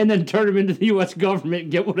 And then turn him into the U.S. government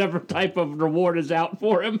and get whatever type of reward is out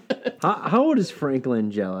for him. How old is Frank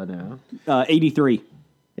Langella now? 83.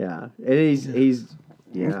 Yeah. And he's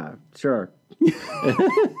yeah, sure.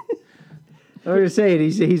 I was just saying,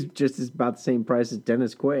 he's just about the same price as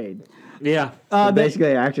Dennis Quaid. Yeah.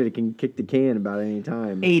 Basically, an actor that can kick the can about any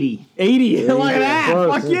time. 80. Look at that.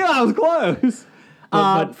 Close. Fuck yeah, I was close.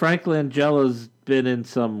 But Frank Langella's been in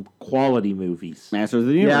some quality movies. Masters of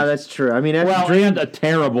the Universe. Yeah, that's true. I mean, and a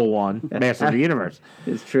terrible one, Masters of the Universe.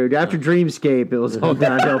 It's true. After Dreamscape, it was all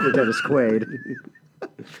downhill for Dennis Quaid.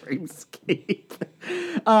 Dreamscape.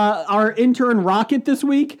 Our intern Rocket this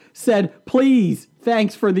week said, please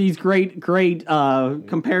thanks for these great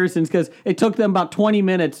comparisons, because it took them about 20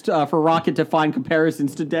 minutes for Rocket to find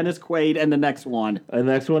comparisons to Dennis Quaid and the next one. The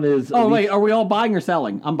next one is... Oh, wait, are we all buying or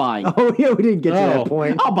selling? I'm buying. Oh, yeah, we didn't get to that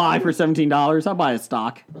point. I'll buy for $17. I'll buy a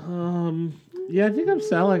stock. Yeah, I think I'm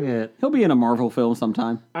selling it. He'll be in a Marvel film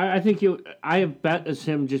sometime. I think I have bet as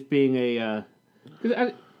him just being a...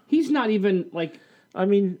 he's not even, like... I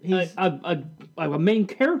mean, he's... a main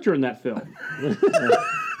character in that film.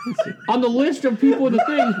 On the list of people in the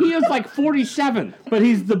thing, he is like 47. But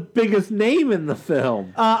he's the biggest name in the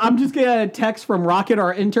film. I'm just getting a text from Rocket,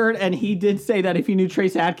 our intern, and he did say that if he knew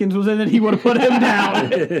Trace Adkins was in it, he would have put him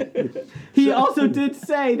down. He also did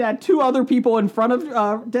say that 2 other people in front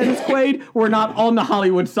of Dennis Quaid were not on the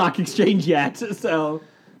Hollywood Stock Exchange yet, so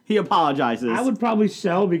he apologizes. I would probably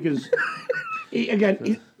sell because,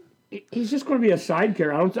 he's just going to be a side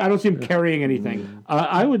character. I don't see him carrying anything.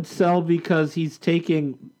 I would sell because he's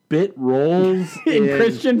taking bit roles in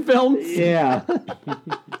Christian films? Yeah.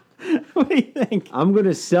 What do you think? I'm going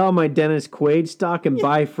to sell my Dennis Quaid stock and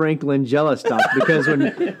buy Frank Langella stock, because when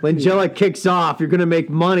Langella kicks off, you're going to make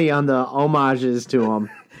money on the homages to him.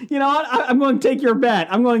 You know what? I'm going to take your bet.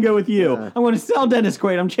 I'm going to go with you. I'm going to sell Dennis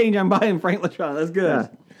Quaid. I'm buying Frank Langella. That's good. Yeah.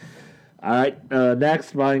 All right,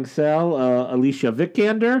 next, buying sell, Alicia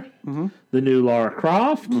Vikander, the new Lara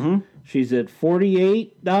Croft. She's at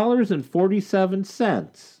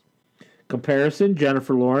 $48.47. Comparison,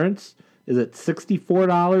 Jennifer Lawrence is at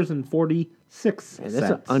 $64.46. Man, that's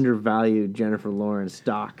an undervalued Jennifer Lawrence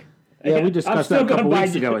stock. Yeah, we discussed that a couple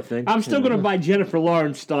weeks ago, I think. I'm still going to buy Jennifer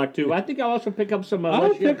Lawrence stock, too. I think I'll also pick up some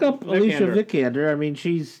I'll pick up Alicia Vikander. I mean,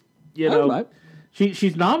 she's,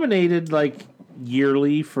 she's nominated, like,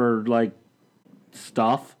 yearly for, like,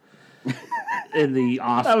 stuff in the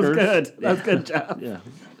Oscars. That was good. That was good job. Yeah.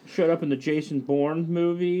 Showed up in the Jason Bourne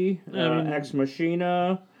movie, Ex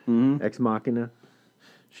Machina. Ex Machina.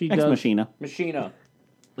 Ex Machina. Machina.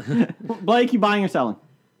 Blake, you buying or selling?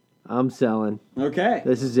 I'm selling. Okay.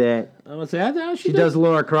 This is it. I'm gonna say she does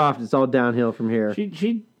Lara Croft. It's all downhill from here.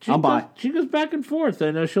 I'll buy. She goes back and forth.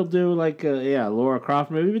 I know she'll do like Lara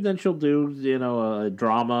Croft movie, but then she'll do a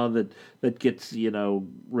drama that gets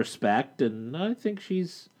respect, and I think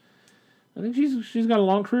she's got a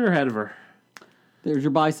long career ahead of her. There's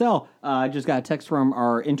your buy sell. I just got a text from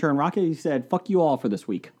our intern Rocket. He said, "Fuck you all for this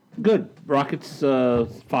week." Good. Rocket's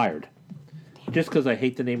fired. Just because I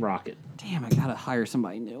hate the name Rocket. Damn, I gotta hire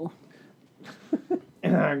somebody new.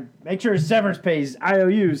 Make sure Severance pays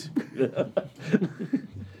IOUs.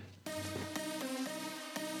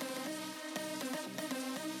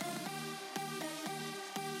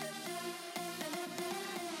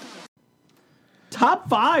 Top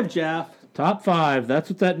 5, Jeff. Top 5. That's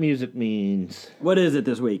what that music means. What is it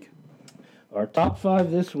this week? Our top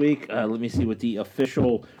 5 this week. Let me see what the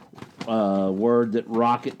official word that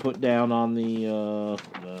Rocket put down on the...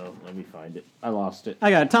 let me find it. I lost it.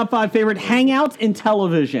 I got top 5 favorite hangouts in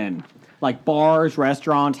television. Like bars,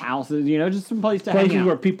 restaurants, houses, just some place to hang out. Places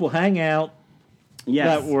where people hang out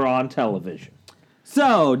that were on television.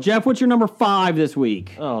 So, Jeff, what's your number 5 this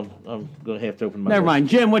week? Oh, I'm going to have to open my Never list. mind.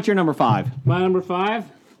 Jim, what's your number 5? My number 5?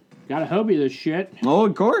 Gotta Hobie this shit. Oh,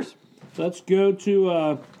 of course. Let's go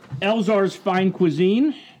to Elzar's Fine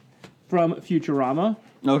Cuisine from Futurama.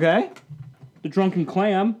 Okay. The Drunken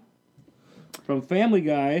Clam from Family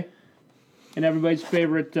Guy. And everybody's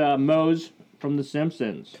favorite Moe's from The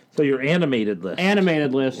Simpsons. So your animated list.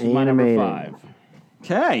 Animated list is my number 5.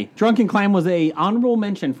 Okay. Drunken Clam was a honorable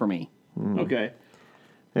mention for me. Okay.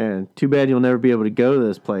 And too bad you'll never be able to go to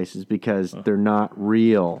those places because they're not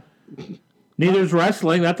real. Neither is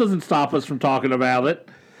wrestling. That doesn't stop us from talking about it.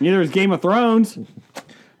 Neither is Game of Thrones.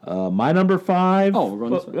 My number 5. Oh, we're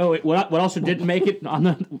going this way. Oh, wait, what also didn't make it on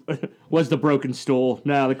the was the Broken Stool.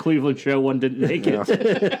 No, the Cleveland Show one didn't make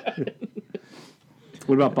it.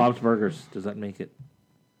 What about Bob's Burgers? Does that make it?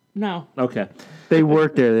 No. Okay. They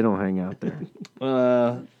work there. They don't hang out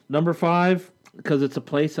there. Number 5, because it's a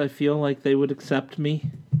place I feel like they would accept me.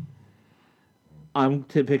 I'm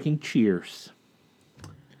picking Cheers.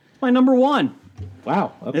 My number 1.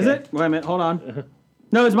 Wow. Okay. Is it? Wait a minute. Hold on.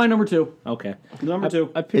 No, it's my number 2. Okay. Number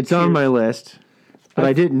 2. It's on my list, but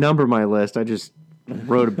I didn't number my list. I just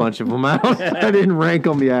wrote a bunch of them out. I didn't rank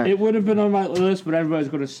them yet. It would have been on my list, but everybody's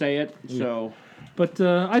going to say it, so... But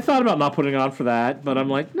I thought about not putting it on for that, but I'm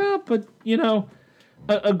like, no, but,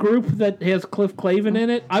 a group that has Cliff Clavin in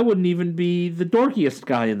it, I wouldn't even be the dorkiest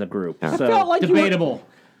guy in the group. I So felt like Debatable.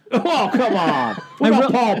 Oh, come on. What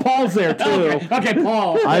about Paul? Paul's there, too. Okay,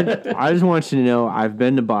 Paul. I just want you to know I've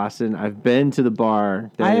been to Boston. I've been to the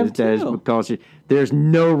bar. I have that is too. culture. There's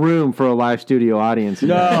no room for a live studio audience.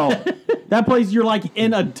 No. That place, you're like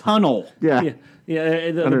in a tunnel. Yeah.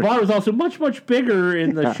 Yeah, the bar was also much, much bigger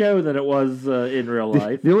in the show than it was in real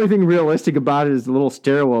life. The only thing realistic about it is the little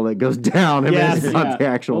stairwell that goes down. I mean, it's not the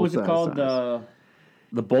actual. What was it called?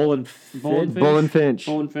 The Bull and Finch. Bull and Finch.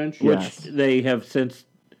 Bull and Finch. Which they have since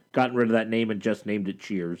gotten rid of that name and just named it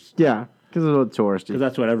Cheers. Yeah, because it's a little touristy. Because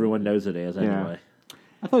that's what everyone knows it as anyway.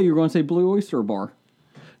 I thought you were going to say Blue Oyster Bar.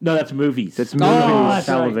 No, that's movies. That's movies. Oh, that's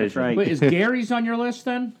television. right. Wait, is Gary's on your list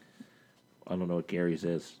then? I don't know what Gary's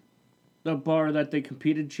is. The bar that they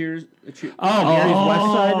competed Gary's West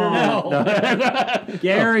Side? No.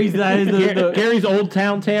 Gary's, that is the Gary's Old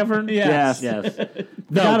Town Tavern? Yes.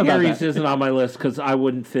 No, Gary's isn't on my list because I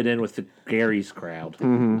wouldn't fit in with the Gary's crowd.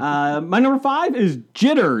 My number 5 is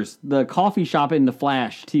Jitters, the coffee shop in the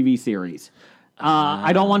Flash TV series.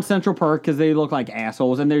 I don't want Central Perk because they look like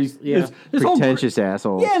assholes, and there's this pretentious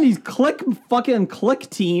assholes. Yeah, and these click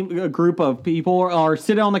team group of people are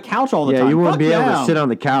sitting on the couch all the time. Yeah, you wouldn't be able to sit on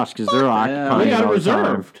the couch because they're occupied. We got all the time.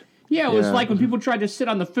 reserved. Yeah, it was like when people tried to sit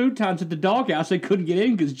on the futons at the doghouse, they couldn't get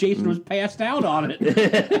in because Jason was passed out on it.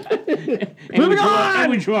 Moving on! And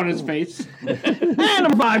we drew on his face. And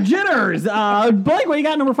number 5, Jitters. Blake, what you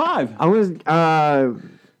got number 5? I was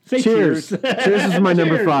Say Cheers. Cheers is my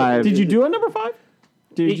number 5. Did you do a number 5?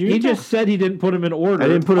 He just said he didn't put him in order. I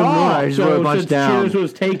didn't put him in order. I just wrote a bunch down. Cheers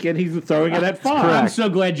was taken, he's throwing it at 5. I'm so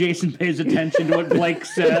glad Jason pays attention to what Blake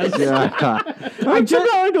says. I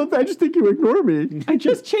just think you ignore me. I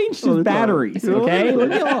just changed his batteries, okay? Leave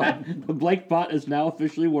me alone. The Blake bot is now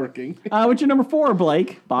officially working. What's your number 4,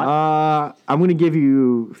 Blake? Bot? I'm going to give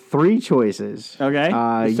you 3 choices. Okay.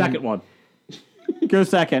 The second one. Go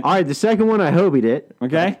second. All right, the second one, I hobied it.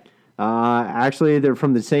 Okay. Actually, they're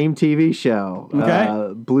from the same TV show.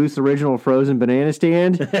 Okay. Bluth's original Frozen Banana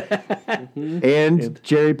Stand and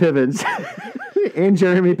Jerry Pivens. And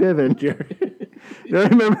Jeremy Piven. Do you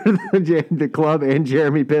remember the club and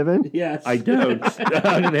Jeremy Piven? Yes. I don't.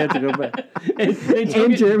 I'm going to have to go back.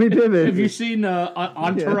 And Jeremy Piven. Have you seen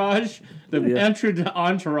Entourage? The entrance to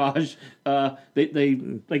Entourage, they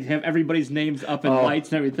like have everybody's names up in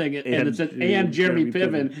lights and everything, and it said and Jeremy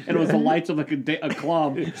Piven, and it was the lights of like a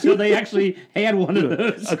club. So they actually had one of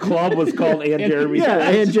those. A club was called and Jeremy Piven. Yeah,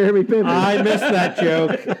 and Jeremy Piven. I missed that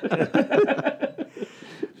joke.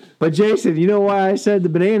 But Jason, you know why I said the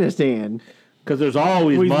banana stand? Because there's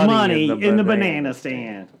always money in the banana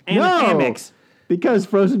stand. And no, hammocks. Because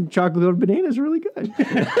frozen chocolate covered bananas are really good.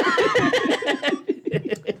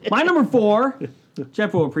 My number 4,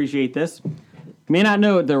 Jeff will appreciate this. May not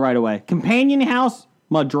know it though right away. Companion House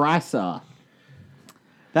Madrasa.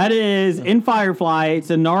 That is in Firefly. It's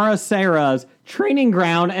Inara Sarah's training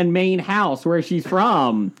ground and main house where she's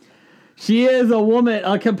from. She is a woman,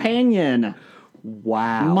 a companion.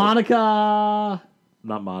 Wow. Monica.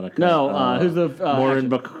 Not Monica. No, who's the Maureen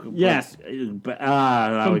yes. From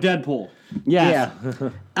Deadpool. Yes.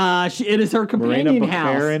 Yeah. It is her companion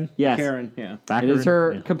house. Karen? Yes. Karen, yeah. It is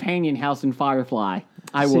her companion house in Firefly.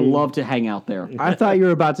 I would love to hang out there. I thought you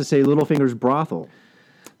were about to say Littlefinger's brothel.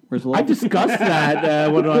 I discussed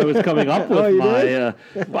that when I was coming up with my.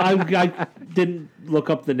 I didn't look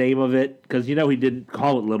up the name of it because he didn't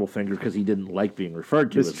call it Littlefinger because he didn't like being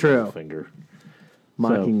referred to as Littlefinger.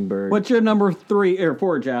 Mockingbird. What's your number 3 or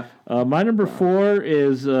 4, Jeff? My number 4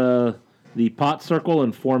 is the Pot Circle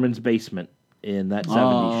in Foreman's Basement in that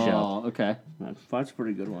 70s show. Oh, okay. That's a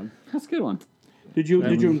pretty good one. That's a good one. Did you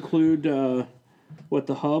include the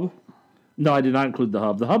hub? No, I did not include the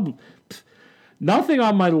hub. The hub. Nothing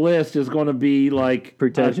on my list is going to be like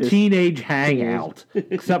pretentious a teenage hangout,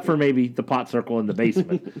 except for maybe the Pot Circle in the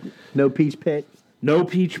basement. No peach pit. No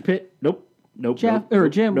peach pit. Nope. Jeff or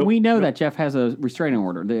Jim, we know that Jeff has a restraining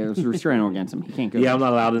order. There's a restraining order against him. He can't go. Yeah, I'm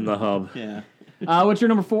not allowed in the hub. Yeah. What's your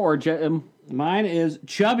number 4, Jim? Mine is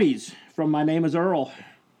Chubby's from My Name Is Earl.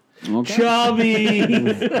 Okay. Chubby.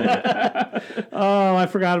 Oh, I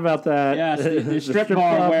forgot about that. Yes, the strip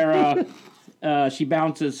bar where she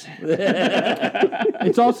bounces.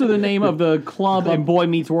 It's also the name of the club in Boy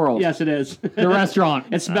Meets World. Yes, it is. The restaurant.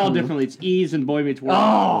 It's spelled differently. It's E's in Boy Meets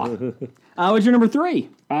World. Oh. What's your number 3?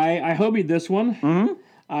 I hobied this one. Mm-hmm.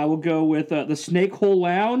 I will go with the Snake Hole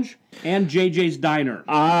Lounge and JJ's Diner.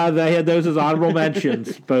 They had those as honorable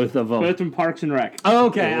mentions, both of them. Both from Parks and Rec.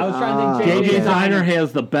 Okay, I was trying to think. JJ's Diner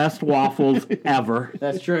has the best waffles ever.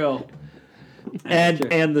 That's true.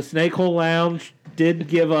 And the Snake Hole Lounge did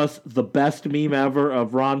give us the best meme ever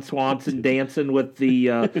of Ron Swanson dancing with the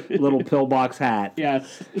little pillbox hat.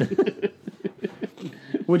 Yes.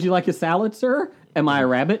 Would you like a salad, sir? Am I a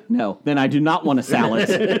rabbit? No. Then I do not want a salad.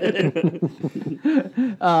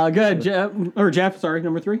 Good. Jeff, sorry,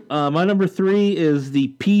 number 3? My number 3 is the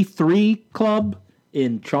P3 Club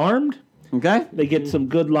in Charmed. Okay. They get some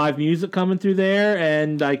good live music coming through there,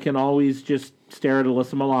 and I can always just stare at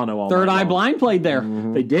Alyssa Milano all Third night Eye long. Blind played there.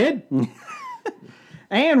 They did?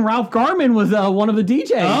 And Ralph Garman was one of the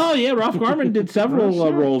DJs. Oh, yeah, Ralph Garman did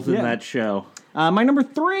several roles in Yeah. that show. My number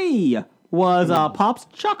 3 was Pop's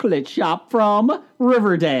Chocolate Shop from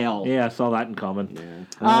Riverdale. Yeah, I saw that in common.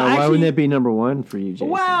 why actually- wouldn't that be number 1 for you, Jason?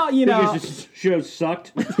 Well, you know, Because this show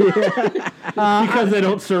sucked. Because they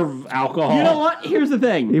don't serve alcohol. you know what? Here's the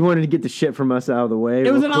thing. He wanted to get the shit from us out of the way.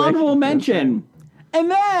 It was real an quick. honorable mention. And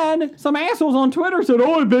then some assholes on Twitter said,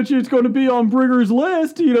 "Oh, I bet you it's going to be on Brigger's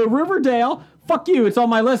list. You know, Riverdale. Fuck you. It's on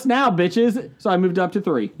my list now, bitches." So I moved up to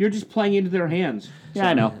 3. You're just playing into their hands. Yeah,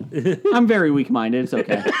 I know. I'm very weak-minded. It's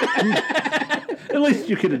okay. At least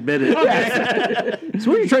you can admit it.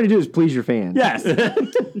 So what you're trying to do is please your fans. Yes.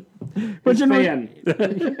 What's your Fan.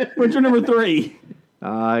 What's your number 3?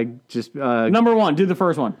 Just Number 1. Do the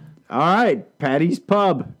first one. all right, Patty's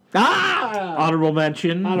Pub. Honorable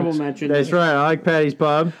mention. Honorable mention. That's right. I like Patty's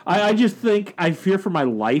Pub. I just think I fear for my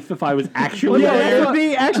life if I was actually Yeah, there. that would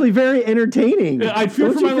be actually very entertaining. I'd fear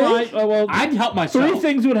Don't for you my think? life. Well, I'd help myself. 3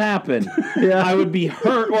 things would happen. Yeah. I would be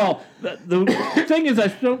hurt. Well, the thing is, I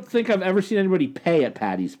don't think I've ever seen anybody pay at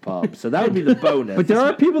Patty's Pub, so that would be the bonus. But there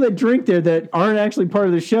are people that drink there that aren't actually part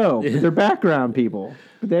of the show. They're background people.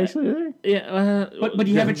 But they actually are there. yeah, But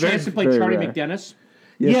you have a chance to play very Charlie rare. McDennis.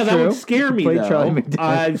 yeah, that true. would scare me Play though. Charlie McDennis.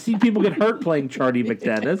 I've seen people get hurt playing Charlie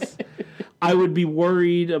McDennis. I would be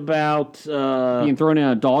worried about Being thrown in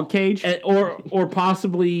a dog cage. or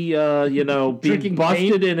possibly being Drinking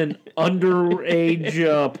busted in an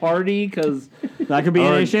underage party because That could be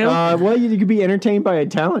an issue. Well, you could be entertained by a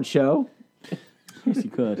talent show. Yes,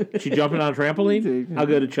 you could. she jumping on a trampoline. I'll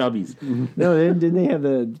go to Chubby's. No, didn't they have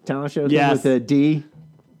the talent show thing Yes. with the D?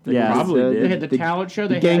 Yeah. Probably did. They had the talent show.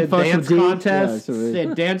 They gang had fuck dance with D? contests. Yeah, so they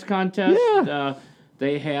had dance contest. Yeah.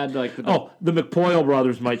 They had like the, Oh, the McPoyle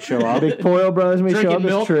brothers might show up. Big Poyle Brothers may show up. Drinking It's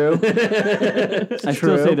milk. true. I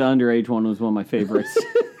still say the underage one was one of my favorites.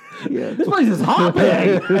 Yeah. This place is hopping.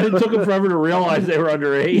 It took them forever to realize they were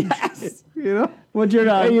underage. You know? What's your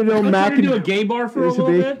Hey, you know, They Mac tried to do a could, gay bar for a This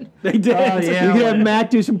would little be- bit. They did. yeah. you could have Mac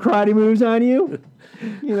do some karate moves on you.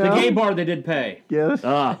 You The know? gay bar they did pay. Yes.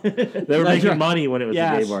 They were making right. money when it was a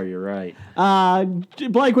Yes. gay bar. You're right.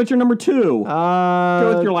 Blake, what's your number 2?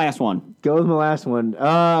 Go with your last one. Go with my last one.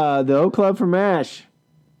 The O Club for MASH.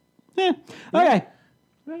 Okay.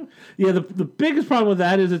 Yeah, the biggest problem with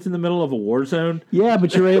that is it's in the middle of a war zone. Yeah,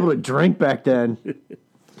 but you were able to drink back then.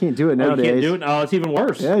 Can't do it Oh, nowadays. you can't do it. Oh, it's even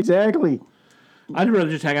worse. Yeah, exactly. I'd rather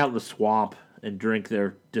just hang out in the swamp and drink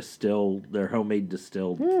their homemade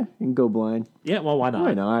distilled. Yeah, you can go blind. Yeah, well, why not?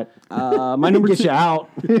 Why not? My number Get 2. you out.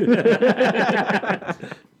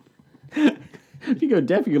 If you go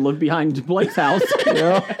deaf, you can look behind Blake's house.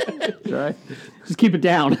 Yeah. That's right. Just keep it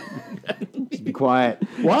down. Just be quiet.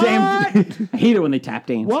 What? Damn. I hate it when they tap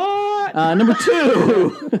dance. What? Number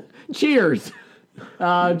 2. Cheers.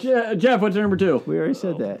 Jeff, what's your number 2? We already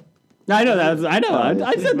said that. I know that. I know.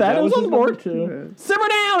 I said that. It was on the board. Simmer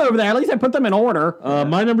down over there. At least I put them in order.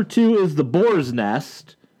 My number 2 is the Boar's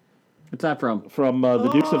Nest What's that from? from the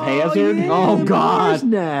Dukes of Hazzard. Yeah, Oh, God. Boar's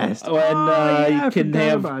Nest. And yeah, I you can forgot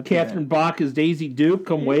have about Catherine Bach as Daisy Duke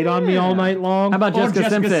come wait on me all night long. How about Or Jessica,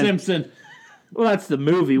 Jessica Simpson? Simpson. Well, that's the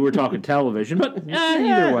movie. We're talking television, but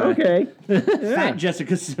either way. Okay. Fat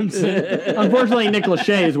Jessica Simpson. Unfortunately, Nick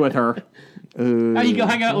Lachey is with her. How you go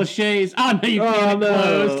hang out with Lachey's? Oh, no, you can't.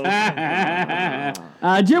 no. It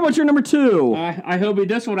closed. Jim, what's your number 2? I hope he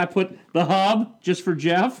does one. I put The Hub, just for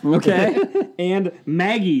Jeff. Okay. And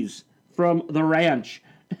Maggie's from The Ranch.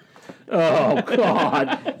 Oh,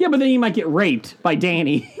 God. Yeah, but then you might get raped by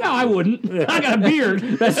Danny. No, I wouldn't. I got a beard.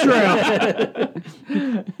 That's true.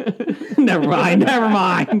 Never mind.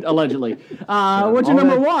 Allegedly. What's your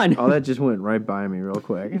number 1? Oh, that just went right by me real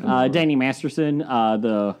quick. Danny Masterson,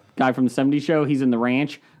 the guy from the 70s show, he's in The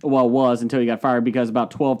Ranch. Well, was until he got fired because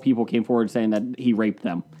about 12 people came forward saying that he raped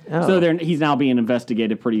them. Oh. So he's now being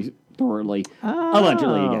investigated pretty thoroughly.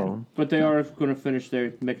 Allegedly again. But they are going to finish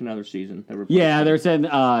make another season. Yeah, they're saying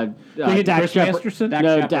Chris Dak Shepard. Masterson?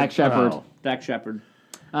 Dak Shepard. Oh. Dak Shepard.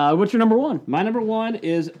 What's your number 1? My number 1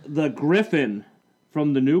 is The Griffin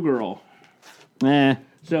from The New Girl.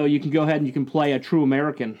 So you can go ahead and you can play a true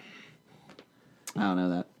American. I don't know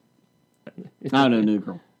that. I don't know New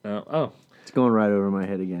Girl. Oh. It's going right over my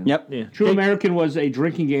head again. Yep. Yeah. True American was a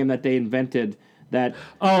drinking game that they invented that...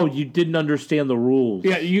 Oh, you didn't understand the rules.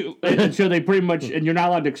 Yeah, and so they pretty much... And you're not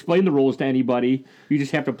allowed to explain the rules to anybody. You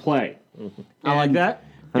just have to play. I like that.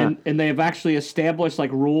 And they have actually established,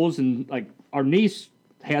 like, rules, and, like, our niece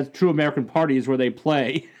has true American parties where they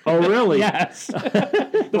play. Oh, really? Yes.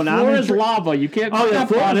 The floor is lava. You can't. Oh, yeah,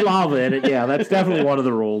 step on floor is it. lava in it. Yeah, that's definitely one of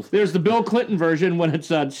the rules. There's the Bill Clinton version when it's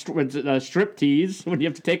a strip tease when you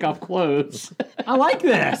have to take off clothes. I like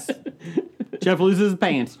this. Jeff loses his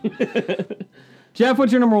pants. Jeff,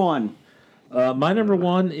 what's your number one? My number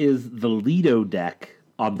one is the Lido deck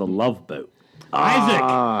on the Love Boat.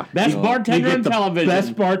 Isaac, best bartender You in get the television.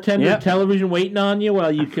 Best bartender in television waiting on you while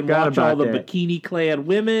you can Forgot watch all about the that. bikini-clad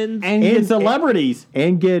women. And celebrities.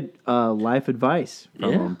 And get life advice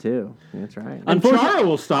from them, too. That's right. And Chara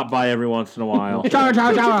will stop by every once in a while. Chara.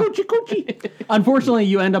 Coochie, coochie. Unfortunately,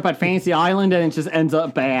 you end up at Fantasy Island and it just ends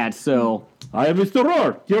up bad, so... I am Mr.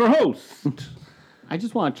 Rohr, your host. I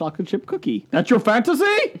just want a chocolate chip cookie. That's your fantasy?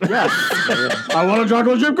 Yes. I want a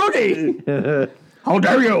chocolate chip cookie. How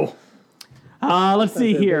dare you? Let's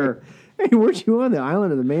see here. Hey, weren't you on the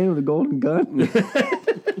island of the man with the golden gun?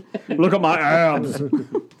 Look at my abs.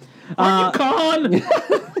 Con?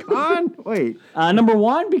 Wait. Number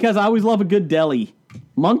one, because I always love a good deli.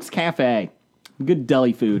 Monk's Cafe. Good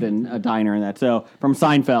deli food and a diner and that. So, from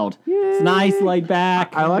Seinfeld. It's nice, laid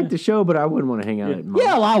back. I like the show, but I wouldn't want to hang out at Monk's.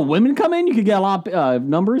 Yeah, a lot of women come in. You could get a lot of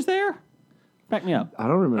numbers there. Back me up. I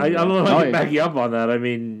don't remember. I don't know if I Oh, can yeah. back you up on that. I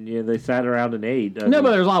mean, they sat around and ate. No,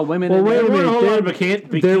 but there's a lot of women. Well, in wait there. a minute. a whole lot of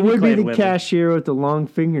bikini There would be clad the women. cashier with the long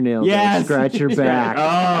fingernails that Yes. scratch your back.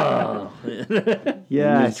 Oh. Miss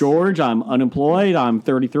Yes. George, I'm unemployed. I'm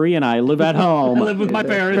 33 and I live at home. I live with my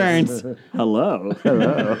parents. Hello.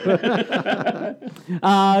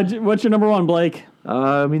 What's your number one, Blake?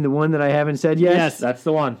 I mean, the one that I haven't said yet. Yes. That's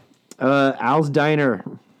the one. Al's Diner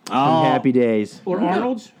from Happy Days. Or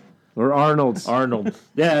Arnold's. Or Arnold's. Arnold.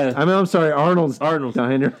 Yeah. I'm sorry, Arnold's Arnold's.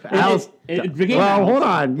 Diner. Al's. It became Well, Arnold's. hold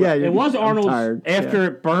on. Yeah, It was I'm Arnold's tired. After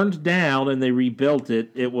it burned down and they rebuilt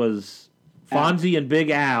it, it was Fonzie and Big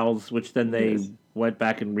Al's, which then they went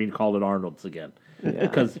back and recalled it Arnold's again.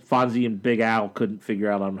 Because Fonzie and Big Al couldn't figure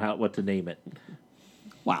out on what to name it.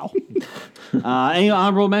 Wow. Any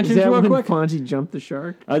honorable Is mentions that real when quick? Fonzie jumped the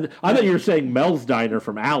shark? I thought you were saying Mel's Diner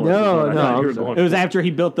from Alice. No, is what I no, thought you I'm were sorry. going It was for. after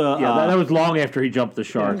he built the Yeah, that was long after he jumped the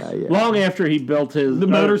shark. Yeah. Long after he built his... the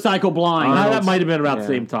motorcycle blind. that might have been about the Yeah.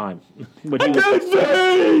 same time. When I he was- can't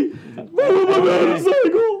see! Move my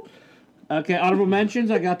motorcycle! Okay, honorable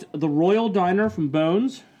mentions. I got the Royal Diner from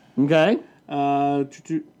Bones. Okay.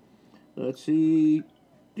 Let's see.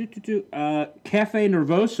 Cafe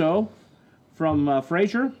Nervoso from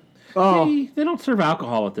Frasier. Oh, They don't serve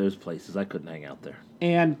alcohol at those places. I couldn't hang out there.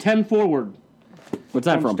 And 10 Forward what's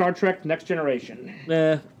that from? Star Trek Next Generation.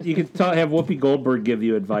 You could have Whoopi Goldberg give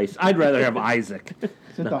you advice. I'd rather have Isaac. Is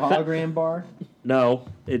it the hologram bar? No,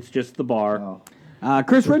 it's just the bar.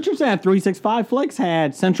 Chris Richardson at 365 Flicks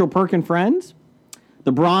had Central Perk and Friends,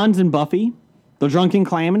 The Bronze and Buffy, The Drunken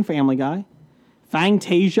Clam and Family Guy,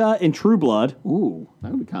 Fangtasia and True Blood. Ooh,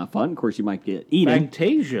 that would be kind of fun. Of course, you might get eating.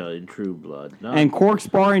 Fantasia in True Blood. No, And Quark's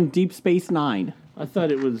Bar in Deep Space Nine. I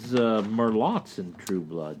thought it was Merlots in True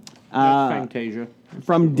Blood. Fantasia.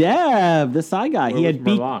 From Dev, the side guy. He Where had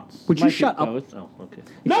was Merlots? Would you Might shut get up? both. Oh, okay.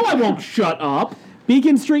 No, I won't shut up.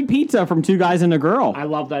 Beacon Street Pizza from Two Guys and a Girl. I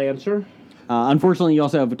love that answer. Unfortunately, you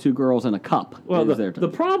also have two girls and a cup. Well, Is there the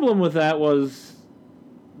problem with that was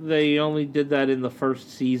they only did that in the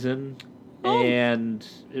first season, and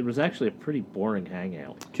it was actually a pretty boring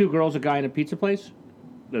hangout. 2 girls, a guy in a pizza place?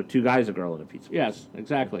 No, 2 guys, a girl, and a pizza. Yes,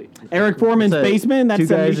 exactly. Eric Foreman's So, Basement. That's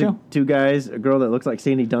 70 show. two guys, a girl that looks like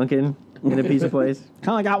Sandy Duncan in a pizza place.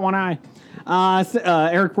 Kind of got one eye.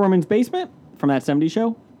 Eric Foreman's Basement from that 70s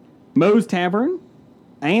show. Moe's Tavern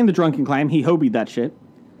and The Drunken Clam. He hobied that shit.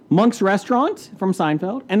 Monk's Restaurant from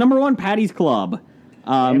Seinfeld. And number 1, Patty's Club.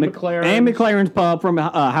 And McLaren's. And McLaren's Pub from How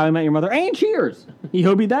I Met Your Mother. And Cheers. He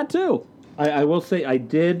hobied that too. I will say I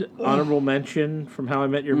did honorable mention from How I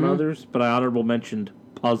Met Your Mothers, but I honorable mentioned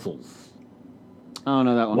Puzzles. I don't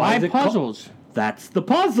know that one. Why is it puzzles? That's the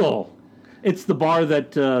puzzle. It's the bar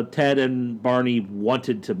that Ted and Barney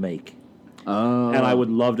wanted to make. Oh. And I would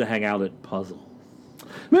love to hang out at Puzzle.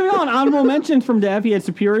 Moving on. Honorable mentions from Dev. He had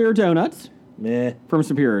Superior Donuts Meh. from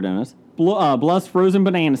Superior Donuts. Bluff's Frozen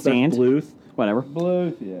Banana Stand. Bluth. Whatever.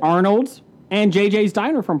 Bluth, yeah. Arnold's, and JJ's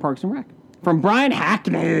Diner from Parks and Rec. From Brian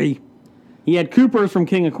Hackney. He had Cooper's from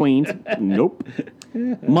King of Queens. Nope.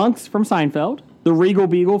 Monk's from Seinfeld. The Regal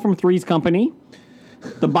Beagle from Three's Company.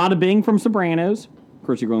 The Bada Bing from Sopranos. Of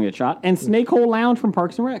course, you're going to get shot. And Snake Hole Lounge from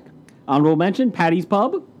Parks and Rec. Honorable mention, Patty's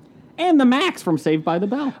Pub. And the Max from Saved by the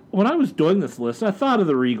Bell. When I was doing this list, I thought of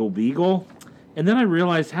the Regal Beagle, And then I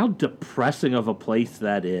realized how depressing of a place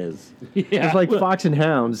that is. It's like Fox and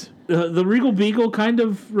Hounds. The Regal Beagle kind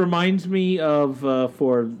of reminds me of,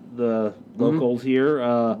 for the locals here,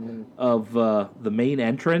 of the main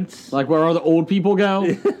entrance. Like where all the old people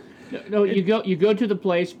go? No, you go to the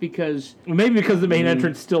place because... Maybe because the main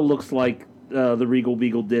entrance still looks like the Regal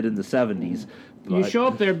Beagle did in the 70s. You show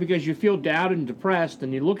up there because you feel down and depressed,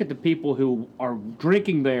 and you look at the people who are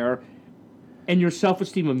drinking there, and your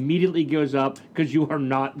self-esteem immediately goes up because you are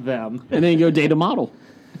not them. And then you go date a model.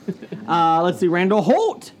 Let's see, Randall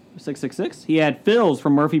Holt, 666. He had Phil's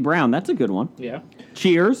from Murphy Brown. That's a good one. Yeah.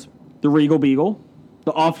 Cheers, the Regal Beagle,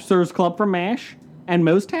 the Officers Club from MASH, and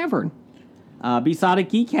Moe's Tavern. Besotted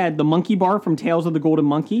Geek had the Monkey Bar from Tales of the Golden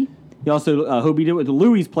Monkey. He also hobbied it with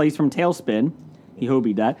Louie's Place from Tailspin. He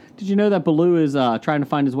hobbied that. Did you know that Baloo is trying to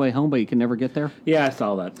find his way home, but he can never get there? Yeah, I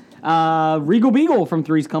saw that. Regal Beagle from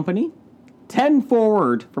Three's Company. 10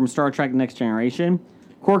 Forward from Star Trek Next Generation.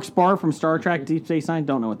 Quark Spar from Star Trek Deep Space Nine.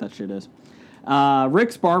 Don't know what that shit is.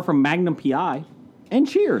 Rick Spar from Magnum P.I. And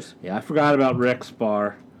Cheers. Yeah, I forgot about Rick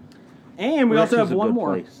Spar. And we also have one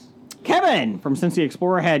more. Place. Kevin from Cincy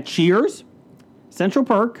Explorer had Cheers, Central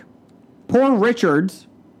Perk, Poor Richards.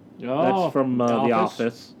 That's from The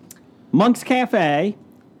Office. Monk's Cafe,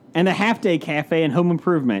 and the Half Day Cafe and Home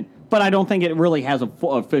Improvement. But I don't think it really has a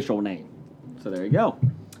official name. So there you go.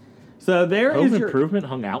 So there Home is your... Improvement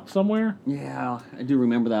hung out somewhere? Yeah, I do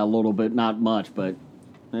remember that a little bit. Not much, but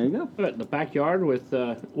there you go. What, the backyard with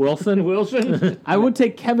Wilson? Wilson? I would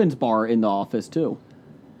take Kevin's Bar in The Office, too.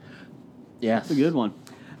 Yes. That's a good one.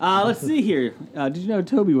 Let's see here. Did you know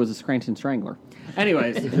Toby was a Scranton Strangler?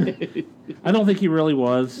 Anyways. I don't think he really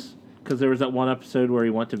was, because there was that one episode where he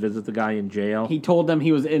went to visit the guy in jail. He told them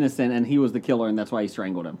he was innocent and he was the killer, and that's why he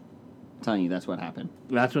strangled him. I'm telling you, that's what happened.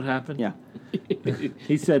 That's what happened? Yeah.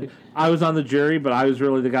 He said, I was on the jury, but I was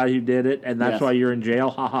really the guy who did it, and that's why you're in jail.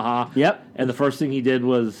 Ha ha ha. Yep. And the first thing he did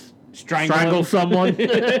was strangle someone.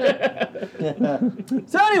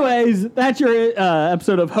 So anyways, that's your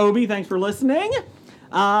episode of Hobie. Thanks for listening.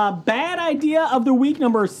 Bad idea of the week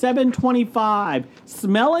number 725.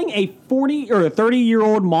 Smelling a 40 or a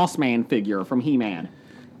 30-year-old Mossman figure from He-Man.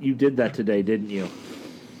 You did that today, didn't you?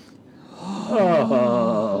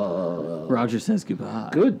 Roger says goodbye.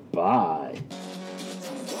 Goodbye.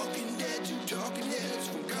 Walking Dead to Talking Heads,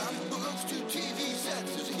 from comic books to TV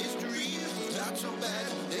sets, there's a history. It's not so bad.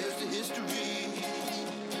 There's the history.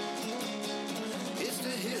 It's the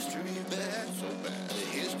history of bad, so bad. The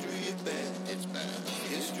history of bad, it's bad. The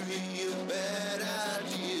history of bad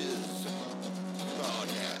ideas.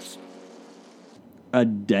 Podcast.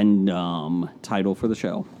 Addendum title for the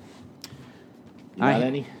show. You got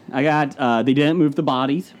any? I got They Didn't Move the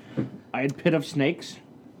Bodies. I had Pit of Snakes.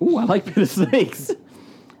 Ooh, I like Pit of Snakes.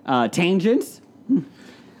 Tangents.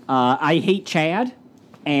 I Hate Chad.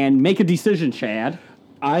 And Make a Decision, Chad.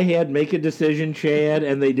 I had Make a Decision, Chad,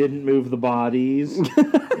 and They Didn't Move the Bodies.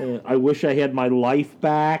 I Wish I Had My Life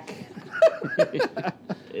Back.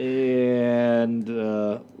 And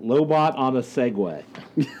Lobot on a Segway.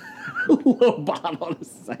 Lobot on a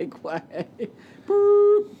Segway.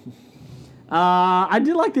 Boop. I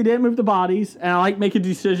did like They Didn't Move the Bodies, and I like Make a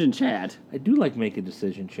Decision, Chad. I do like Make a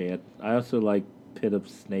Decision, Chad. I also like Pit of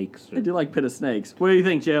Snakes. I do like Pit of Snakes. What do you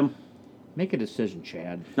think, Jim? Make a decision,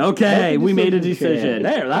 Chad. Okay, we made a decision.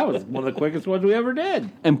 There, that was one of the quickest ones we ever did.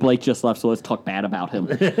 And Blake just left, so let's talk bad about him.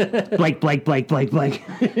 Blake.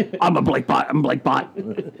 I'm a Blake bot. I'm Blake bot.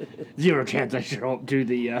 0 chance I show up to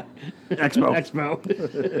the Expo. Well,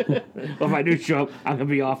 if I do show up, I'm going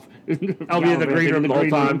to be off. I'll be in the green room the whole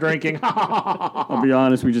time drinking. I'll be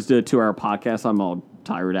honest, we just did a 2-hour podcast. I'm all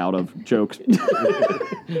tired out of jokes.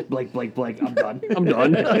 Blake, I'm done. I'm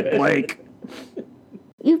done. Blake.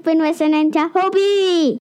 You've been listening to Hobie.